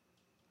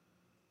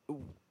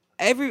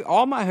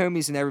 all my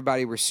homies and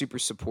everybody were super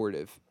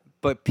supportive,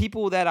 but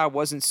people that I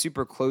wasn't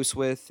super close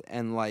with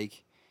and,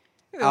 like,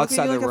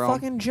 outside like the a realm,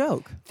 fucking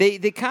joke. they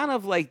kind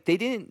of, like, they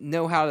didn't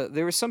know how to,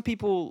 there were some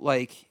people,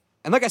 like,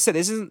 and like I said,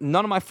 this isn't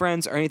none of my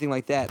friends or anything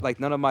like that, like,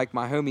 none of my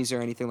homies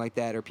or anything like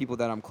that, or people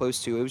that I'm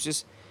close to. It was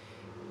just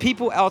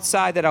people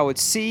outside that I would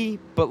see,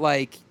 but,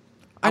 like,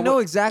 I know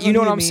exactly. You know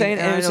what what I'm mean, saying?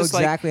 And I it's know just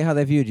like, exactly how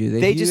they viewed you.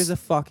 They they view you just- as a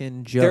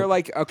fucking joke. they're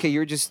like, okay,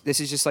 this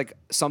is just like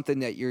something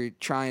that you're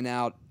trying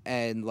out,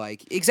 and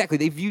like, exactly,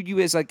 they viewed you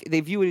as like, they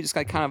view it as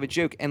like kind of a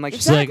joke, and like,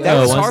 It's like, that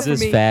was hard when's for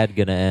this me. fad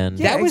gonna end?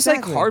 Yeah, That was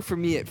exactly. like hard for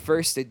me at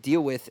first to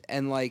deal with,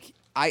 and like,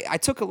 I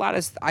took a lot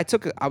of I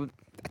took a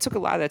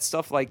lot of that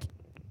stuff like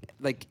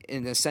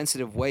in a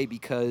sensitive way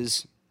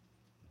because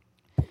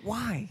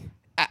why?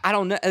 I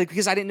don't know,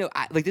 because I didn't know,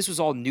 like, this was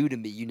all new to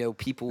me,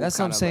 people. That's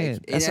what I'm kinda, saying.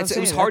 Like, That's what I'm it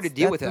was saying. hard to That's-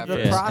 deal with that's that. the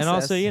at first. process. And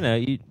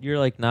also, you're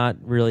like not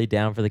really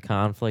down for the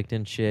conflict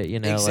and shit.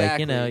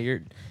 Exactly.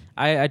 You're.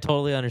 I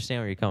totally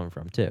understand where you're coming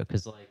from too,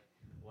 because like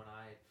when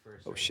I first.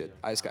 Oh started shit! doing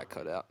I just got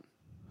cut out.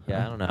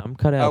 Yeah, I don't know. I'm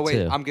cut out Oh wait,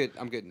 too. I'm good.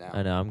 I'm good now.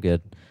 I know. I'm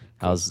good.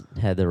 I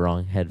had the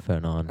wrong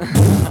headphone on.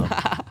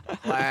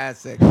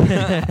 Classic.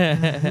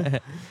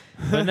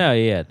 But no,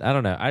 yeah, I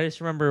don't know. I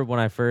just remember when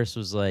I first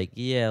was like,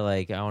 yeah,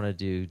 like I want to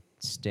do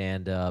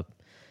stand up.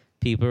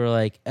 People were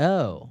like,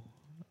 oh,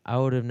 I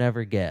would have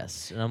never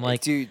guessed, and I'm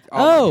like, dude,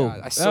 oh, my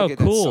God, I still get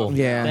that cool, so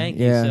Yeah, thank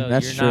yeah, you. So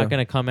that's you're true. not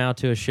gonna come out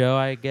to a show,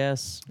 I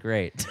guess.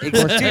 Great. Dude,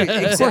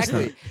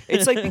 exactly.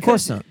 It's like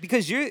course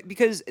because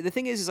the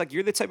thing is like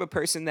you're the type of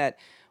person that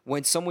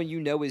when someone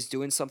is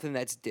doing something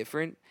that's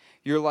different,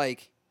 you're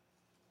like,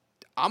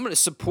 I'm gonna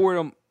support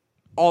them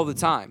all the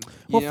time.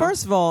 you Well, know?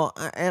 first of all,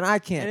 and I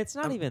can't. And it's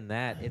not even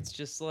that. It's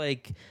just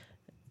like,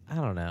 I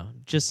don't know.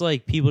 Just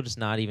like people just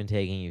not even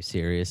taking you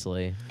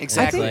seriously.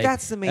 Exactly. I think Like,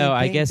 that's the main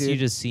I thing, guess you dude.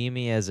 just see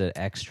me as an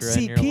extra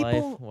See, in your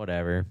people- life.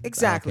 Whatever.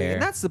 Exactly, I don't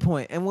and care. that's the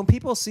point. And when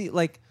people see,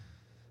 like,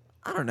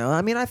 I don't know.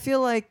 I mean, I feel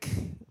like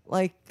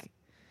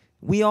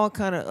we all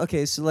kind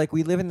of so like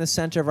we live in the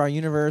center of our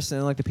universe,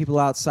 and like the people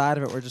outside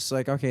of it, we're just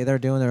like, okay, they're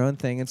doing their own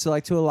thing. And so,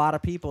 like, to a lot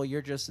of people,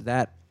 you're just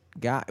that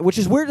guy, which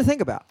is weird to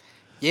think about.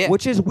 Yeah.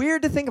 Which is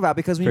weird to think about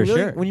because when For you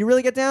really sure. when you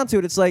really get down to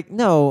it, it's like,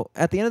 no.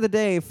 At the end of the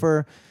day,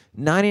 for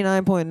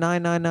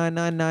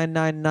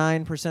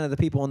 99.9999999% of the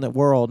people in the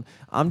world,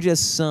 I'm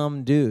just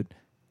some dude.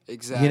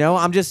 Exactly. You know,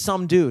 I'm just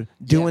some dude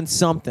doing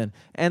something.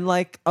 And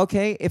like,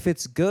 okay, if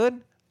it's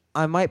good,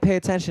 I might pay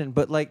attention.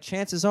 But like,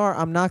 chances are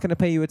I'm not going to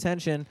pay you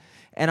attention.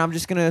 And I'm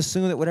just going to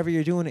assume that whatever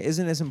you're doing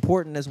isn't as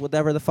important as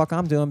whatever the fuck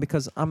I'm doing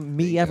because I'm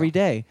me every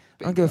day.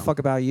 I don't give a fuck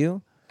about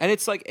you. And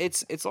it's like,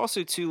 it's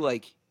also too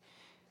like,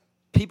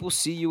 people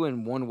see you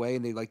in one way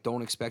and they like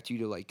don't expect you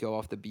to like go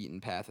off the beaten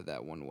path of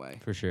that one way.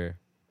 For sure.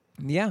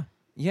 Yeah.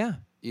 Yeah.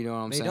 You know what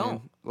I'm saying?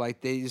 Don't.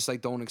 Like they just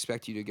like don't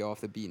expect you to go off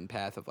the beaten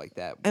path of like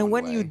that. And one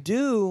when way. you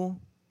do,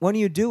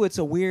 it's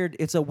a weird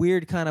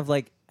kind of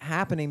like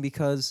happening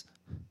because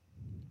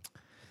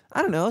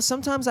I don't know.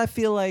 Sometimes I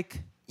feel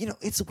like, you know,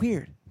 it's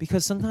weird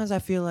because sometimes I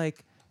feel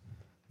like,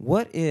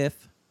 what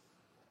if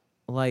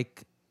I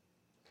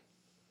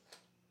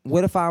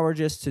were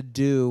just to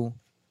do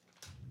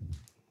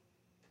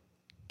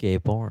Gay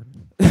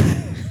porn.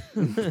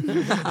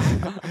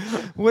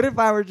 what if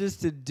I were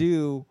just to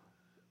do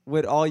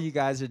what all you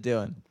guys are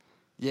doing?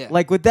 Yeah.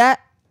 Like with that,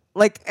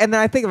 like, and then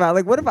I think about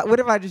it, like, what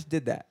if I just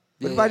did that?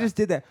 What if I just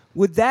did that?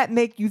 Would that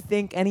make you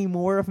think any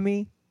more of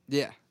me?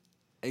 Yeah.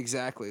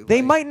 Exactly.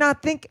 They might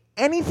not think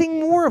anything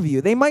more of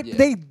you. They might.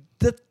 Yeah.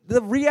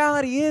 The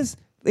reality is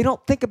they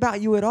don't think about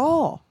you at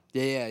all.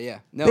 Yeah.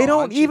 No, They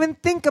don't even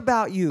think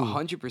about you.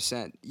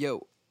 100%.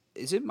 Yo,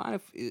 is it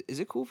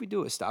cool if we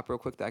do a stop real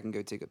quick that I can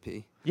go take a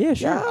pee? Yeah,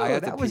 sure. Yeah, I have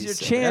to that was pee, your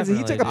so chance. He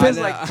definitely took a do. piss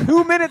I like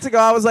know. 2 minutes ago.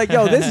 I was like,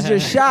 "Yo, this is your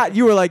shot."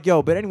 You were like,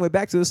 "Yo," but anyway,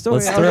 back to the story.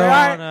 Let's I was throw like,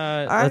 all on.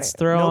 right, all Let's right,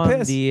 throw no on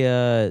piss.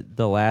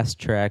 the last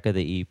track of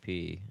the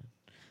EP,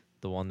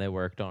 the one they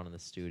worked on in the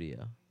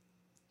studio.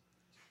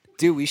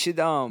 Dude, we should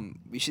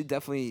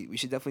definitely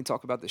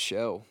talk about the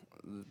show,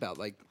 about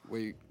like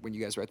when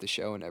you guys were at the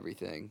show and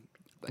everything.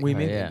 Like, We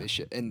mean- Yeah.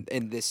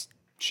 in this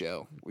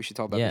show, we should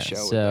talk about Yeah. the show.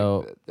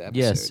 So and, like, the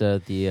yeah.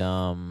 episode. So the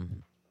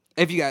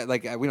If you guys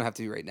like, we don't have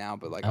to right now,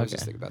 but like I was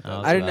just Okay. thinking about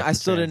I that. was about I to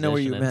still didn't know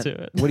what you meant.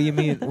 transition into it. What do you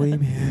mean? What do you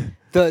mean?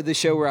 The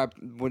show where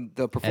when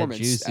the at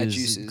performance at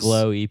Juices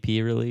Glow EP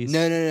release.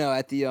 No,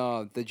 at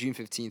the June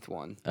 15th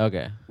one,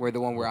 Okay. where the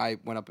one where I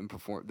went up and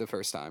performed the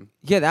first time.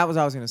 Yeah, that was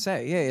what I was gonna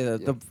say. Yeah.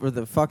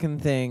 The fucking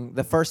thing.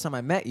 The first time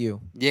I met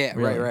you. Yeah,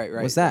 Really? right.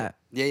 Was that?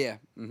 Yeah.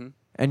 Mm-hmm.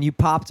 And you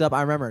popped up.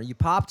 I remember you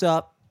popped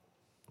up,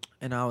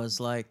 and I was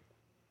like,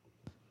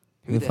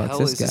 Who the fuck's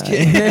hell is this guy?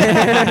 kid?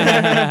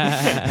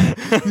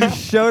 You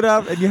showed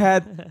up and you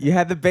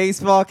had the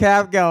baseball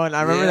cap going.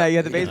 I remember Yeah, that you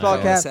had the yeah, baseball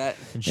I cap. was at-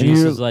 And Juice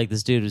you- was like,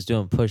 this dude was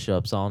doing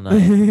push-ups all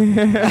night.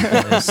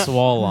 And his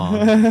swole on.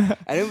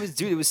 And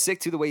it was sick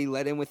too the way he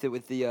let in with it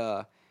with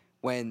the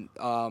when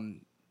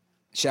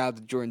shout out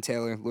to Jordan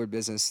Taylor, Lord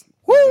Business,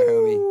 another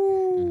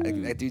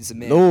homie. That dude's the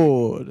man.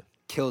 Lord.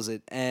 Kills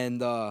it.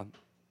 And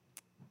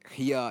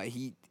he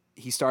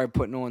started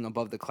putting on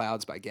Above the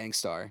Clouds by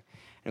Gangstar.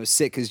 And it was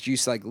sick because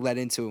Juice like let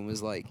into it and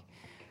was like,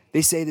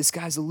 they say the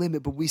sky's the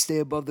limit, but we stay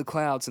above the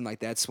clouds. And like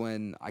that's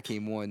when I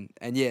came on.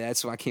 And yeah,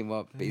 that's when I came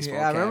up. Baseball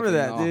Yeah, I cap remember and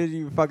that, all. dude.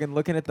 You fucking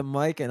looking at the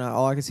mic, and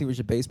all I could see was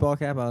your baseball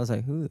cap. I was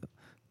like, "Who?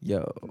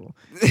 Yo."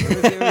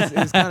 It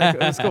was kind of.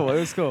 It was cool. It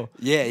was cool.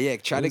 Yeah.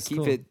 Try It to was keep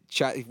cool.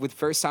 it. With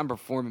first time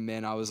performing,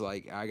 man, I was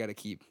like, I gotta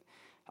keep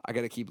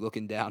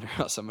looking down, or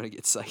else I'm gonna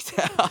get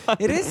psyched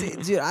out. It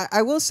is, dude.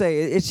 I will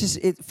say, it's just.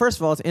 First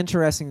of all, it's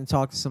interesting to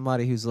talk to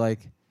somebody who's like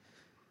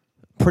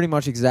pretty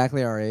much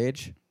exactly our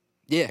age,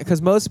 Yeah.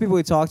 because most people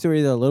we talk to are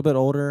either a little bit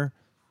older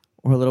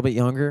or a little bit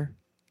younger.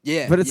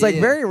 Yeah. But it's yeah, like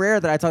yeah. very rare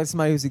that I talk to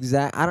somebody who's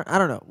exact. I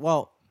don't know.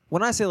 Well,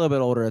 when I say a little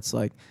bit older, it's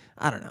like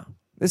I don't know.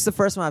 This is the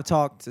first time I've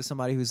talked to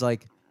somebody who's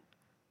like.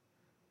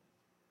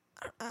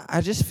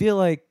 I just feel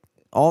like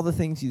all the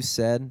things you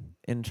said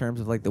in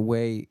terms of like the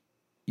way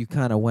you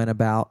kind of went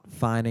about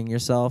finding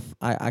yourself,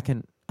 I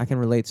can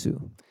relate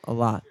to a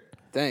lot.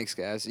 Thanks,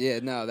 guys. Yeah,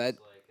 no, that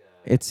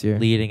It's your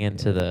Leading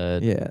into the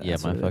Yeah, yeah,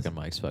 that's my what it is.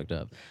 fucking mic's fucked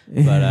up.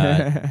 But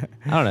I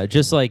don't know,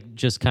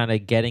 just kind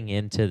of getting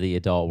into the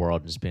adult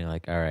world and just being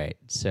like, all right,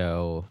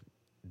 so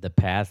the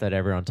path that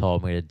everyone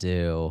told me to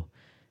do,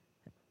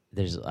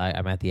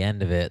 I'm at the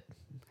end of it.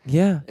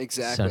 yeah.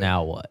 exactly. So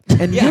now what?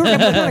 And Yeah, you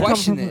kind of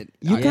question come from, it.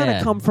 you kind of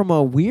Yeah. come from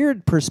a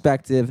weird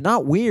perspective,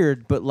 not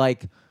weird, but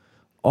like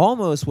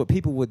almost what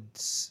people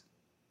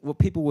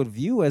would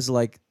view as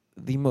like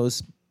the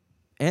most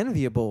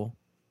enviable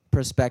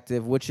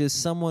perspective, which is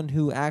someone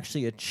who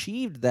actually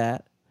achieved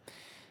that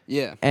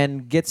Yeah.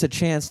 and gets a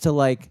chance to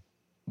like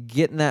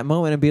get in that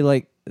moment and be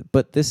like,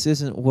 but this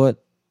isn't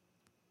what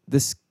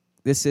this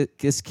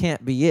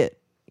can't be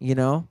it, you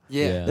know?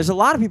 Yeah. There's a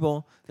lot of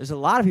people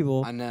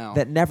I know.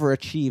 that never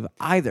achieve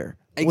either.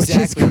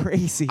 Exactly. Which is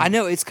crazy. I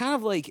know. It's kind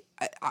of like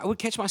I would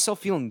catch myself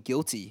feeling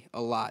guilty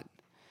a lot.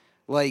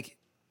 Like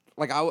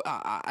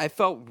I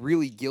felt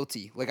really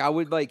guilty. Like I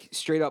would like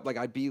straight up like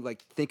I'd be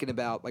like thinking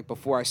about like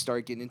before I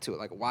start getting into it,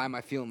 like why am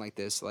I feeling like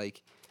this?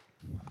 Like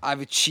I've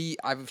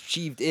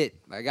achieved it.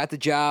 I got the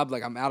job,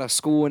 like I'm out of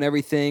school and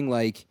everything.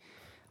 Like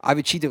I've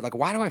achieved it. Like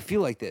why do I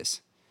feel like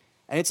this?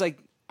 And it's like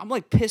I'm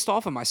like pissed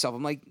off at myself.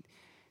 I'm like,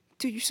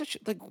 dude, you're such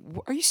like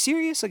are you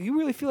serious? Like you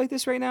really feel like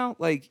this right now?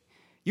 Like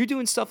you're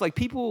doing stuff like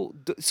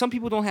some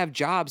people don't have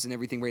jobs and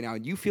everything right now,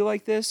 and you feel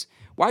like this.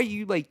 Why are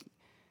you like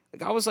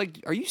I was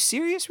like, are you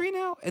serious right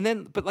now? And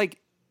then, but like,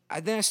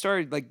 then I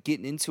started like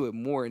getting into it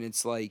more, and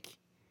it's like,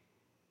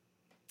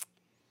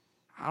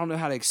 I don't know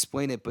how to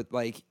explain it, but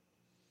like,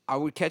 I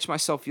would catch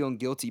myself feeling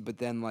guilty, but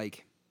then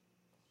like,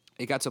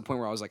 it got to a point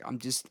where I was like, I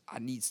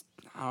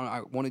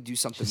want to do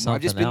something more.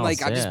 I've just been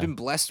else, I've just been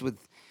blessed with,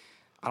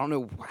 I don't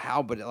know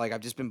how, but like,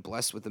 I've just been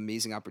blessed with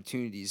amazing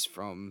opportunities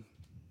from,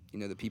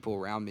 the people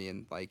around me,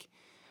 and like,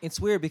 it's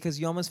weird because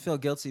you almost feel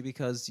guilty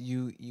because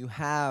you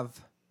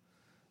have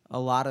a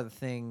lot of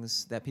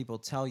things that people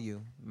tell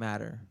you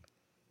matter.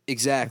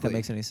 Exactly. If that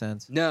makes any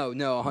sense. No,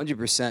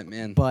 100%,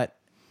 man. But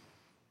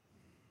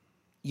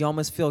you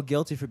almost feel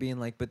guilty for being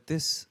like, but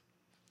this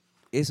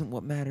isn't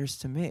what matters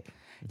to me.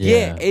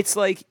 Yeah, it's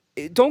like,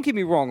 don't get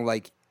me wrong,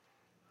 like,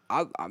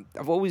 I've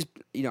always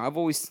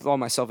thought of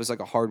myself as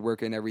like a hard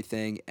worker and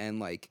everything, and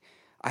like,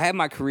 I have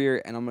my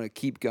career, and I'm gonna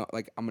keep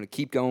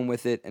going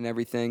with it and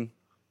everything.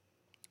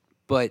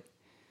 But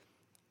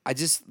I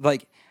just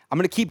like, I'm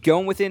gonna keep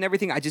going with it and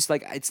everything. I just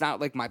like, it's not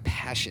like my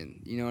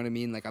passion. You know what I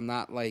mean? Like, I'm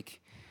not like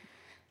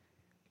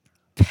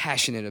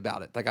passionate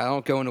about it. Like, I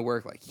don't go into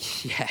work like,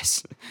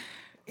 yes,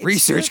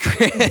 research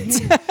grant.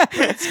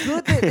 It's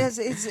good that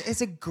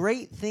it's a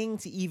great thing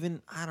to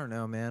even, I don't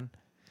know, man.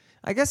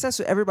 I guess that's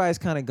what everybody's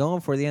kind of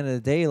going for at the end of the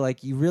day.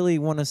 Like, you really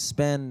want to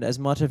spend as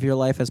much of your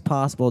life as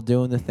possible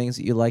doing the things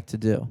that you like to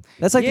do.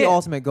 That's like the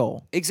ultimate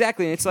goal.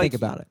 Exactly. And it's like, think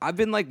about it. I've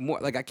been like more,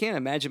 like, I can't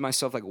imagine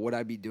myself, like, what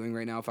I'd be doing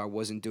right now if I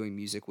wasn't doing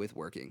music with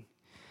working.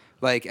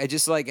 Like, I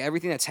just, like,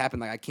 everything that's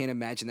happened, like, I can't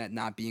imagine that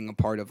not being a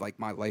part of, like,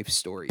 my life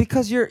story.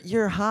 Because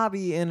your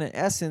hobby, in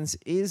essence,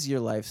 is your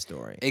life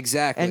story.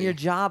 Exactly. And your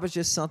job is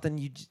just something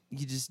you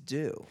just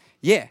do.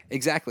 Yeah,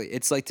 exactly.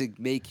 It's like to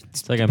make...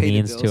 It's like a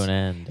means to an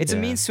end. It's a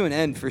means to an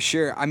end, for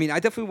sure. I mean, I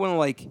definitely want to,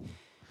 like...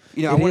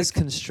 It is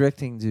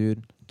constricting,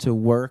 dude, to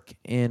work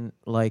in,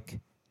 like...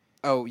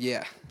 Oh,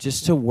 yeah.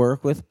 Just to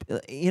work with...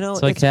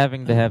 It's like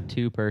having to have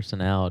two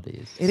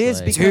personalities. It is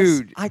like, because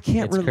dude, I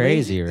can't it's relate.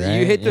 crazy, right?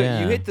 You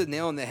hit the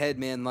nail on the head,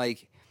 man.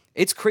 Like,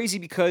 it's crazy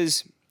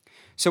because...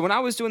 So when I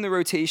was doing the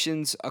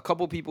rotations, a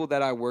couple people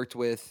that I worked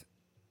with,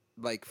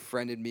 like,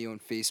 friended me on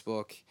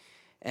Facebook,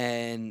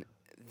 and...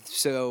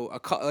 So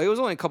it was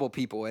only a couple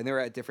people, and they were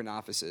at different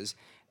offices,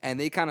 and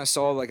they kind of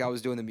saw like I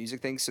was doing the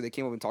music thing, so they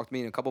came up and talked to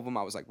me, and a couple of them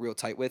I was like real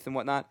tight with and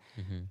whatnot.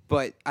 Mm-hmm.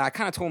 But I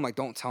kind of told them like,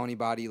 don't tell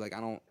anybody. Like,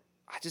 I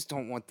just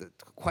don't want the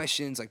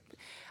questions. Like,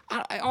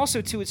 I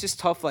also too, it's just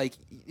tough. Like,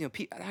 not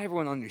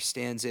everyone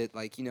understands it.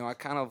 Like, I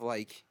kind of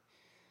like.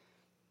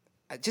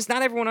 Just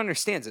not everyone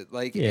understands it.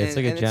 Like, it's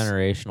like a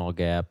generational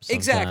gap.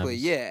 Sometimes. Exactly.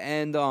 Yeah,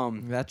 and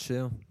that's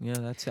true. Yeah,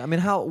 that's. I mean,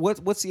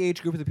 what's the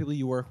age group of the people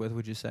you work with?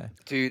 Would you say,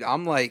 dude?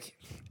 I'm like,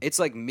 it's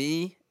like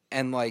me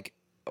and like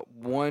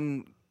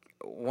one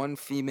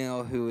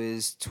female who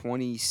is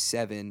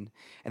 27,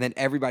 and then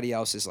everybody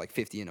else is like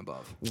 50 and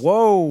above.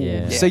 Whoa.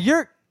 Yeah. So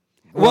you're.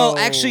 Well,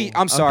 actually,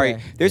 I'm sorry.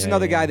 Okay. There's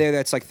another guy there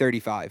that's like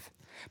 35,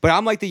 but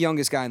I'm like the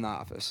youngest guy in the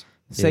office.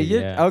 So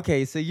you're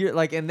okay. So you're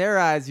like, in their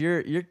eyes,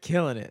 you're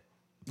killing it.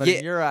 But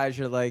in your eyes,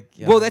 you're like,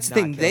 well, that's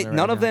the thing.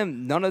 None of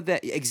them,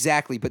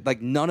 exactly. But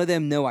like, none of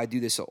them know I do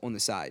this on the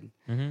side.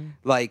 Mm-hmm.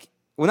 Like,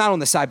 well, not on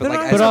the side, but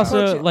like, but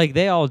also, like,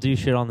 they all do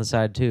shit on the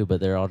side too. But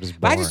they're all just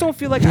boring. I just don't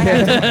feel like I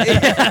have to.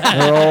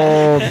 They're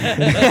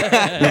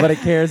old. Nobody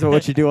cares about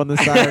what you do on the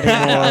side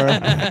anymore.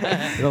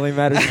 It only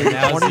matters for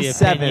that was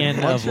 27. the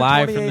opinion of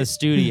live from the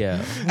studio.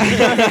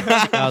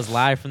 That was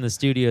live from the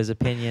studio's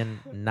opinion,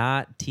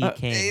 not T.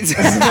 King.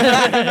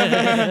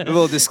 A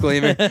little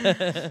disclaimer. It's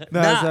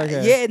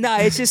okay. Yeah,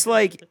 it's just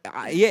like,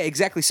 yeah,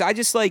 exactly. So I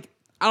just like,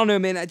 I don't know,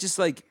 man. I just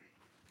like,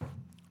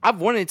 I've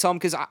wanted to tell them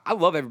because I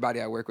love everybody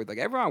I work with. Like,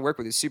 everyone I work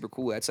with is super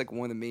cool. That's like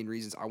one of the main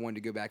reasons I wanted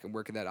to go back and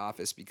work in that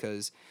office,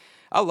 because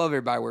I love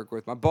everybody I work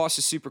with. My boss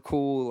is super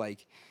cool.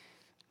 Like,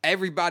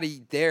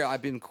 everybody there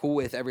I've been cool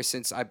with ever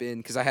since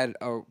because I had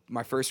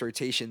my first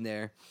rotation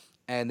there,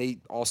 and they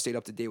all stayed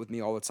up to date with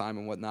me all the time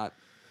and whatnot.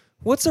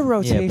 What's a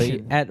rotation? Yeah,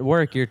 but at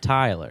work, you're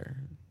Tyler.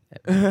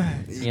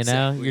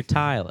 You're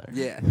Tyler.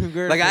 Yeah.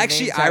 Like,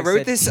 I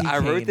wrote this in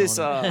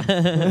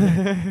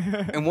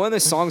one of the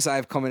songs I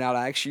have coming out.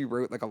 I actually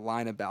wrote like a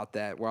line about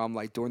that where I'm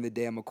like, during the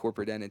day I'm a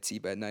corporate entity,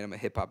 but at night I'm a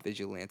hip hop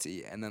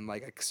vigilante, and then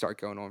like I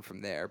start going on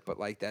from there. But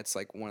like, that's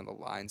like one of the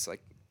lines like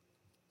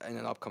in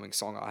an upcoming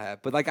song I'll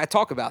have. But like, I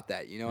talk about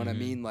that, you know what I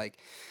mean? Like,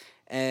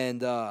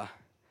 and yeah,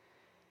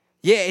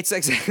 it's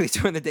exactly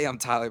during the day I'm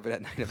Tyler, but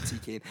at night I'm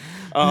TK.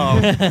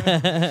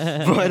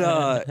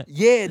 But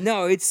yeah,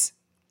 no, it's.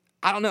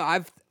 I don't know.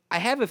 I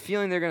have a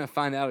feeling they're gonna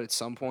find out at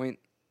some point.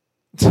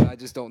 But I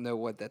just don't know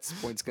what that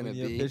point's gonna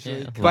be.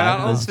 Yeah. But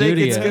I don't think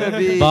it's gonna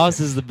be. Boss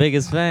is the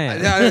biggest fan.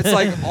 It's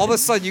like all of a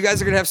sudden you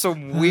guys are gonna have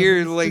some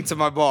weird link to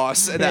my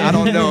boss that I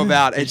don't know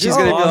about, and she's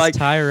gonna be like,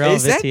 Tyrell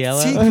 "Is that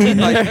Vitiello?"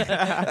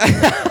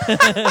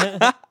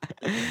 TK?"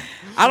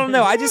 I don't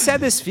know. I just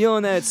had this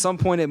feeling that at some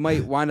point it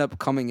might wind up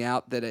coming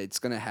out that it's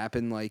going to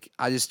happen. Like,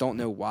 I just don't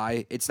know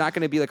why. It's not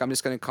going to be like I'm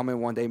just going to come in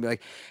one day and be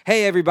like,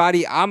 hey,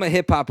 everybody, I'm a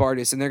hip hop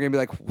artist. And they're going to be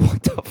like,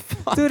 what the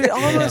fuck? Dude, it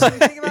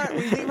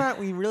almost,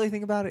 when you really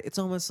think about it, it's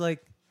almost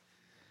like,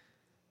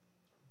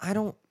 I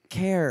don't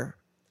care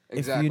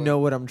Exactly. if you know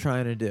what I'm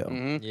trying to do.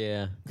 Mhm.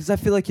 Yeah. Because I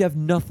feel like you have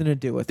nothing to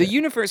do with The it.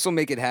 universe will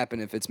make it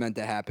happen if it's meant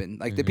to happen.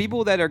 Like, the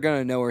people that are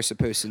going to know are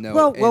supposed to know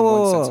Well, in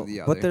one sense or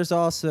the other. but there's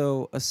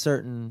also a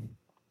certain...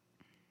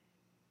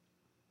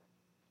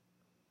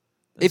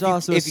 if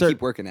you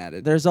keep working at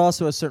it. There's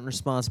also a certain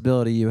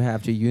responsibility you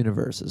have to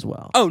universe as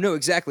well. Oh, no,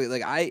 exactly.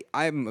 Like,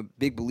 I'm a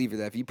big believer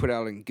that if you put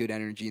out good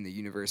energy in the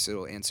universe,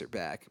 it'll answer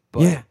back.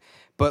 But, Yeah.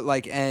 But,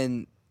 like,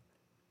 and...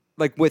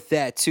 Like with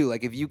that too,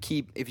 like if you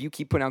keep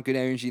putting out good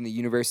energy in the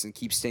universe and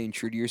keep staying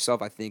true to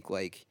yourself, I think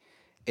like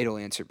it'll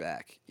answer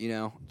back, you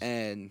know.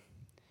 And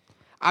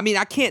I mean,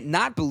 I can't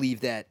not believe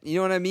that. You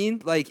know what I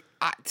mean? Like,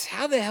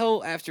 how the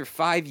hell after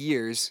 5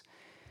 years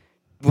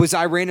was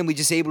I randomly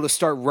just able to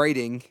start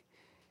writing?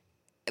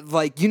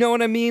 Like, you know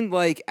what I mean?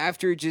 Like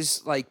after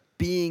just like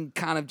being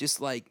kind of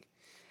just like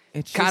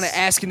It's kind of just-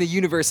 asking the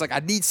universe, like I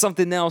need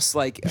something else.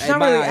 Like It's in not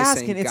my really eyes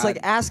asking. saying, It's God, like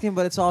asking,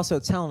 but it's also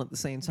telling at the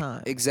same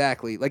time.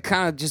 exactly, like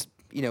kind of just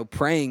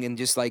praying and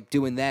just like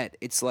doing that.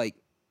 It's like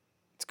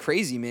it's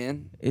crazy,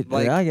 man.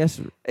 Like I guess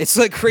it's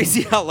like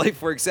crazy how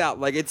life works out.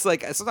 Like it's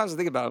like sometimes I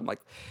think about it, I'm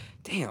like,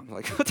 damn,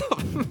 like what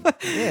the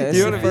yeah, it's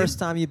you know the what I mean? first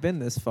time you've been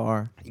this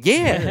far.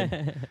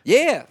 Yeah.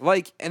 Yeah.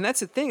 Like, and that's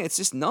the thing. It's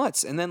just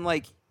nuts. And then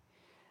like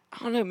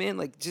I don't know, man,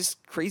 like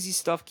just crazy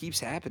stuff keeps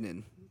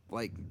happening.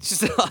 Like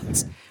just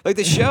nuts. Like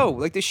the show.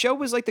 Like the show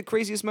was like the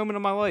craziest moment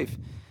of my life.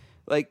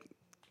 Like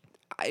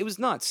it was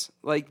nuts.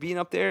 Like being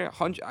up there,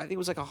 I think it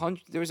was like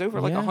 100. There was over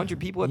like 100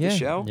 people at the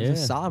show. Yeah.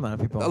 There's a solid amount of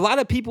people. A lot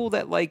of people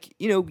that like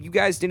you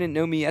guys didn't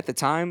know me at the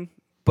time,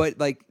 but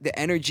like the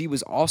energy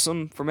was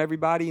awesome from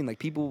everybody, and like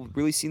people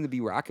really seemed to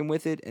be rocking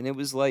with it, and it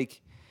was like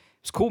it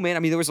was cool, man. I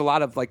mean, there was a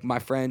lot of like my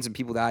friends and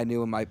people that I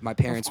knew, and my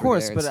parents. Of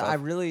course, were there but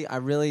and I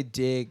really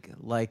dig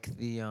like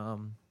the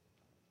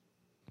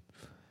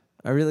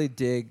I really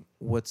dig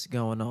what's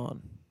going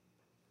on.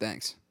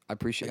 Thanks, I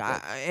appreciate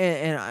Like,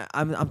 that.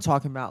 I'm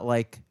talking about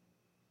like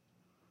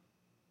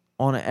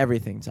on an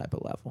everything type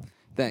of level.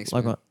 Thanks,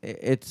 Like man.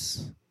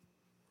 it's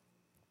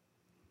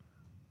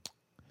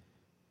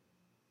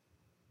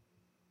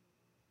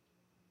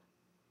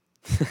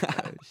my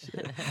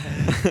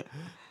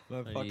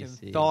What do you fucking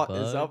see, a thought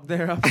is bug? up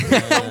there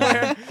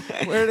somewhere.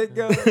 Where'd it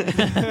go?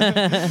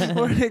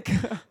 Where'd it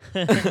go?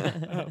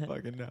 I don't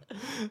fucking know.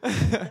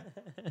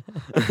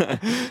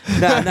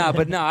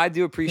 But I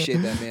do appreciate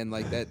that, man.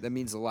 Like that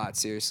means a lot.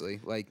 Seriously,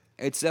 like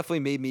it's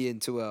definitely made me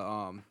into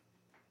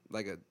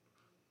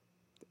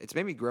it's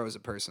made me grow as a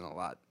person a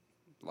lot.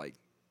 Like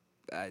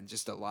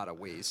just a lot of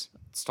ways.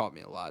 It's taught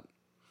me a lot.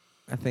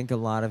 I think a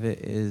lot of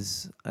it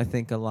is.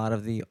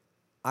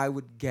 I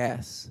would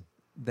guess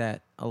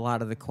that a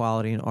lot of the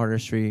quality and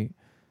artistry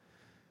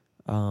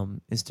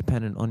is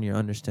dependent on your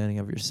understanding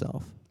of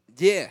yourself.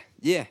 Yeah.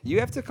 You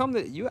have to come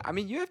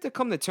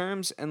to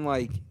terms and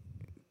like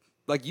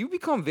you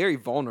become very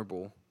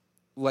vulnerable,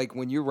 like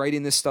when you're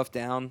writing this stuff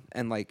down,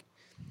 and like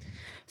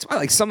it's why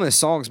like some of the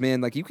songs,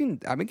 man, like it can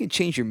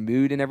change your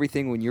mood and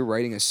everything when you're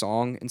writing a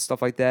song and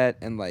stuff like that,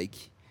 and like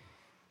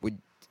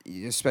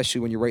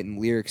especially when you're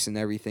writing lyrics and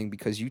everything,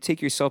 because you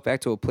take yourself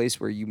back to a place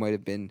where you might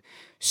have been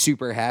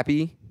super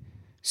happy.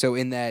 So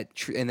in that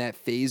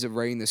phase of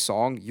writing the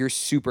song, you're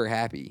super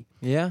happy.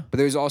 Yeah, But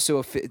there's also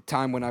a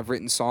time when I've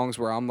written songs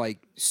where I'm like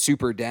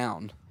super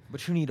down.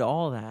 but you need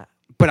all that.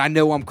 But I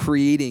know I'm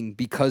creating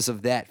because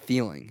of that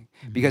feeling.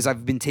 Because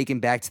I've been taken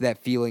back to that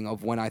feeling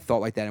of when I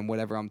thought like that and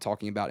whatever I'm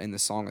talking about in the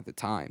song at the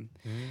time.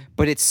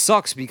 But it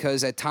sucks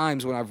because at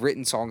times when I've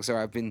written songs where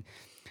I've been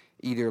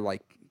either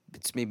like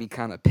it's made me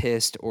kind of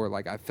pissed or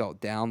like I felt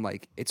down,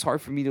 like it's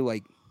hard for me to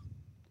like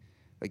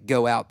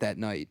go out that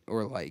night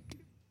or like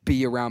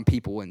be around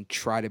people and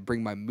try to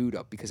bring my mood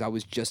up because I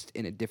was just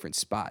in a different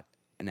spot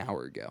an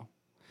hour ago.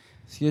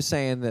 So you're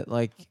saying that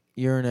like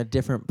you're in a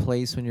different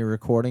place when you're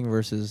recording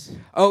versus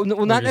Oh no,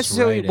 well, not just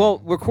necessarily. writing.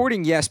 Well,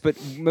 recording, yes, but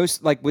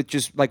most like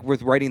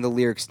with writing the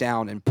lyrics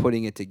down and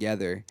putting it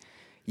together.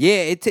 Yeah,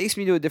 it takes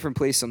me to a differment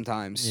place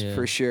sometimes, Yeah.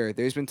 for sure.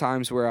 There's been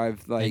times where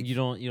I've like and you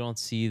don't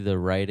see the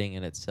writing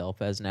in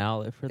itself as an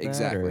outlet for that.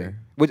 exactly.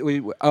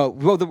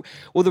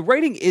 Or? The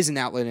writing is an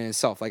outlet in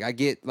itself. Like I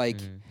get like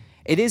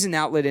it is an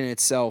outlet in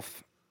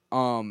itself.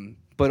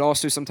 But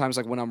also sometimes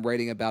like when I'm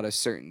writing about a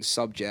certain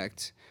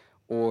subject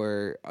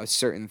or a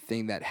certain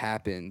thing that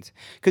happened,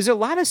 because a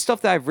lot of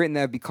stuff that I've written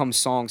that have become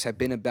songs have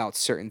been about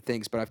certain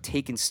things, but I've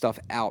taken stuff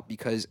out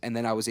and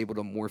then I was able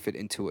to morph it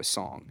into a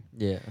song.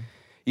 Yeah.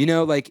 You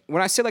know, like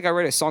when I say like I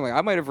write a song, like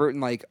I might have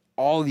written like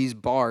all these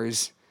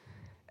bars,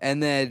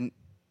 and then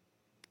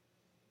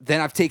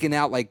I've taken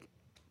out like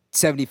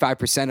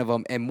 75% of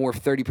them and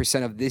morphed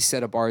 30% of this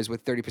set of bars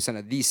with 30%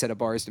 of these set of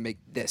bars to make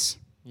this.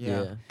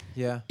 Yeah.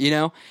 You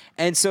know,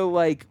 and so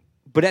like,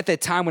 but at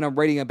that time when I'm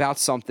writing about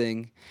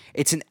something,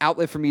 it's an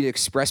outlet for me to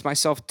express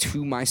myself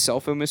to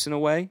myself almost in a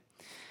way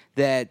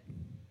that.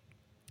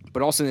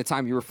 But also in the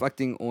time you're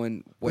reflecting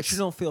on what But you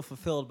don't feel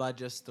fulfilled by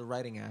just the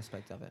writing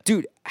aspect of it.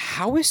 Dude,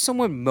 how is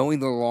someone mowing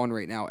their lawn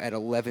right now at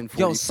 11:45?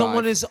 Yo,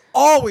 someone is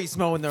always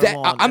mowing their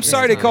lawn. I'm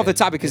sorry to every come off the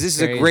time. topic because It's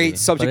this is a crazy. great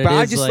subject, But but it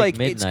I is just like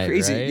it's midnight,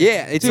 crazy. right?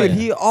 Yeah, it's Dude, like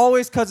he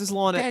always cuts his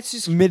lawn at That's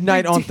just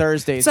midnight on ridiculous.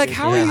 Thursdays. It's like, dude.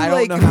 how are you, I don't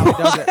like- know how he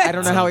does it. I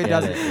don't know how he Get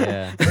does it.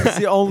 Yeah. He's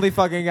the only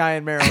fucking guy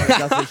in Maryland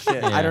that does this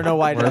shit. I don't know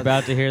why he We're does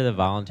about to hear the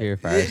volunteer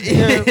fire.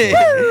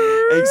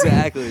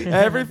 exactly. it.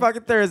 Every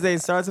fucking Thursday he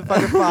starts a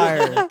fucking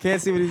fire.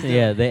 Can't see what he's doing.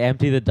 Yeah, they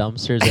empty the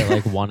dumpsters at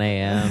like 1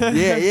 a.m.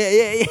 Yeah.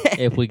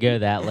 If we go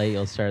that late,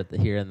 you'll start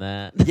hearing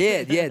that.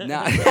 Yeah,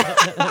 nah.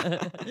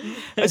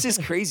 That's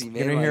just crazy, man.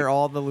 You're gonna Like, hear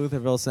all the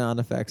Lutherville sound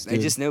effects, I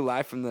dude. just know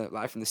live from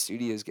the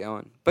studios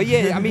going. But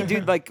yeah, I mean,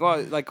 dude, like I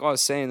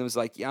was saying, it was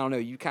like, I don't know,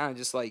 you kind of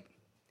just like,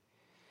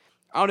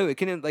 I don't know, it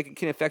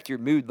can affect your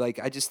mood. Like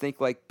I just think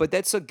like, but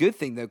that's a good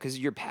thing though, because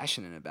you're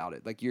passionate about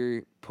it. Like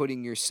you're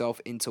putting yourself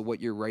into what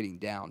you're writing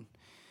down.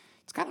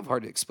 It's kind of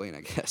hard to explain,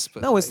 I guess.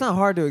 But No, it's like, not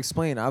hard to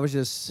explain. I was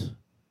just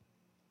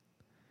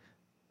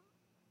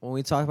when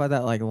we talk about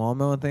that like lawn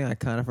mowing thing, I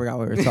kind of forgot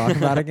what we were talking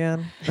about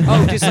again.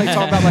 Oh, just like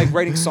talking about like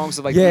writing songs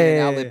of like Yeah, being an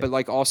yeah, outlet, yeah. but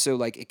like also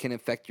like it can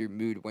affect your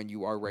mood when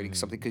you are writing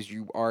something because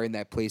you are in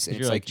that place and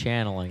You're it's like like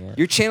channeling it.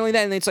 you're channeling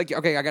that and it's like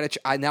okay, I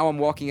gotta. Now I'm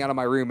walking out of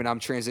my room and I'm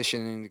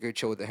transitioning to go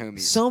chill with the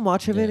homies. So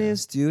much of it Yeah.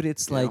 is, dude.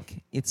 It's Yeah.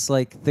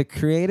 like the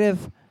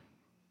creative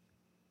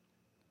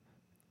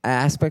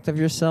aspect of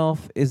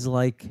yourself is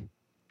like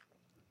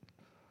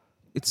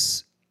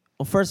it's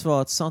well, first of all,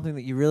 it's something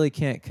that you really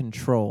can't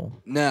control.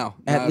 No,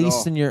 At least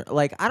all. in your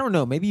like, I don't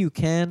know. Maybe you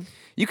can.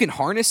 You can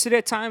harness it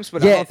at times,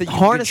 but I Yeah, don't think you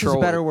harness can is a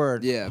control better it.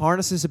 word. Yeah,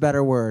 Harness is a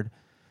better word.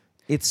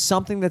 It's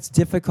something that's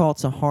difficult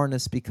to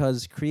harness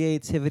because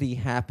creativity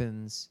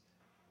happens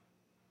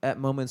at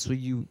moments where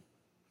you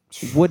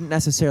wouldn't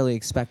necessarily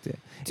expect it.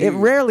 It Dude.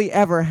 rarely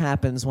ever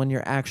happens when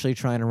you're actually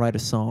trying to write a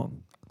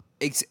song.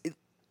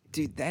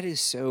 Dude, that is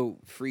so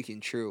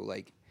freaking true.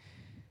 Like,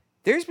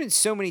 there's been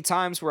so many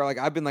times where like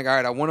I've been like, all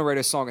right, I want to write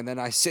a song, and then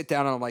I sit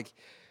down and I'm like,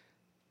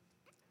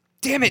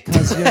 damn it,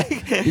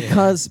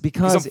 Because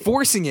because I'm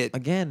forcing it.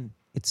 again,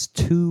 it's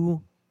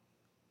two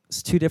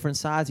different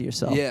sides of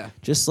yourself. Yeah.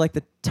 Just like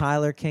the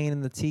Tyler Kane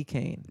and the T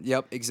Kane.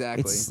 Yep,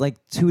 exactly. It's like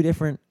two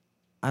different.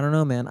 I don't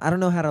know, man. I don't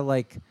know how to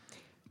like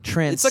It's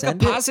transcend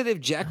like a it. positive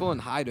Jekyll and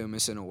Hyde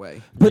almost in a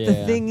way. But the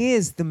Yeah. thing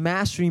is, the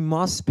mastery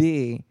must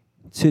be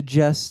to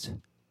just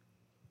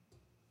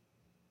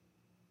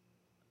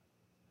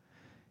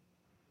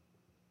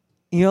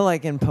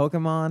like in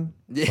Pokemon,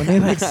 when they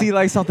like see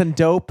like something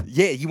dope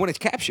Yeah, you want to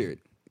capture it.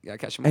 You gotta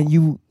catch them all. and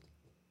you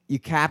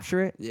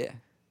capture it. Yeah.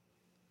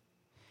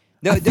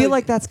 No, I feel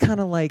like that's kind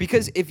of like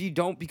because if you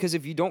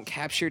don't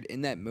capture it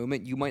in that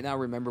moment, you might not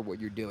remember what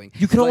you're doing.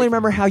 you can only Like,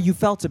 remember how you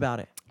felt about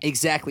it,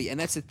 exactly, and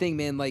that's the thing,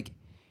 man. Like, you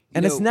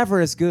and it's know- never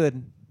as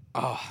good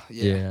Oh,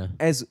 yeah,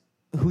 as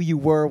who you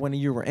were when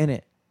you were in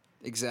it.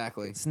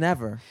 exactly. It's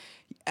never.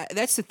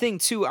 That's the thing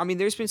too. I mean,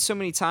 there's been so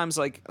many times,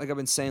 like I've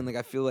been saying, like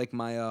I feel like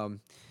my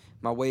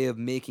way of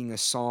making a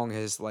song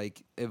has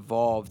like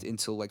evolved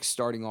into like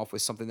starting off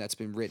with something that's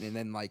been written and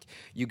then like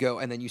you go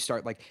and then you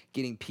start like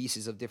getting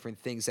pieces of different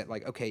things that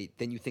like okay,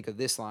 then you think of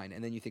this line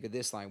and then you think of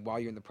this line while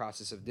you're in the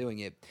process of doing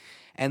it.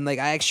 And like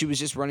I actually was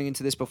just running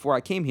into this before I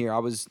came here. I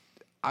was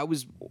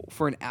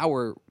for an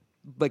hour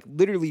like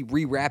literally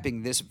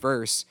re-rapping this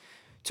verse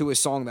to a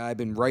song that I've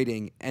been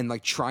writing and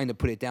like trying to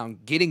put it down,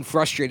 getting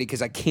frustrated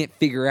because I can't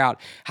figure out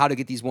how to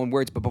get these one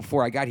words. But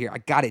before I got here, I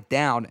got it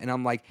down and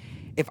I'm like,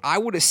 if I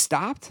would have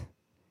stopped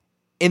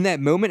in that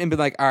moment and been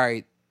like, all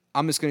right,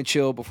 I'm just going to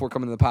chill before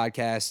coming to the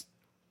podcast,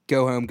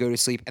 go home, go to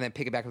sleep, and then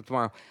pick it back up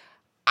tomorrow.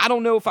 I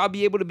don't know if I'll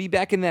be able to be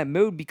back in that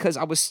mode because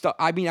I was stuck.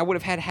 I mean, I would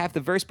have had half the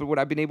verse, but would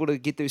I have been able to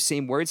get those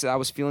same words that I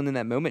was feeling in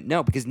that moment?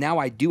 No, because now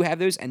I do have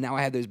those, and now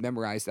I have those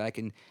memorized that I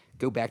can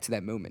go back to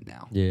that moment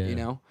now. Yeah. You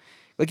know?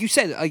 Like you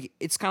said, like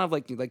it's kind of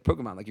like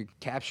Pokemon, like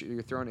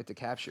you're throwing it to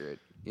capture it,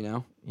 you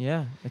know?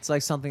 Yeah, it's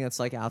like something that's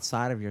like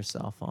outside of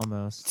yourself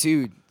almost.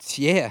 Dude,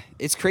 yeah,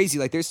 it's crazy.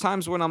 Like there's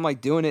times when I'm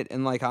like doing it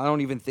and like I don't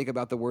even think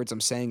about the words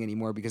I'm saying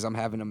anymore because I'm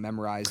having them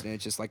memorized and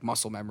it's just like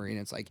muscle memory and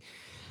it's like,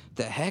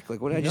 the heck?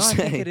 Like what did I just I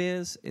say? think it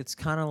is. It's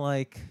kind of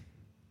like.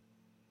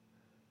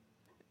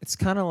 It's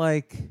kind of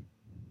like.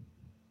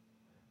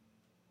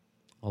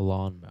 A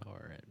lawnmower.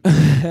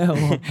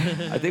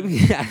 I think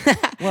we.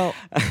 Well,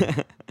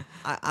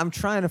 I'm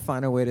trying to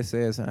find a way to say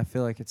this, and I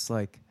feel like it's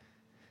like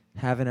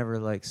haven't ever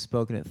like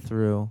spoken it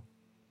through.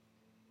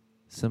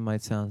 Some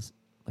might sound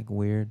like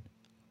weird.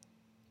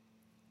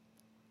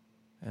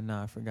 And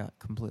now I forgot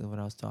completely what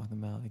I was talking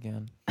about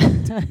again.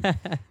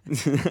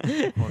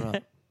 Hold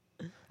up.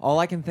 All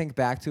I can think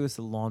back to is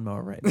the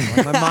lawnmower right now.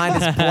 Like, my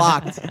mind is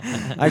blocked.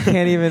 I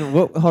can't even.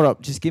 Hold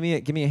up. Just give me a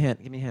hint. Give me a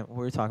hint. What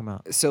were we talking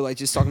about? So like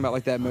just talking about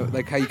like that,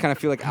 like how you kind of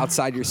feel like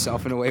outside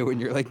yourself in a way when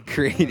you're like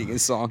creating a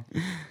song.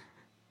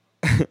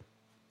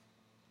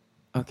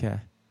 Okay.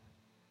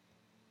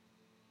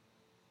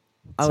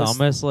 It's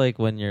almost like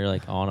when you're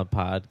like on a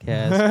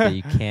podcast, but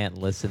you can't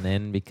listen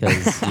in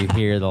because you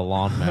hear the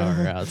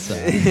lawnmower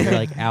outside. You're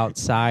like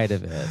outside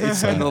of it.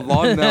 And the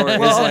lawnmower is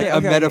like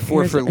a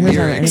metaphor for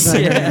lyrics.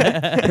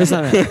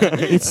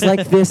 It's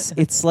like this.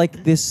 It's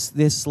like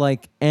this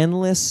like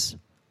endless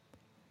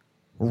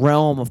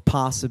realm of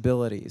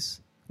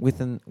possibilities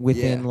within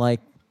like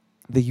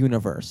the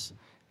universe.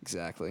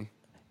 Exactly.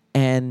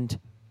 And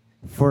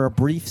for a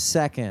brief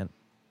second,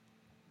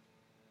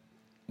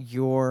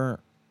 your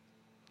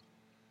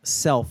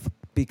self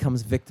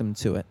becomes victim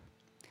to it.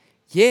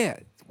 Yeah.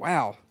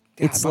 Wow.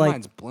 God, It's my like-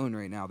 mind's blown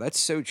right now. That's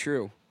so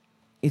true.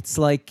 It's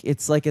like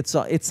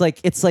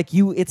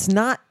you. It's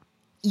not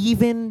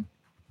even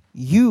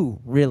you,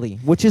 really,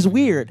 which is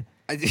weird.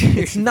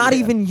 It's not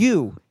even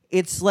you.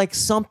 It's like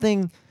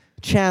something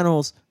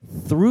channels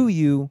through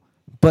you,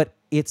 but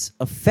it's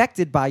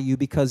affected by you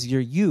because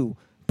you're you.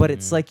 But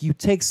it's like you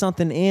take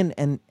something in,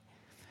 and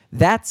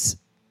that's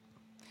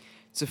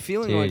It's a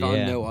feeling Dude, like on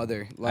yeah. no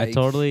other. Like,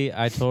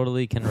 I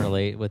totally can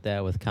relate with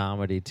that with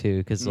comedy too,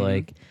 because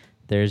like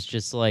there's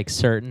just like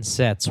certain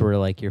sets where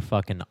like you're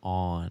fucking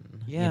on.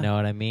 Yeah. You know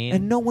what I mean?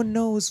 and no one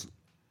knows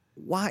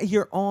why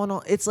you're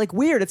on. It's like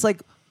weird. It's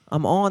like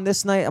I'm on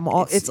this night. I'm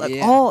on. It's like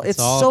yeah. all. It's It's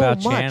all so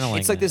about much. channeling.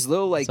 it's like this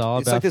little like It's all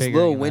it's like about this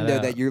little figuring that window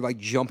out. that you're like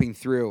jumping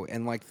through,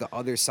 and like the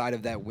other side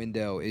of that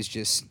window is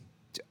just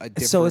a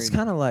different. So it's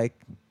kind of like,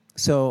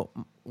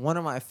 one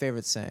of my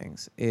favorite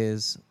sayings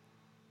is,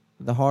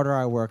 the harder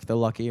I work, the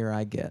luckier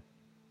I get.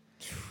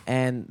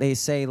 And they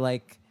say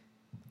like,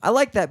 I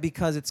like that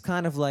because it's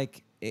kind of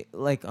like, I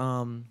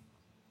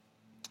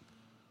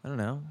don't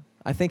know.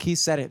 I think he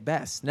said it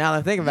best. Now that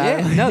I think about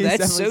it. yeah, no, he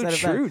that's so definitely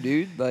said it true, best.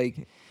 dude.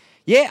 Like,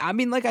 yeah, I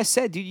mean, like I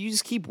said, dude, you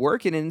just keep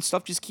working and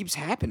stuff just keeps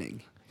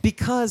happening.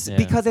 Because Yeah.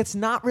 because it's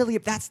not really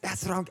that's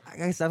what I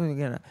guess I'm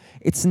gonna.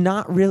 It's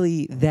not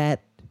really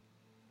that.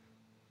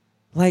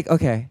 Like,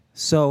 okay,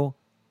 so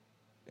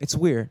it's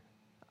weird.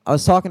 I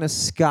was talking to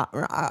Scott.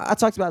 I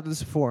talked about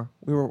this before.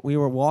 We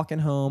were walking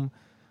home.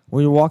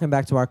 We were walking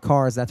back to our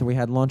cars after we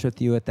had lunch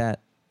with you at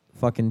that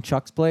fucking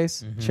Chuck's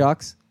place.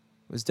 Chuck's.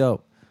 It was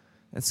dope.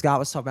 And Scott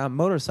was talking about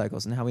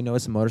motorcycles and how we know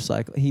it's a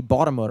motorcycle. He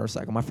bought a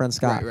motorcycle. My friend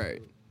Scott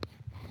Right.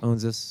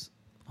 owns this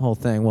whole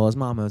thing. Well, his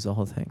mom owns the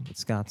whole thing. But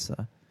Scott's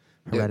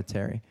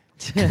hereditary.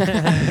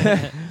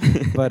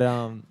 But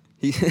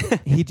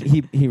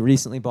he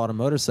recently bought a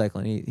motorcycle,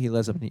 and he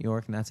lives up in New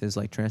York, and that's his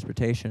like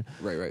transportation.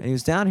 Right. And he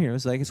was down here. It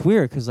was like, it's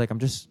weird because like I'm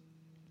just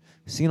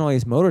seeing all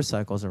these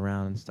motorcycles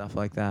around and stuff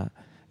like that.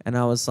 And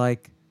I was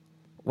like,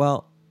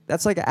 well,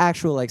 that's like an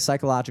actual like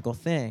psychological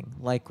thing.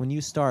 Like when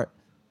you start,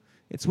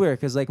 it's weird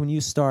because like when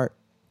you start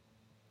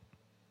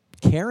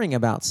caring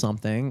about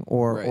something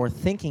or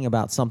thinking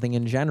about something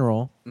in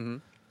general,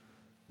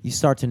 you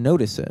start to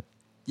notice it.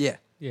 Yeah.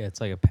 yeah, it's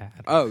like a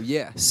pattern. Oh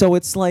yeah. So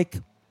it's like,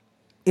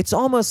 it's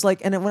almost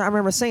like, and when I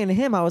remember saying to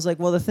him, I was like,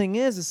 well, the thing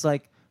is, it's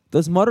like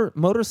those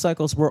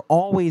motorcycles were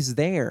always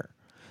there.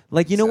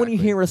 Like, you know, when you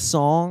Exactly. hear a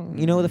song,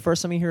 you know, the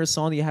first time you hear a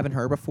song that you haven't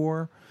heard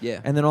before, Yeah.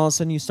 and then all of a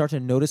sudden you start to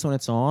notice when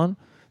it's on.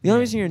 The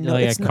only reason you're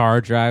like a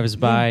car drives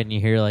by and you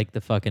hear like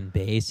the fucking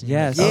bass. And you're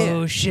Yes. like, Yeah.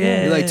 oh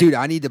shit! You're like, dude,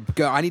 I need to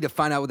go. I need to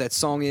find out what that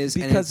song is.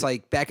 And Because- it's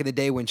like back in the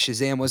day when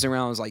Shazam wasn't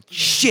around, I was like,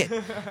 shit.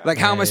 Like,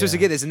 how am I supposed to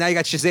get this? And now you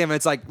got Shazam, and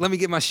it's like, let me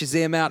get my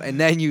Shazam out, and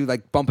then you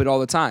like bump it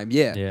all the time.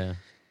 Yeah. Yeah.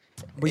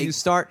 when you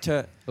start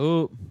to,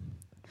 Ooh.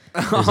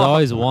 There's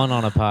always one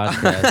on a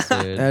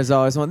podcast, dude. there's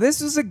always one.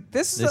 This is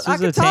This I was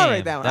can a tolerate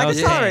tame. that one. That I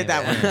was can tolerate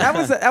tame. that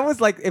one. That was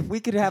like, if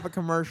we could have a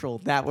commercial,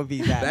 that would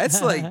be that.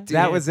 That's like, dude,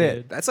 that was dude.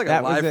 it. That's like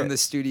That a was live it. from the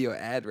studio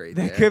ad right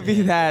there. That could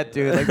be that,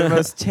 dude. Like the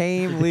most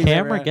tame lead.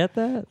 Camera ever. get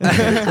that? I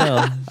can't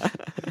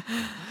tell.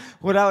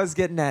 What I was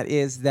getting at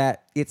is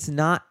that it's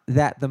not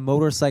that the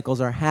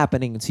motorcycles are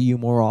happening to you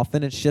more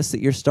often. It's just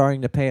that you're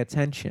starting to pay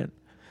attention.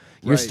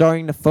 You're Right.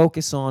 starting to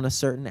focus on a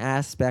certain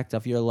aspect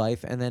of your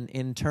life, and then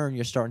in turn,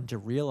 you're starting to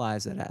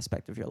realize that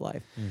aspect of your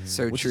life.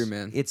 So Which true, is-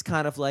 man. It's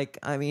kind of like,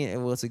 I mean, it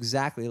was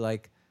exactly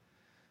like,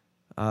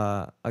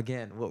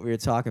 again, what we were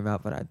talking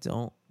about, but I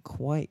don't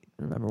quite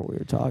remember what we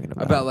were talking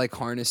about. About like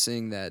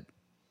harnessing that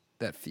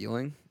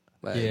feeling.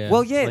 Like, Yeah.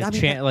 Well, yeah, Like, I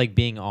mean, like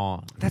being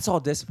on. that's all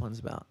discipline's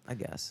about, I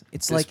guess.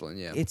 It's Discipline,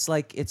 like, yeah. it's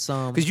like, it's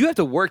because you have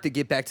to work to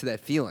get back to that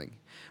feeling.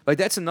 Like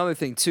that's another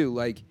thing too.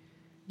 Like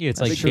Yeah, it's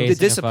That's like true. chasing The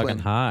discipline. a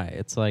fucking high.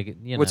 It's like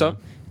What's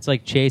up? It's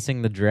like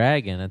chasing the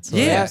dragon. It's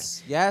like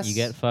Yes, yes. you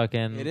get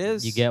fucking. It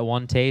is. You get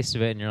one taste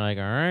of it, and you're like,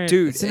 all right,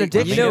 dude, It's an you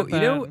addiction. know, Let me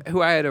get that.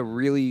 who I had a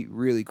really,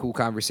 really cool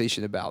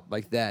conversation about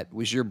like that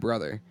was your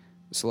brother,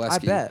 Selesky. I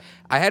bet.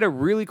 I had a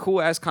really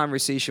cool ass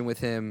conversation with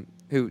him.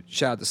 Who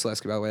shout out to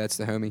Selesky, by the way, that's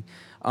the homie.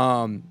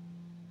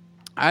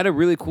 I had a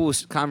really cool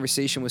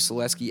conversation with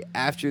Selesky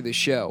after the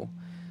show,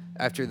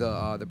 after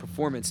the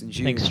performance in I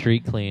June. think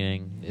street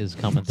cleaning is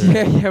coming through.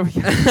 yeah, we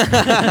got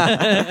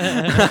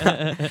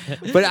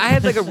But I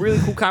had like a really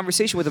cool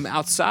conversation with him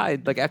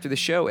outside, like after the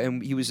show,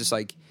 and he was just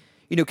like,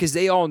 you know, because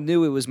they all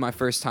knew it was my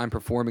first time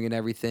performing and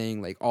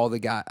everything, like all the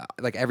guy,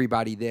 like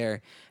everybody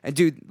there, and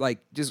dude, like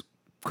just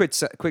quick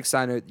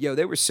side note, yo,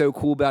 they were so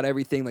cool about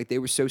everything. Like they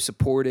were so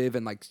supportive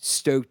and like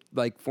stoked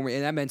like for me,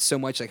 and that meant so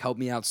much. Like helped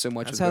me out so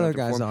much. That's with how going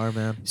their to guys perform. are,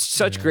 man.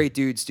 Such great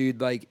dudes, dude.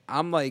 Like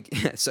I'm like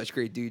such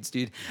great dudes,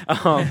 dude.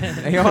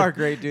 They are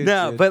great dudes.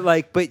 No,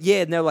 dude. but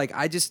yeah, no, like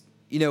I just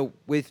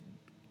with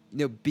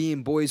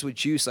being boys with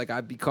Juice, like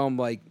I've become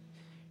like.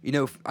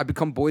 I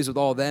become boys with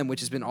all of them, which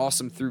has been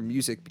awesome through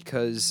music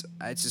because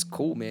it's just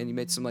cool, man. You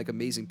met some like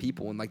amazing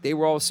people, and like they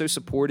were all so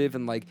supportive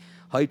and like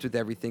hyped with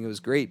everything. It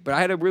was great. But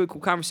I had a really cool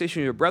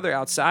conversation with your brother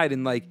outside,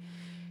 and like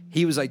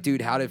he was like,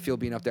 "Dude, how did it feel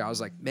being up there?" I was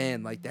like,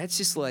 "Man, like that's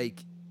just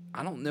like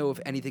I don't know if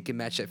anything can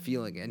match that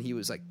feeling." And he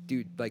was like,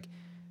 "Dude, like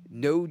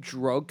no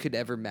drug could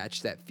ever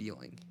match that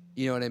feeling."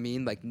 You know what I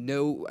mean? Like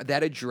no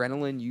that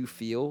adrenaline you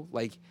feel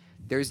like.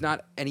 There's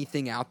not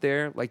anything out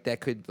there like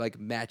that could like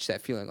match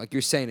that feeling. Like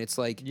you're saying, it's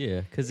like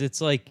because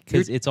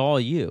it's all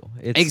you.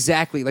 It's,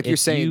 exactly like you're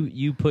saying.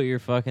 You put your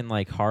fucking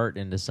like heart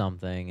into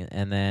something,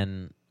 and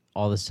then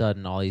all of a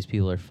sudden, all these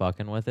people are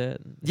fucking with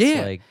it.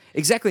 It's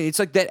exactly. It's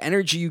like that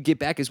energy you get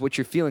back is what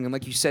you're feeling, and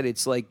like you said,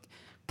 it's like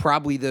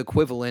probably the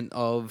equivalent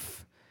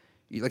of.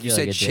 Like you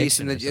said, like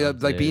chasing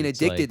like being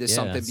addicted to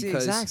something it's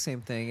because the exact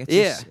same thing.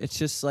 It's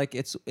just like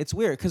it's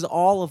weird because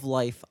all of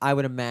life, I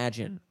would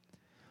imagine.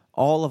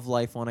 All of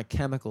life on a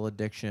chemical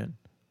addiction,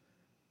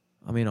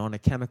 I mean, on a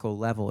chemical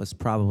level, is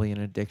probably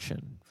an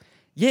addiction.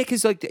 Yeah,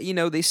 because like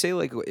they say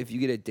like if you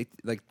get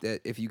addicted, like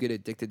that, if you get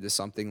addicted to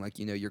something, like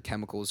your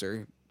chemicals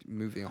are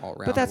moving all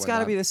around. But that's got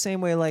to be the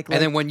same way, like.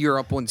 And then when you're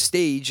up on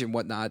stage and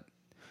whatnot,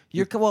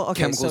 your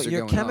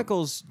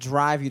chemicals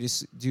drive you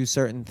to do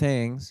certain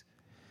things.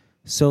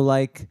 So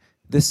like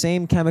the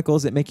same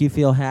chemicals that make you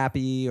feel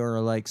happy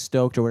or like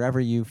stoked or whatever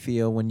you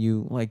feel when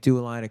you like do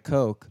a line of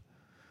coke.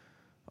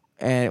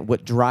 And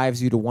what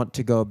drives you to want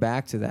to go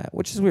back to that,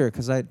 which is weird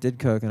because I did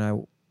coke and I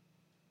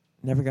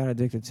never got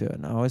addicted to it.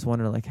 And I always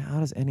wonder, like,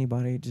 how does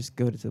anybody just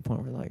go to the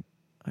point where, like,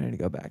 I need to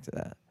go back to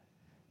that?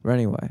 But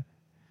anyway,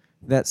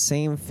 that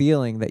same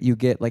feeling that you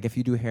get, like, if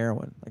you do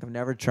heroin. Like, I've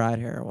never tried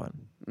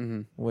heroin,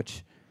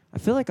 which I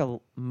feel like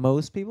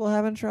most people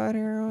haven't tried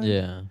heroin.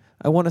 Yeah.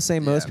 I want to say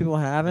most people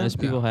haven't. Most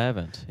people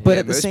haven't. But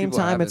at the same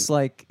time, it's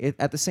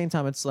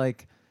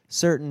like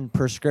certain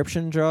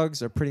prescription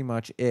drugs are pretty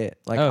much it,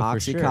 like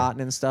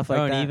Oxycontin and stuff like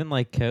that. And even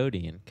like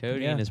codeine.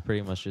 Codeine is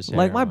pretty much just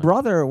like heroin. my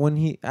brother when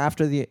he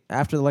after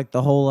like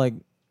the whole like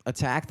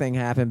attack thing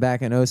happened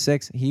back in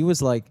 2006, he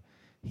was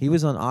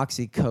on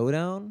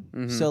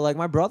oxycodone. So like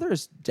my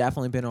brother's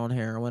definitely been on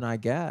heroin, I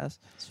guess.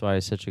 That's why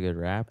he's such a good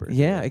rapper.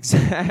 Yeah,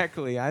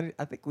 exactly. I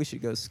think we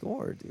should go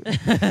score, dude.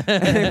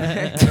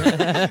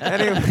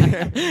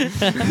 Anyway.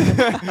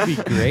 You'd be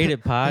great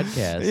at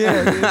podcasts.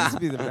 Yeah, dude, this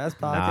would be the best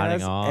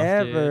podcast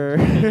ever.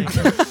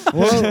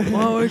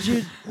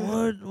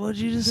 What'd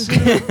you just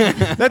say?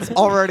 That's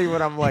already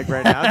what I'm like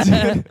right now,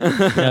 dude.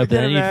 No, but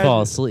then you'd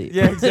fall asleep.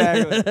 Yeah,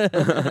 exactly.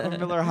 A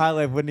Miller High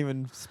Life wouldn't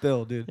even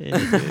spill, dude. Yeah,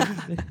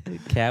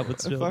 dude. Cat would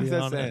still be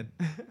on it.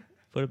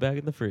 Put it back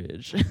in the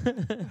fridge.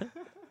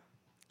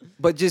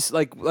 But just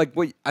like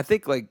what I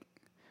think like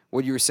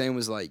what you were saying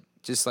was like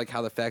just like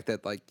how the fact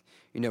that like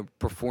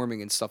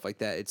performing and stuff like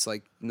that, it's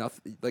like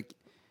nothing like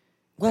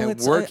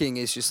working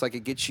is just like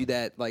it gets you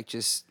that like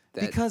just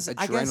that because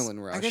adrenaline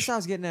rush. I guess I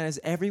was getting at is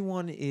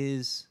everyone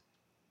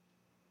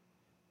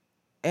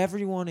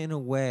in a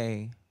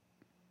way.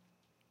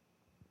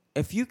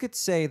 If you could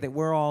say that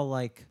we're all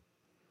like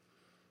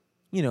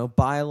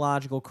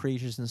biological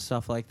creatures and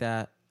stuff like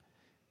that,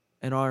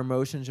 and our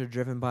emotions are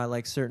driven by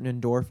like certain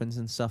endorphins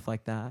and stuff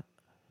like that.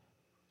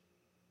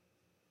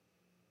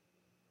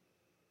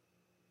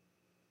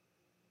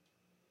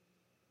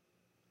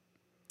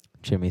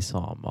 Jimmy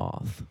saw a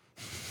moth.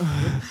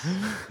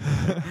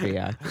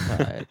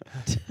 Preoccupied.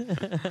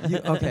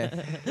 Okay.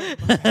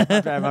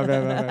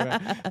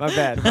 My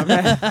bad.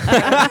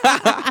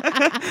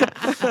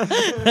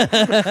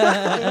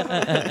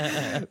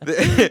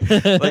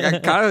 Like I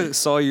kind of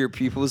saw your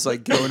pupils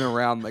like going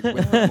around like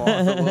with the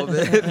moth a little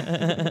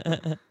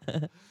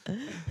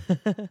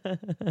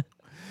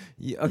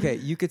bit. Okay,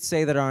 you could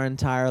say that our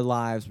entire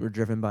lives were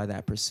driven by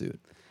that pursuit.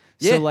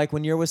 Yeah. So like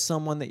when you're with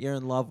someone that you're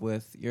in love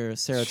with, your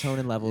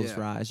serotonin levels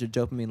rise, your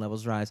dopamine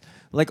levels rise.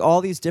 Like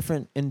all these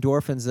different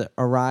endorphins that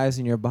arise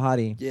in your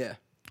body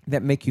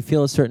that make you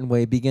feel a certain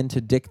way begin to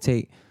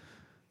dictate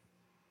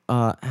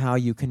how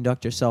you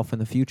conduct yourself in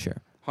the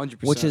future.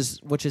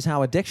 100%. Which is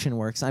how addiction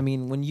works. I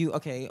mean, when you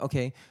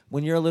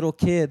when you're a little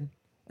kid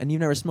and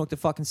you've never smoked a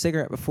fucking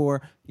cigarette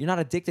before, you're not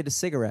addicted to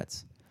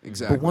cigarettes.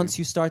 Exactly. But once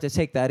you start to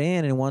take that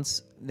in,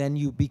 and then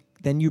you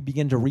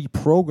begin to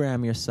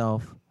reprogram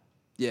yourself.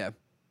 Yeah.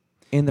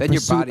 In the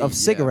pursuit of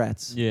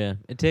cigarettes. Yeah.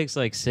 It takes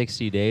like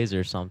 60 days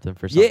or something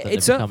for something to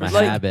become a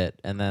habit.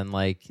 And then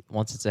like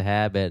once it's a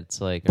habit, it's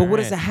like But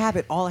what is a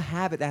habit? All a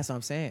habit, that's what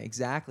I'm saying.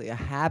 Exactly. A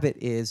habit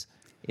is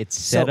it's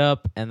set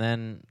up and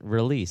then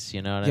release,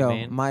 you know what I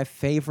mean? My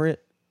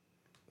favorite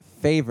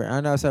I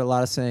know I said a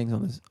lot of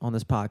sayings on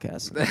this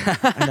podcast.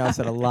 I know I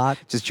said a lot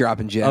just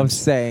dropping gems of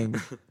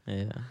sayings.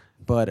 Yeah.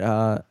 But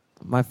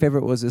my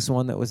favorite was this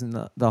one that was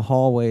in the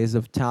hallways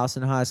of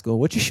Towson High School,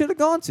 which you should have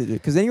gone to, dude,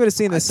 because then you would have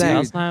seen the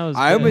same.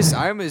 I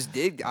almost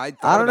did. I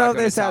don't know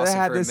if they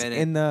had this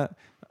in the.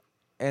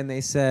 And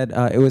they said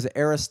it was an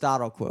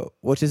Aristotle quote,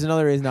 which is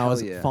another reason I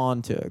was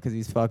fond to it, because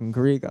he's fucking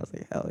Greek. I was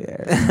like, hell yeah,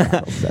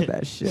 Aristotle said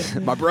that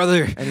shit. My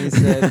brother. And he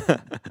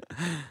said,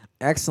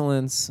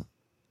 excellence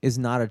is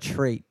not a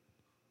trait,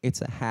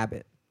 it's a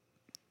habit.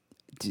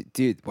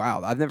 Dude,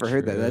 wow, I've never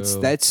heard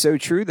that. That's so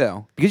true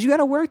though, because you got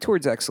to work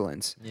towards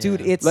excellence, dude.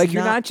 It's like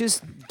you're not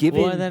just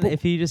giving. Well, and then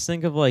if you just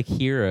think of like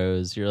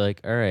heroes, you're like,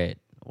 all right,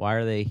 why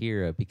are they a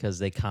hero? Because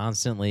they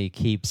constantly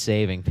keep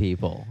saving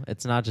people.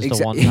 It's not just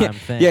a one-time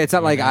thing. Yeah, it's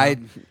not like I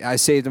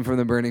saved them from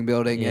the burning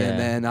building and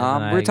then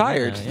I'm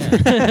retired.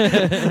 Dude,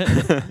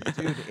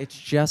 it's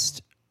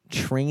just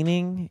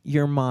training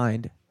your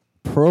mind,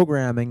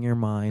 programming your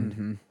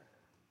mind.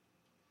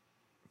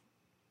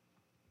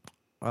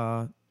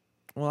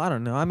 Well, I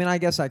don't know. I mean, I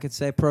guess I could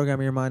say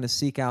program your mind to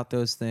seek out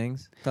those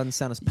things. Doesn't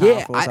sound as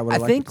powerful as I would like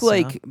it to think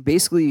like sound.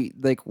 basically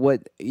like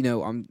what,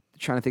 I'm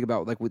trying to think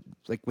about like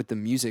with the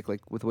music,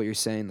 like with what you're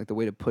saying, like the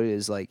way to put it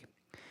is like,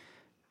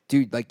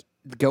 dude, like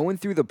going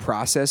through the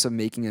process of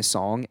making a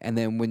song, and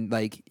then when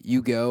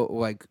you go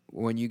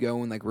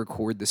and like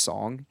record the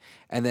song,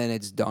 and then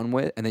it's done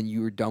with, and then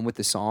you're done with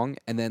the song,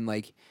 and then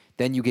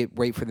then you get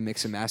wait for the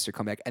mix and master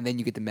come back, and then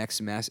you get the mix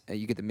and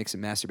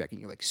master back, and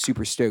you're like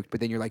super stoked, but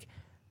then you're like,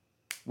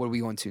 what are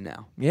we on to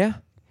now? Yeah.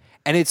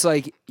 And it's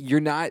like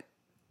you're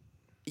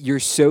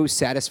so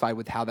satisfied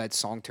with how that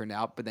song turned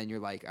out, but then you're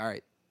like, all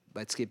right,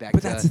 let's get back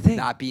to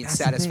not being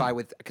satisfied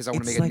with, because I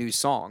want to make a new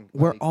song.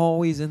 We're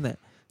always in that.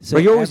 So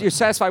but you're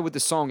satisfied with the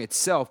song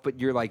itself, but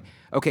you're like,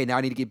 okay, now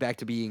I need to get back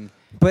to being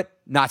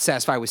not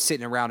satisfied with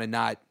sitting around and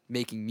not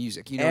making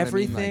music. You know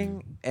everything, what I mean?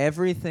 Like,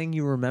 everything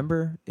you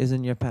remember is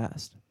in your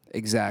past.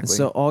 Exactly.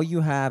 So all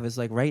you have is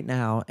like right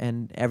now,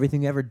 and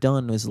everything you ever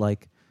done is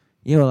like,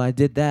 I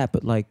did that,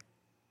 but like,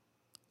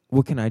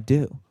 what can I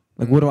do?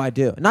 Like, what do I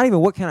do? Not even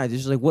what can I do,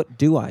 just like, what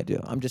do I do?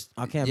 I'm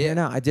here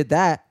now. I did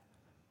that,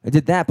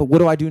 but what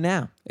do I do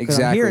now?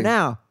 Exactly. I'm here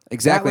now.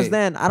 Exactly. That was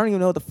then. I don't even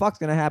know what the fuck's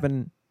gonna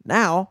happen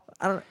now.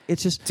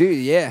 It's just, dude.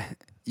 Yeah.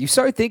 You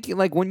start thinking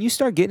like when you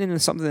start getting into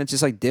something that's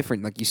just like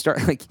different. Like you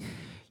start like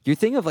your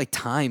thing of like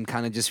time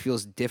kind of just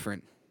feels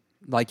different.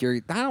 Like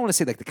I don't want to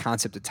say like the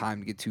concept of time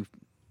to get too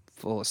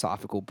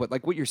philosophical, but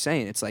like what you're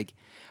saying, it's like,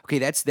 okay,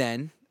 that's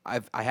then.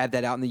 I have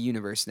that out in the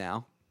universe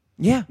now.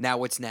 Yeah. Now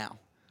what's now?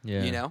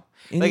 Yeah. You know?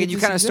 And and you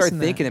kind of start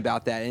thinking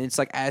about that. And it's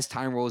like as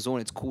time rolls on,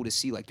 it's cool to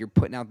see like you're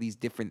putting out these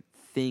different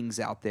things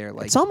out there.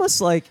 Like it's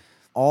almost like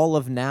all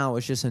of now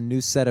is just a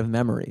new set of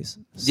memories.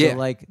 So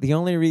like the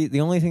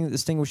only thing that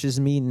distinguishes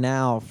me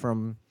now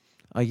from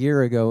a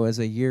year ago is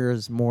a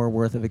year's more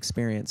worth of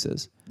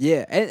experiences.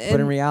 Yeah. But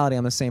in reality,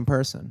 I'm the same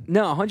person.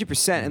 No,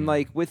 100%. And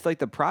like with like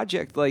the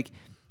project, like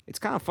it's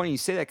kind of funny you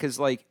say that, because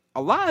like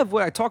a lot of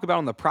what I talk about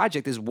on the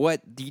project is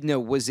what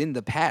was in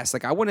the past.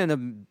 Like I wouldn't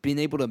have been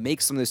able to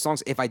make some of those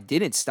songs if I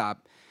didn't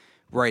stop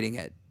writing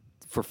it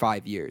for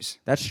 5 years.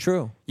 That's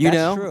true. You that's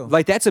know, true.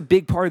 like that's a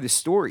big part of the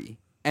story.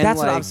 And that's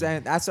what I was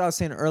saying. That's what I was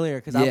saying earlier,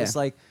 because I Yeah. was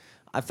like,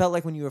 I felt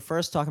like when you were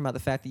first talking about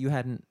the fact that you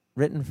hadn't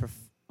written for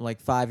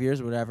like 5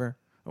 years or whatever,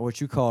 or what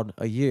you called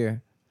a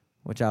year,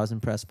 which I was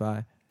impressed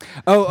by.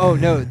 Oh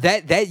no,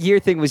 that year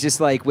thing was just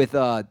like with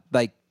I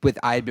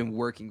had been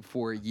working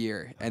for a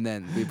year, and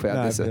then we put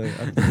out this.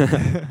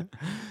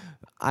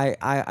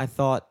 I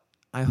thought,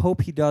 I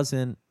hope he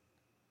doesn't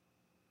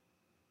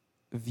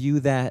view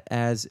that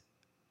as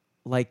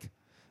like,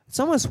 it's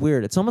almost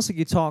weird. It's almost like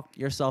you talk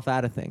yourself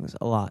out of things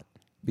a lot,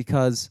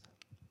 because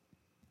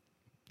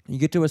you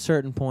get to a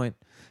certain point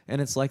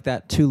and it's like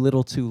that too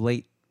little too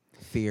late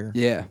fear.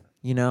 Yeah.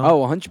 You know?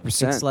 Oh,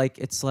 100%.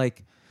 It's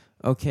like,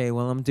 okay,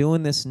 well, I'm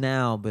doing this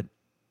now, but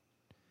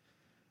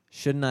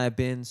shouldn't I have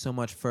been so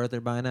much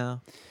further by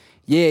now?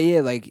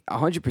 Yeah, like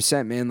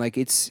 100%, man. Like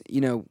it's,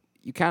 you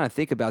kind of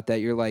think about that.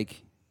 You're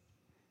like,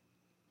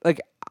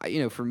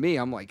 for me,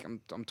 I'm like,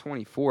 I'm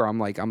 24. I'm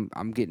like,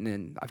 I'm getting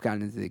in. I've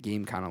gotten into the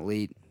game kind of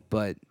late,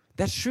 but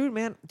that's true,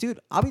 man. Dude,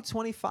 I'll be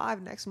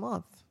 25 next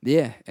month.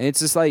 Yeah, and it's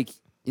just like,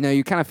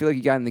 you kind of feel like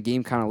you got in the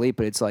game kind of late,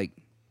 but it's like,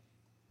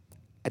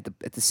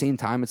 at the same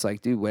time, it's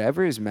like, dude,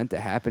 whatever is meant to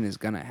happen is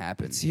gonna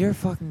happen. It's your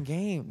fucking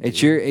game. Dude.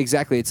 It's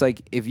exactly. It's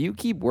like if you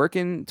keep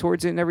working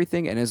towards it and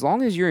everything, and as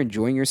long as you're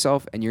enjoying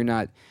yourself and you're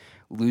not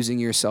losing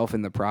yourself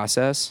in the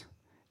process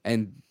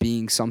and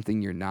being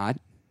something you're not,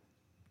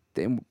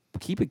 then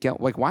keep it going.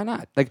 Like, why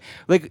not? Like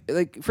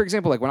for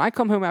example, like when I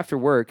come home after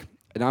work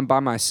and I'm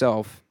by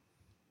myself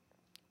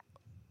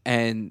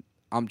and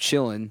I'm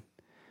chilling,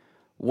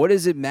 what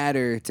does it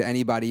matter to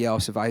anybody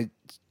else if I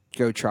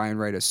go try and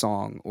write a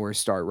song or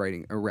start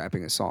writing or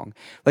rapping a song?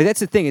 Like, that's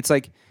the thing. It's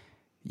like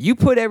you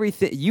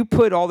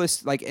put all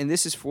this, like, and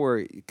this is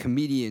for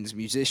comedians,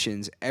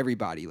 musicians,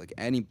 everybody, like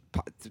any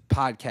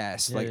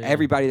podcast,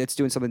 everybody that's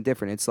doing something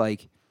different. It's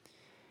like,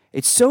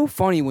 it's so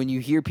funny when you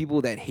hear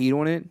people that hate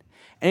on it,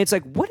 and it's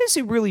like, what does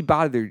it really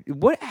bother?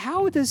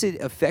 How does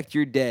it affect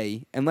your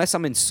day? Unless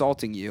I'm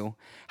insulting you,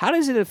 how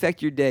does it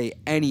affect your day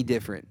any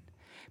different?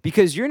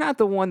 because you're not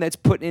the one that's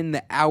putting in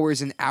the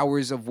hours and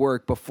hours of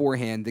work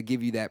beforehand to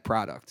give you that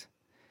product.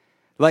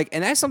 Like,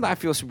 and that's something I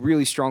feel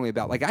really strongly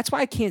about. Like, that's why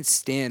I can't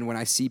stand when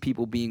I see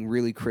people being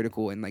really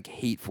critical and like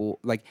hateful,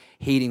 like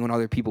hating on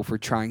other people for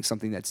trying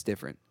something that's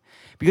different.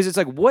 Because it's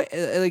like, what,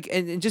 like,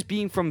 and just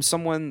being from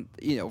someone,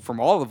 you know,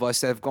 from all of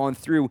us that have gone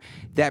through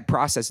that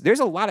process, there's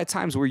a lot of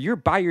times where you're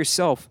by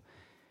yourself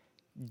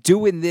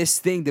doing this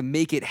thing to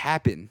make it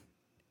happen.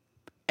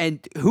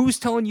 And who's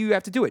telling you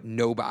have to do it?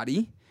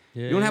 Nobody.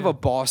 Yeah, you don't have a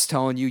boss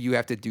telling you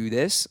have to do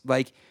this.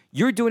 Like,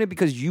 you're doing it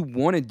because you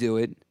want to do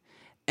it.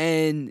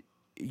 And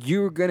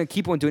you're going to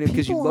keep on doing it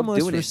because you love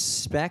doing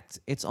respect.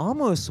 It's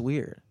almost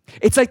weird.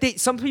 It's like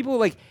some people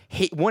like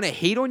want to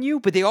hate on you,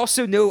 but they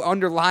also know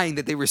underlying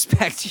that they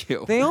respect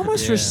you. They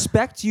almost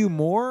respect you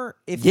more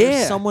if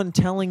there's someone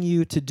telling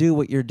you to do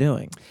what you're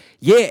doing.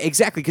 Yeah,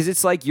 exactly. Because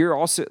it's like you're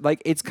also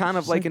like, it's kind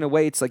of like in a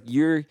way, it's like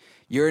you're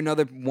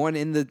another one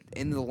in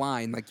the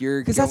line. Like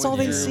you're, because that's all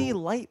they see.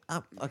 Light.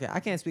 Okay, I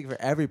can't speak for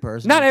every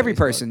person. Not every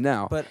person,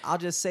 no. But I'll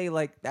just say,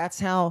 like, that's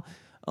how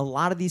a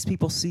lot of these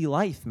people see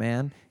life,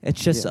 man.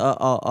 It's just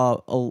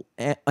a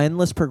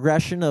endless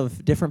progression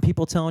of different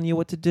people telling you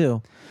what to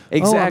do.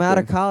 Exactly. Oh, I'm out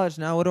of college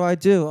now. What do I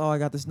do? Oh, I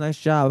got this nice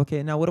job.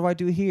 Okay, now what do I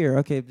do here?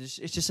 Okay, it's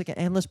just like an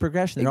endless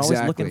progression. They're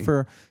always looking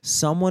for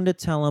someone to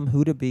tell them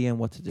who to be and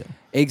what to do.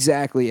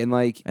 Exactly, and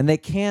like, and they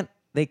can't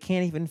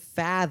even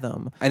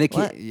fathom. And they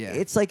can't. Yeah,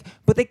 it's like,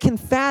 but they can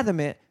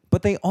fathom it,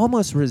 but they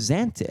almost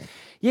resent it.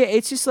 Yeah,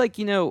 it's just like,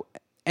 you know,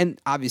 and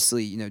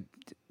obviously, you know,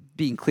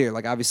 being clear,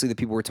 like obviously the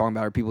people we're talking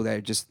about are people that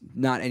are just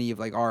not any of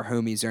like our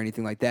homies or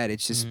anything like that.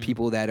 It's just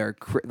people that are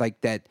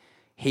like that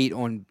hate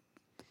on.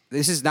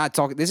 This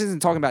isn't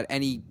talking about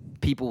any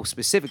people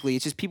specifically.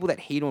 It's just people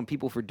that hate on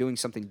people for doing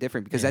something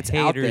different because that's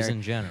haters out there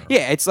in general.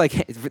 Yeah, it's like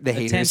the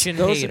haters. Attention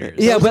haters.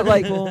 Yeah, but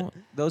like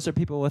those are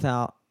people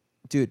without,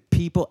 dude.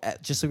 People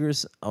just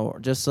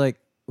like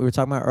we were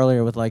talking about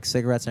earlier with like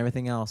cigarettes and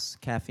everything else,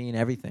 caffeine,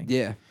 everything.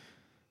 Yeah,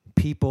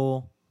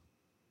 people.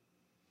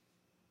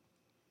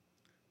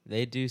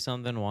 They do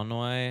something one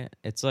way.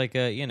 It's like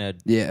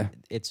yeah.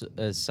 It's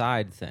a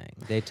side thing.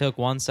 They took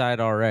one side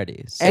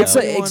already. So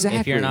exactly.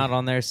 If you're not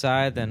on their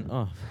side, then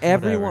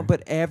everyone. whatever.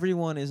 But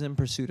everyone is in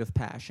pursuit of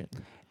passion.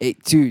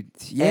 Dude,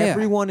 yeah.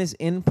 Everyone is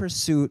in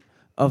pursuit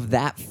of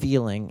that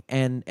feeling,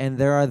 and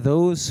there are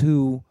those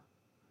who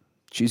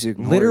choose it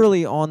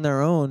literally on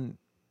their own.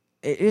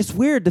 It's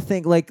weird to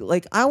think like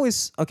I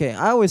always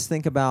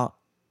think about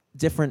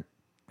different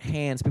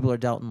hands people are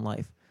dealt in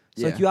life.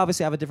 So like you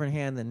obviously have a different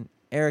hand than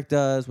Eric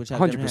does, which I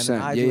have a different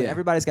hand than I do. Yeah.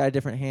 Everybody's got a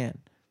different hand.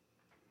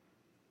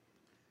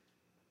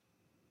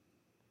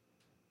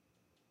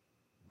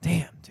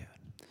 Damn, dude.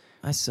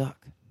 I suck.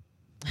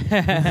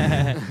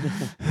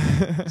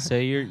 So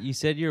you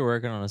said you were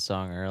working on a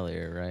song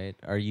earlier, right?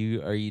 Are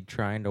you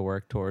trying to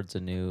work towards a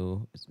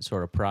new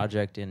sort of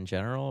project in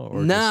general,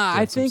 or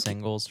I some think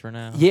singles for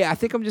now? Yeah, I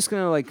think I'm just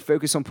gonna like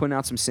focus on putting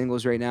out some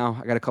singles right now.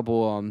 I got a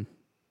couple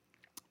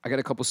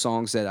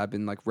songs that I've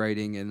been like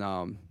writing and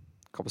a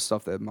couple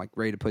stuff that I'm like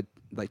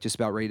just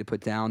about ready to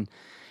put down.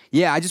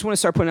 Yeah, I just want to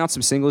start putting out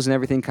some singles and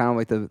everything, kind of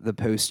like the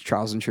post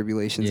trials and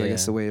tribulations, I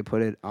guess the way to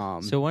put it.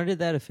 So when did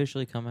that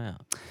officially come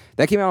out?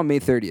 That came out on May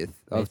 30th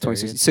of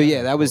 2016. So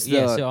yeah, that was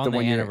so on the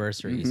 1 year.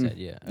 anniversary. You said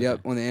okay.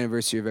 Yep, on the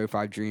anniversary of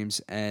 05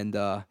 Dreams, and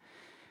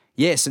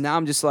yeah. So now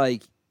I'm just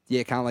like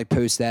kind of like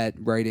post that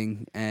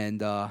writing,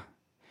 and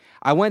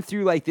I went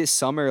through like this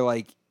summer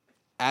like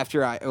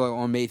after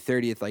on May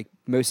 30th, like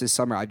most of the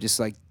summer I just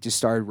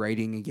started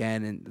writing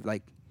again, and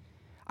like.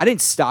 I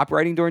didn't stop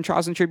writing during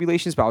trials and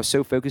tribulations, but I was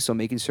so focused on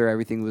making sure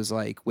everything was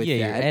like with that.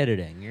 Yeah, you're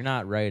editing. You're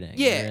not writing.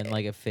 Yeah. You're in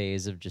like a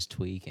phase of just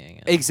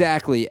tweaking.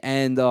 Exactly.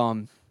 And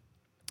so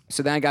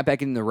then I got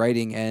back into the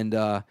writing, and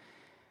now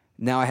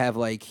I have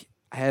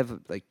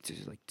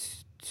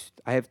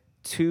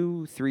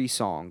 2-3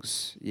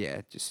 songs.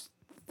 Yeah, just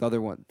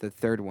the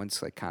third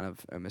one's like kind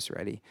of almost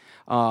ready.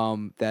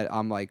 That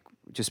I'm like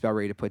just about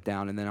ready to put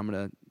down, and then I'm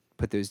gonna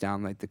put those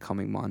down like the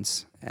coming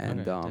months.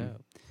 And dope.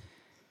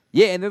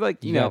 Yeah, and they're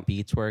like, you know, got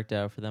beats worked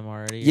out for them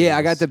already? Yeah,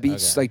 I got the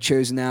beats like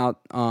chosen out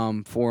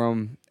for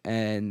them,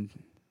 and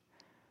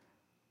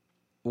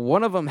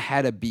one of them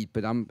had a beat,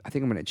 but I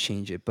think I'm gonna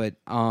change it, but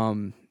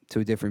to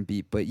a different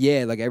beat. But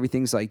yeah, like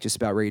everything's like just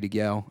about ready to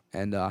go.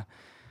 And I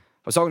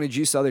was talking to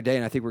Juice the other day,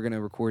 and I think we're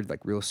gonna record like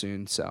real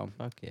soon. So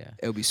fuck yeah,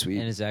 it'll be sweet.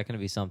 And is that gonna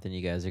be something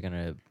you guys are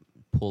gonna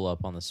pull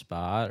up on the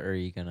spot, or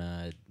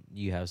are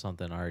you have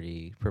something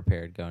already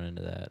prepared going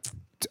into that?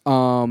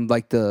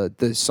 Like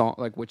the song,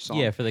 like which song?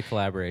 Yeah, for the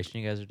collaboration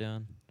you guys are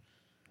doing.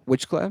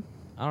 Which collab?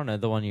 I don't know,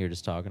 the one you were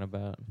just talking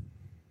about.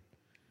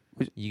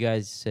 You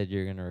guys said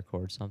you're gonna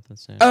record something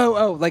soon.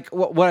 Oh, like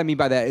what I mean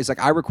by that is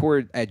like I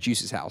record at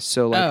Juice's house,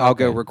 so like I'll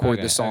go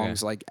record the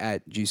songs like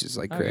at Juice's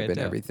like crib and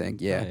dope. everything.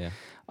 Yeah.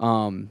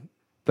 Oh, yeah.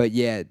 But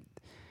yeah,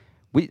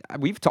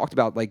 we've talked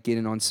about like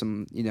getting on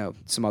some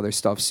some other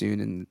stuff soon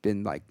and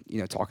been like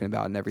talking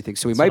about it and everything.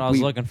 So we That's might. what I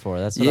was looking for.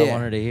 That's what I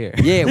wanted to hear.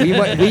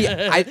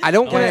 Yeah, I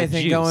don't Got want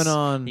anything going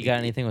on? You got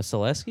anything with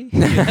Selesky?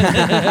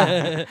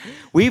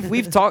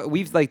 we've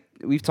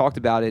talked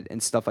about it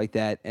and stuff like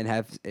that,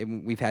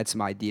 and we've had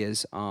some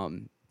ideas.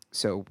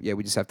 So yeah,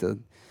 we just have to.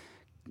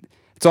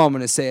 That's all I'm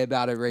gonna say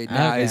about it right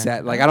now is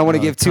that like I don't want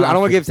to give too. I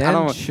don't want to give.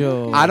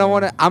 I don't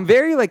want to. I'm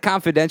very like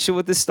confidential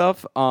with this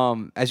stuff.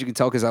 As you can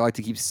tell, because I like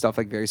to keep stuff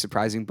like very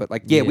surprising. But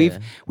like we've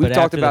but talked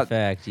after about the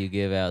fact. You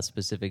give out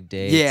specific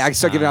dates. Yeah, I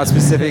start giving out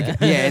specific.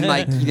 And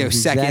like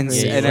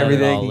seconds Yeah, and you let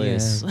it all everything.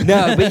 loose.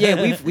 No, but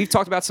yeah, we've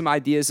talked about some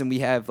ideas and we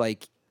have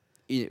like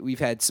we've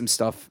had some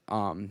stuff,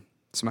 some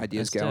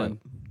ideas That's going,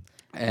 dope.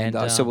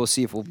 and so we'll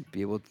see if we'll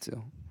be able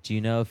to. Do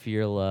you know if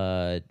you're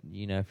going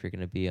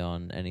to be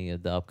on any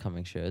of the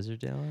upcoming shows you're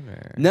doing?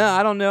 Or No,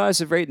 I don't know as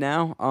of right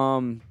now.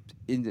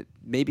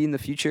 Maybe in the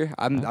future.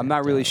 I'm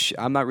not really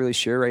I'm not really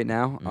sure right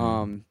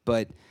now.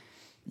 But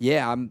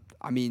yeah,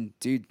 I mean,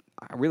 dude,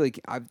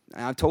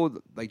 I've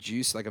told like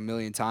Juice like a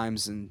million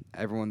times and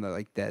everyone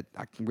that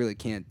I really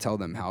can't tell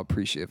them how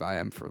appreciative I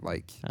am for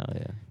like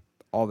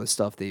all the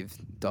stuff they've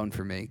done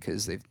for me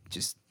because they've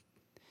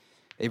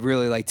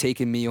really like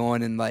taken me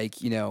on and like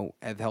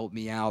have helped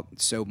me out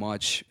so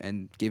much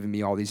and given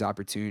me all these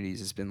opportunities.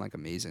 It's been like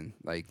amazing.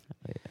 Like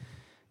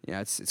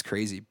it's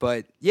crazy.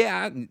 But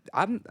yeah,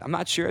 I'm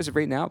not sure as of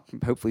right now.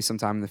 Hopefully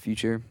sometime in the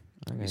future.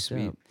 That'd be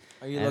sweet.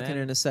 Are you looking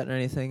into setting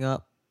anything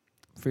up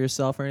for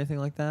yourself or anything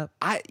like that?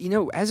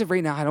 As of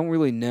right now, I don't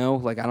really know.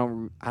 Like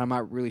I'm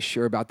not really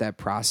sure about that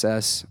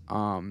process.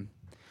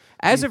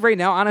 As of right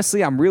now,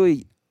 honestly,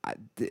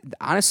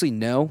 honestly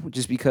no,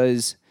 just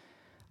because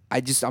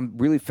I'm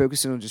really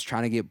focusing on just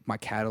trying to get my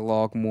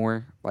catalog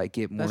more, like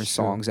get more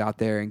songs out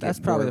there and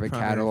get more of a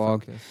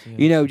catalog.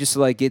 Focus, Just to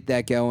like get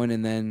that going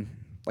and then,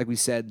 like we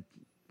said,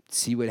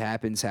 see what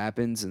happens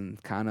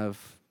and kind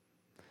of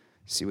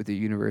see what the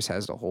universe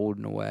has to hold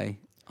in a way.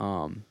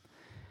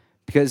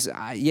 Because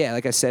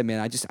like I said, man,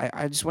 I just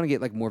want to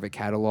get like more of a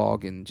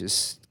catalog and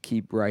just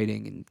keep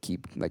writing and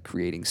keep like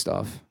creating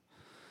stuff.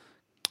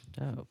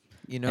 Dope.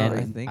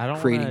 I think I don't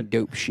creating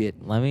dope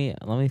shit. Let me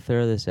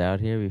throw this out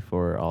here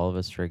before all of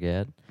us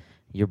forget.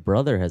 Your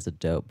brother has a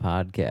dope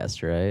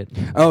podcast, right?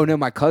 Oh no,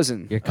 my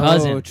cousin. Your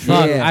cousin. Oh,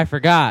 Fuck, yeah. I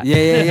forgot.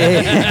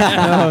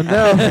 Yeah. Oh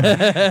no.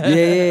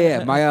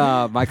 Yeah.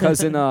 My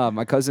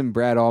cousin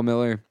Brad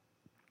Allmiller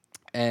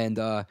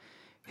and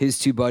his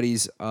two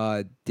buddies,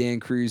 Dan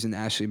Cruz and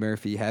Ashley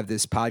Murphy, have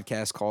this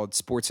podcast called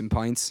Sports and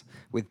Pints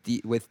with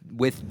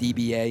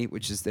DBA,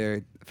 which is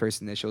their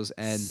first initials,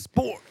 and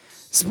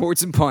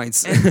Sports and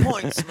Pints. And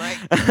points, Mike.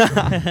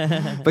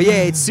 But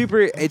yeah, it's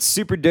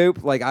super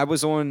dope. Like I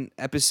was on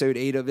episode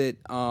 8 of it.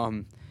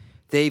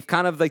 They've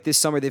kind of like this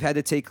summer they've had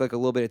to take like a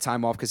little bit of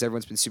time off because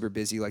everyone's been super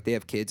busy. Like they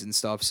have kids and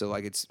stuff, so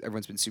like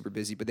everyone's been super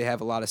busy. But they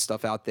have a lot of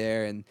stuff out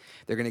there, and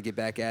they're gonna get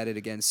back at it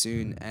again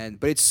soon.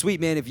 But it's sweet,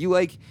 man. If you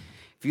like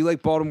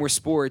Baltimore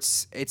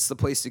sports, it's the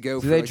place to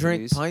go. Do for they like, the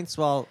drink news. pints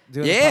while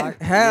doing Yeah. the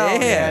podcast?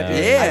 Hell Yeah.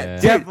 yeah,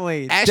 Dude,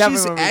 definitely.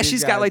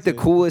 Ashley's got like the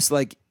coolest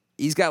like.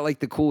 He's got like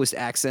the coolest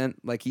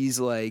accent. Like he's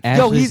like,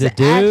 Ashley's a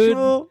dude?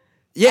 actual.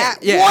 yeah.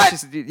 What?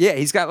 Ashley's a dude. Yeah,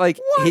 he's got like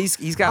he's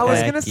got. I was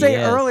like, gonna say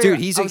yeah. earlier, Dude,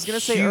 he's I a was gonna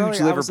say huge earlier, I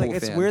was Liverpool like,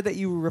 it's fan. weird that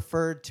you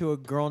referred to a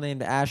girl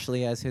named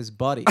Ashley as his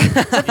buddy. I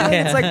feel like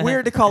it's like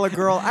weird to call a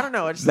girl. I don't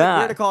know. It's just like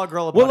weird to call a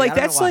girl a buddy. Well, like I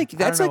don't that's know why. like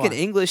I don't know an why.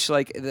 English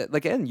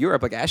like in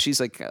Europe. Like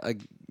Ashley's like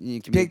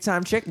big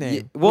time chick name.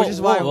 Yeah, well, which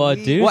is why well,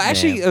 we, dude. Well,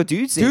 actually, name.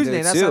 dude's Dude's name.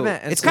 name, that's too. what I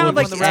meant. And It's so kind of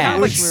when like the rap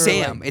like was, we were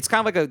Sam. like- It's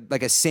kind of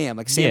like a Sam.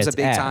 Like Sam's a it's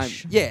big Ash. time.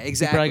 Yeah,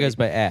 exactly. He probably goes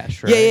by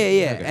Ash, right?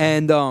 Yeah. Okay.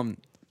 And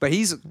but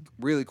he's a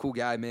really cool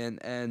guy, man.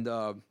 And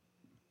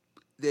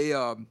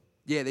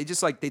they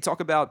just like they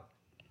talk about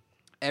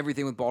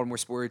everything with Baltimore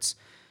sports.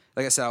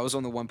 Like I said, I was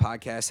on the one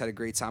podcast, had a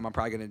great time. I'm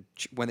probably gonna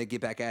when they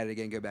get back at it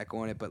again, go back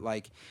on it. But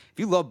like, if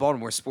you love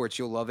Baltimore sports,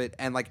 you'll love it.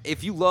 And like,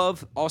 if you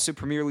love also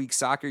Premier League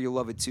soccer, you'll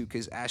love it too.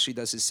 Because Ashley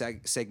does his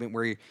segment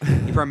where he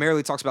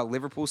primarily talks about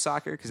Liverpool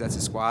soccer because that's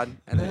his squad,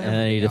 and And he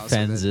everything else with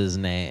defends it. his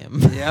name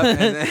Yep. And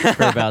then,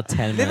 for about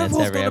 10 minutes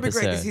Liverpool's every going to be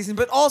great this episode. season,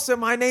 but also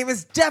my name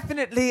is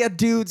definitely a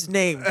dude's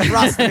name.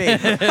 Trust me.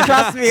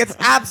 Trust me.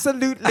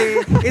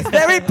 It's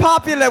very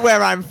popular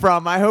where I'm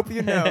from. I hope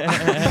you know.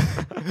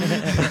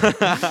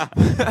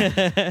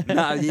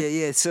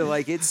 yeah. So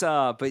like it's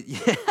but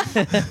yeah,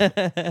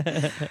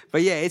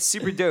 it's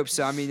super dope.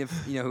 So I mean, if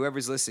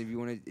whoever's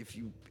listening, if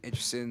you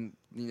interested in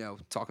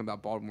talking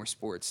about Baltimore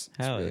sports,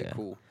 it's Hell really yeah.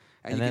 cool,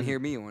 And you then- can hear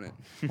me on it.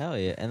 Hell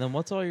yeah. And then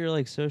what's all your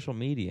like social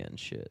media and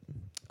shit?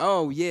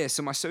 Oh yeah,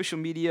 so my social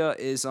media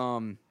is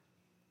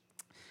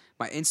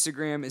My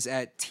Instagram is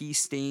at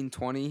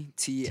tstain20.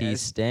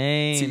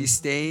 T-Stain.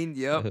 T-Stain,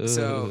 yep.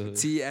 So Ooh.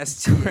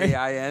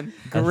 TSTAIN.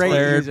 A Great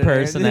third username.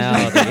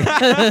 personality.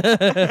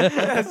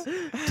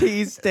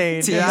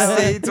 T-Stain.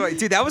 T-Stain20.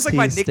 Dude, that was like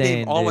my T-Stain,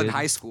 nickname all in dude.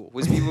 high school.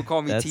 Was people would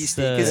call me That's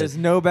T-Stain. the- 'Cause There's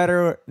no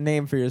better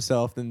name for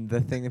yourself than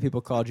the thing that people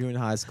called you in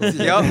high school. Yep,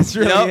 That's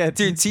really yep. it.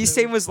 Dude,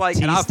 T-Stain was like...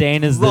 and I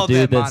T-Stain is the love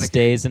dude that moniker.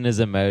 stays in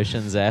his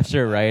emotions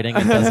after writing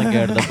and doesn't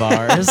go to the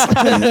bars.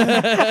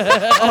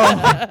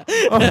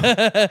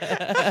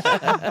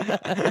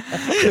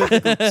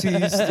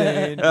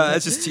 T-Stain.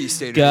 That's just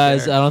T-Stain.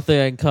 Guys, right I don't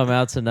think I can come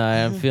out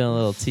tonight. I'm feeling a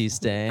little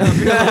T-Stain.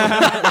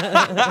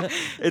 there.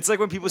 It's like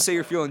when people say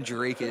you're feeling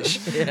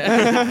Drake-ish.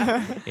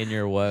 In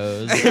your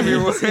woes. But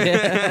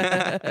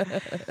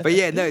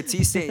yeah, no,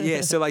 T-Stain.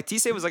 Yeah, so like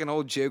T-Stain was like an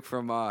old joke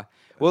from... well,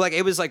 like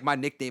it was like my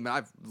nickname, and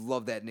I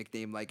love that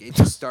nickname. Like it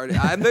just started.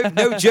 I'm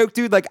no joke,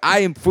 dude. Like I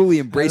am fully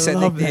embrace that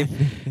love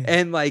nickname,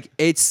 and like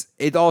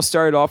it all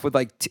started off with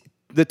like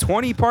the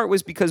 20 part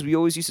was because we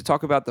always used to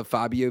talk about the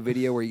Fabio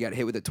video where he got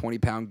hit with a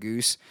 20-pound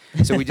goose.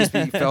 So we just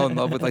fell in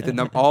love with like the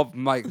number. All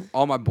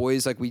my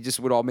boys like we just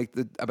would all make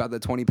about the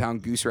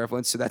 20-pound goose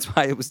reference. So that's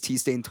why it was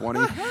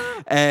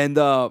T-Stain20, and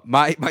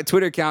my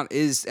Twitter account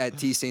is at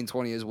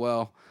T-Stain20 as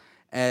well.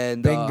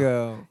 And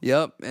Bingo.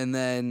 Yep, and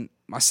then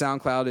my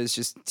SoundCloud is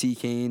just T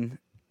Kane,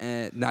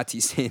 and not T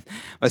Stain.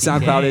 My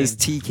SoundCloud is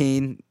T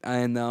Kane,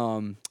 and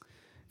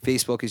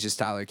Facebook is just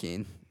Tyler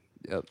Kane.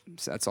 Yep,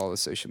 so that's all the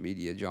social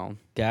media, John.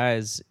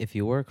 Guys, if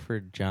you work for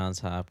Johns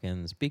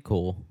Hopkins, be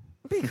cool.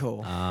 Be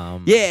cool. Yeah,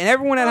 and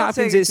everyone at Don't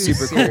Hopkins take it is too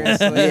super cool.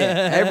 seriously.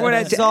 Yeah, everyone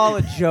at It's all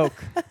a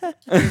joke. I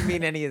didn't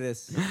mean any of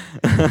this.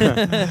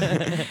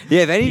 yeah.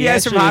 If any of He you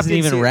guys actually from Hopkins, isn't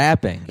even here-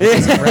 rapping. He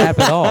doesn't rap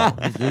at all.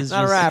 This is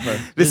Not a just- rapper.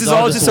 This is all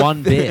all just just a-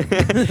 one bit.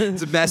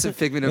 it's a massive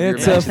figment of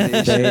It's your a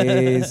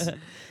imagination. phase.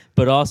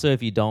 But also,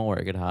 if you don't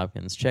work at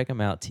Hopkins, check him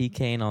out. T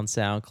Kane on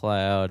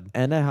SoundCloud.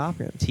 And at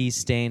Hopkins.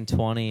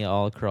 T-Stain20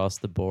 all across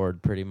the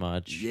board, pretty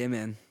much. Yeah,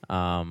 man.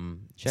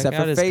 Check Except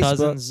out for his Facebook.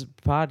 cousin's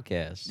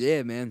podcast.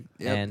 Yeah, man.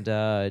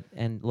 Yep.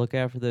 And look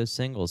out for those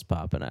singles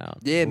popping out.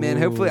 Yeah, man.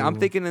 Hopefully, I'm Ooh.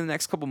 thinking in the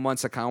next couple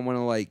months, I kind of want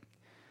to like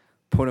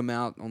put them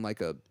out on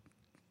like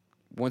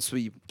once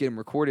we get them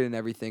recorded and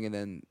everything, and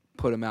then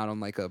put them out on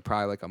like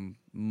probably like a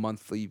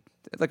monthly,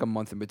 like a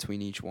month in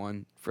between each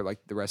one for like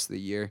the rest of the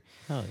year,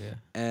 Oh yeah.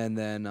 and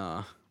then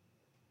and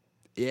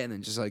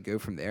then just like go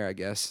from there, I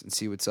guess, and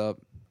see what's up.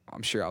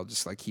 I'm sure I'll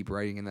just like keep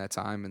writing in that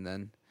time, and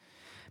then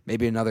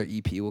maybe another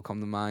EP will come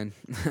to mind.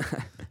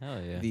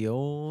 Hell yeah. The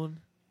old.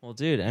 Well,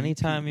 dude,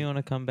 anytime you want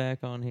to come back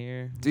on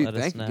here, Dude, let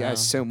us thank you know.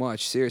 guys so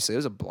much. Seriously, it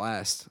was a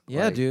blast.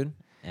 Yeah, Like, dude.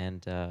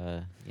 And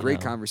you Great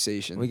know,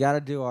 conversation. We got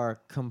to do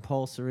our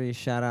compulsory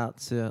shout out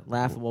to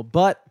Laughable.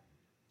 But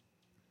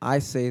I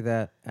say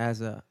that as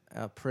a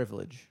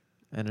privilege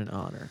and an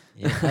honor.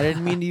 Yeah. I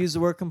didn't mean to use the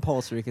word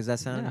compulsory because that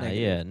sounded Nah,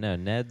 negative. yeah, no,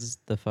 Ned's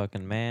the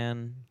fucking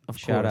man. Of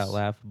Shout out course.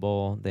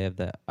 Laughable. They have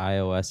the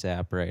iOS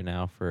app right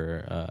now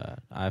for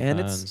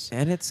iPhones.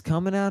 And it's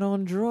coming out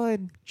on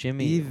Droid.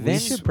 Jimmy, we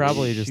should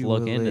probably just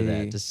look into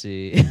Eventually. that to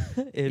see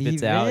if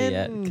it's out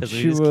yet, because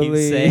we just keep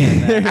Eventually.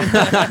 saying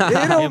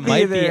that. It'll It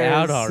might be there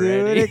out soon.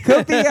 already. It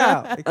could be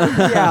out. It could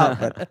be out.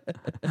 But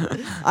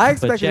I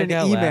expected check an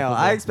out email. Laughable.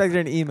 I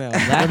expected an email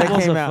when it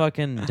Laughable's came a out.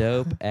 fucking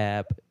dope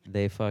app.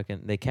 They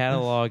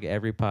catalog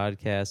every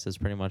podcast that's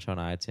pretty much on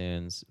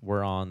iTunes.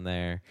 We're on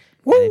there.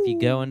 And if you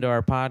go into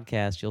our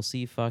podcast, you'll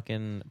see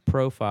fucking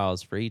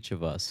profiles for each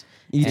of us.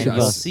 Each and of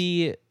you'll us.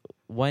 see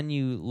when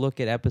you look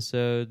at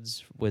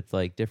episodes with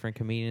like different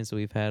comedians that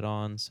we've had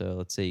on. So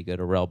let's say you go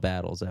to Rel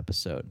Battles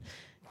episode.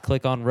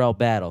 Click on Rel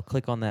Battle.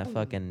 Click on that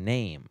fucking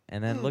name.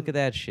 And then look at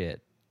that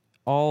shit.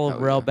 All of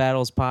Hell Rel yeah.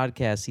 Battles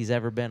podcasts he's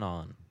ever been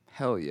on.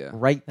 Hell yeah.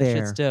 Right That there.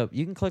 shit's dope.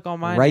 You can click on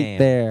my Right name.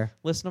 there.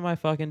 Listen to my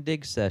fucking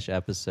Dig Sesh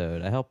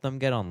episode. I helped them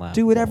get on Laughable.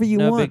 Do whatever you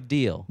no want. big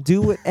deal.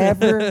 Do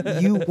whatever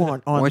you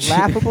want on Once you-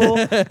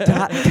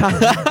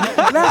 laughable.com.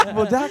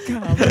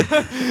 Laughable.com.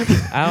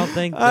 I don't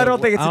think. I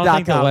don't think it's a I don't dot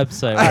think the com.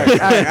 website All right, works.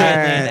 all right, It's all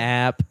definitely right. an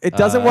app. It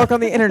doesn't work on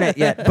the internet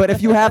yet, but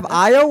if you have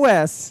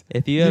iOS,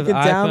 If you you have can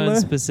iPhone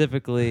download-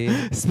 specifically,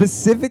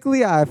 specifically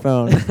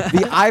iPhone,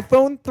 the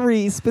iPhone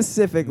 3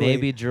 specifically,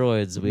 maybe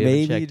Droids. We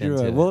maybe haven't checked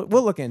into Droid. it.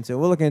 We'll look into it.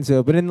 We'll look into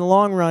it. But in the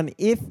long run,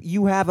 if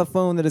you have a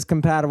phone that is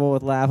compatible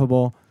with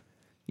Laughable,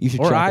 you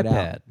should or check iPad.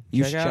 it out.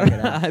 You should check check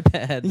it out.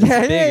 iPad. Yeah, It's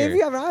yeah. If bigger.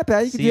 you have an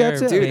iPad, you can See do that our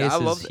too. Dude, face I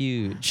is love that.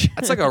 huge.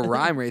 That's like a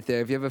rhyme right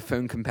there. If you have a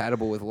phone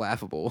compatible with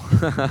Laughable.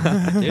 Dude,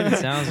 it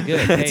sounds good.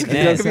 Hey, That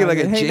Ned, could be like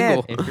a Hey,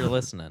 Ned. jingle. if you're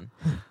listening.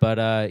 But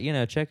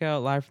check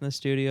out Live from the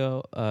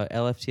Studio,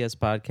 LFTS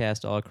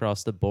podcast all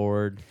across the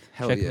board.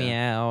 Hell check yeah. me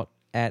out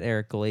at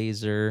Eric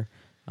Glazer.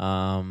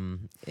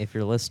 If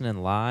you're listening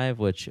live,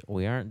 which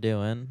we aren't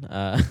doing,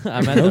 I'm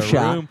at No the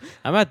shot. room.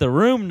 I'm at the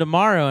room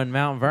tomorrow in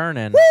Mount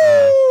Vernon.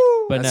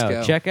 But Let's no,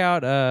 go. check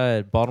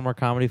out Baltimore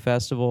Comedy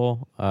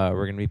Festival.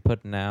 We're gonna be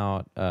putting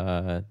out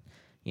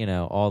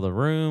all the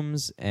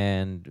rooms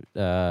and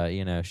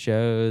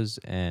shows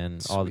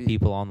and all the Sweet.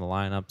 people on the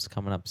lineups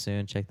coming up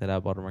soon. Check that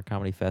out,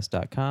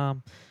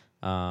 BaltimoreComedyFest.com.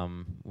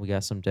 We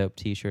got some dope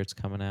T-shirts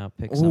coming out.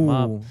 Pick some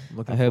up.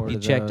 I hope you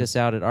checked us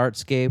out at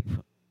Artscape.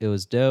 It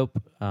was dope.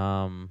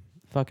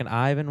 Fucking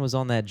Ivan was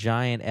on that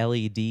giant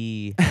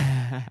LED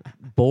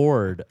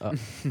board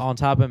on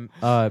top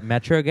of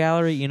Metro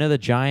Gallery. You know the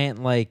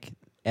giant like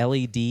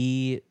LED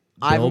Ivan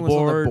was on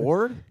billboard? the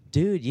board?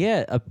 Dude,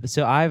 yeah.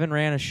 So Ivan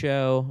ran a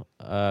show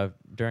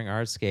during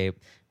Artscape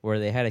where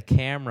they had a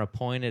camera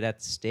pointed at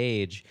the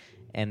stage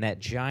and that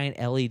giant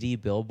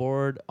LED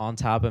billboard on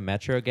top of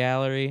Metro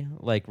Gallery,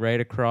 like right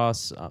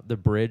across the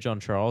bridge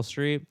on Charles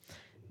Street.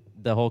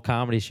 The whole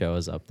comedy show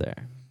is up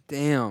there.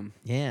 Damn.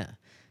 Yeah.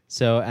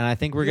 So, and I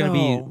think we're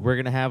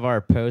gonna have our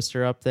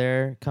poster up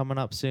there coming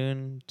up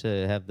soon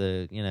to have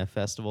the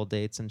festival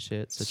dates and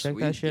shit. So check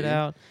that shit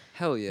out.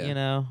 Hell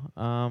yeah.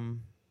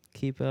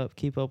 Keep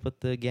up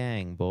with the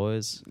gang,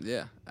 boys.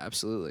 Yeah,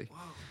 absolutely. Wow.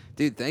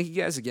 Dude, thank you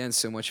guys again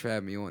so much for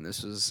having me on.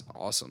 This was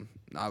awesome.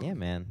 Yeah,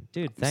 man.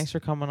 Dude, thanks for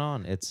coming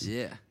on.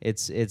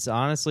 It's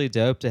honestly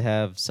dope to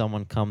have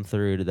someone come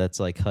through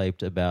that's like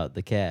hyped about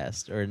the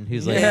cast or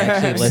who's like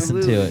actually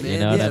listened to it. Man. You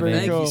know what I mean?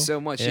 Thank you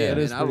so much. Yeah,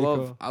 man.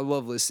 Cool. I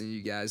love listening to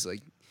you guys, like,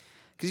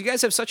 because you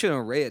guys have such an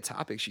array of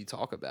topics you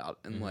talk about,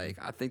 and like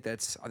I think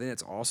that's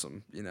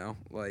awesome.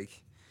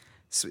 Like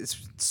it's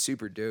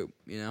super dope.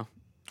 Yeah,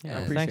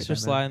 thanks for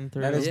sliding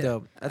through. That is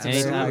dope. That's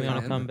anytime you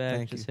want to come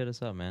back, just hit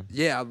us up, man.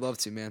 Yeah, I'd love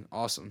to, man.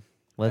 Awesome.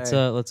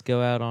 Let's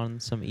go out on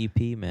some EP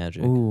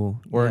magic. Ooh,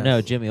 or yes.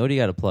 no, Jimmy, what do you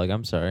got to plug?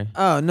 I'm sorry.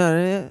 Oh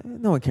no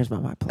one cares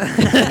about my plug.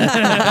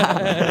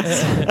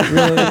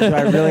 Really? Do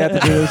I really have to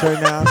do this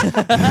right now?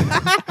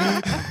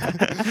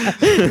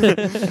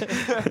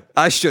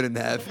 I shouldn't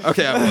have.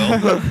 Okay, I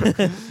will.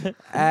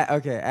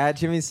 At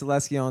Jimmy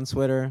Selesky on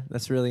Twitter.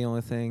 That's really the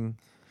only thing.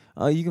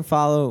 You can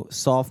follow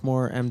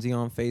Sophomore MD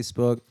on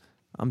Facebook.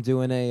 I'm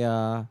doing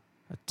a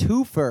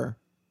twofer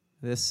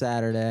this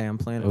Saturday. I'm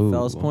playing at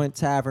Fells Point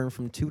Tavern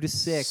from 2 to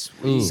 6.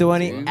 Sweet, so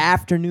any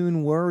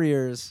afternoon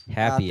warriors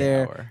out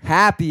there,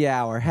 happy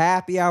hour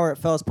at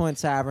Fells Point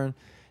Tavern.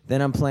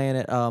 Then I'm playing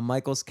at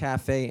Michael's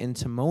Cafe in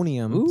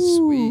Timonium.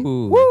 Sweet.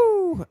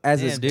 Woo!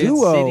 As a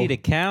duo. City to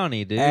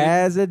county, dude.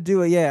 As a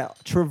duo, yeah.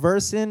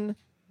 Traversing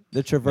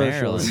the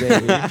Traversal,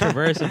 baby.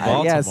 Traversing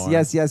Baltimore.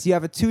 Yes. You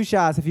have 2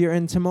 shots. If you're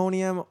in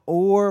Timonium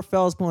or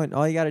Fells Point,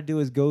 all you got to do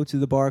is go to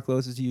the bar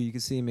closest to you. You can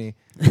see me.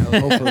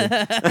 Hopefully.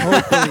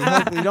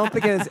 Don't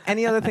think it's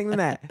any other thing than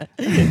that.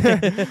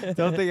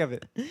 Don't think of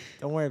it.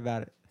 Don't worry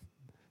about it.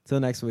 Till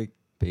next week.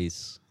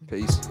 Peace.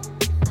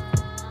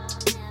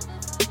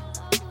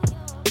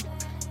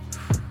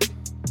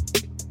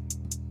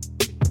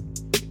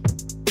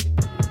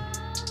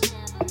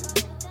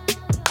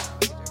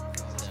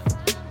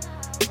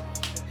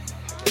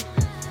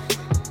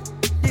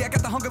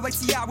 Like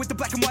CI with the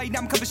black and white, now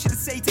I'm covered shit to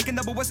say. Take a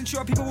number, wasn't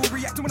sure people will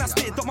react to when I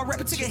spit. Thought my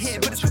rapper took a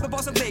hit, but it's for the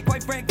boss of lit.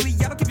 Quite frankly,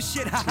 I don't give a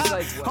shit.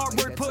 Hard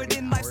work put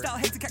in, lifestyle,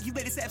 hate to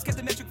calculate it, kept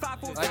the metric 5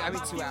 4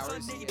 5. 2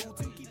 hours.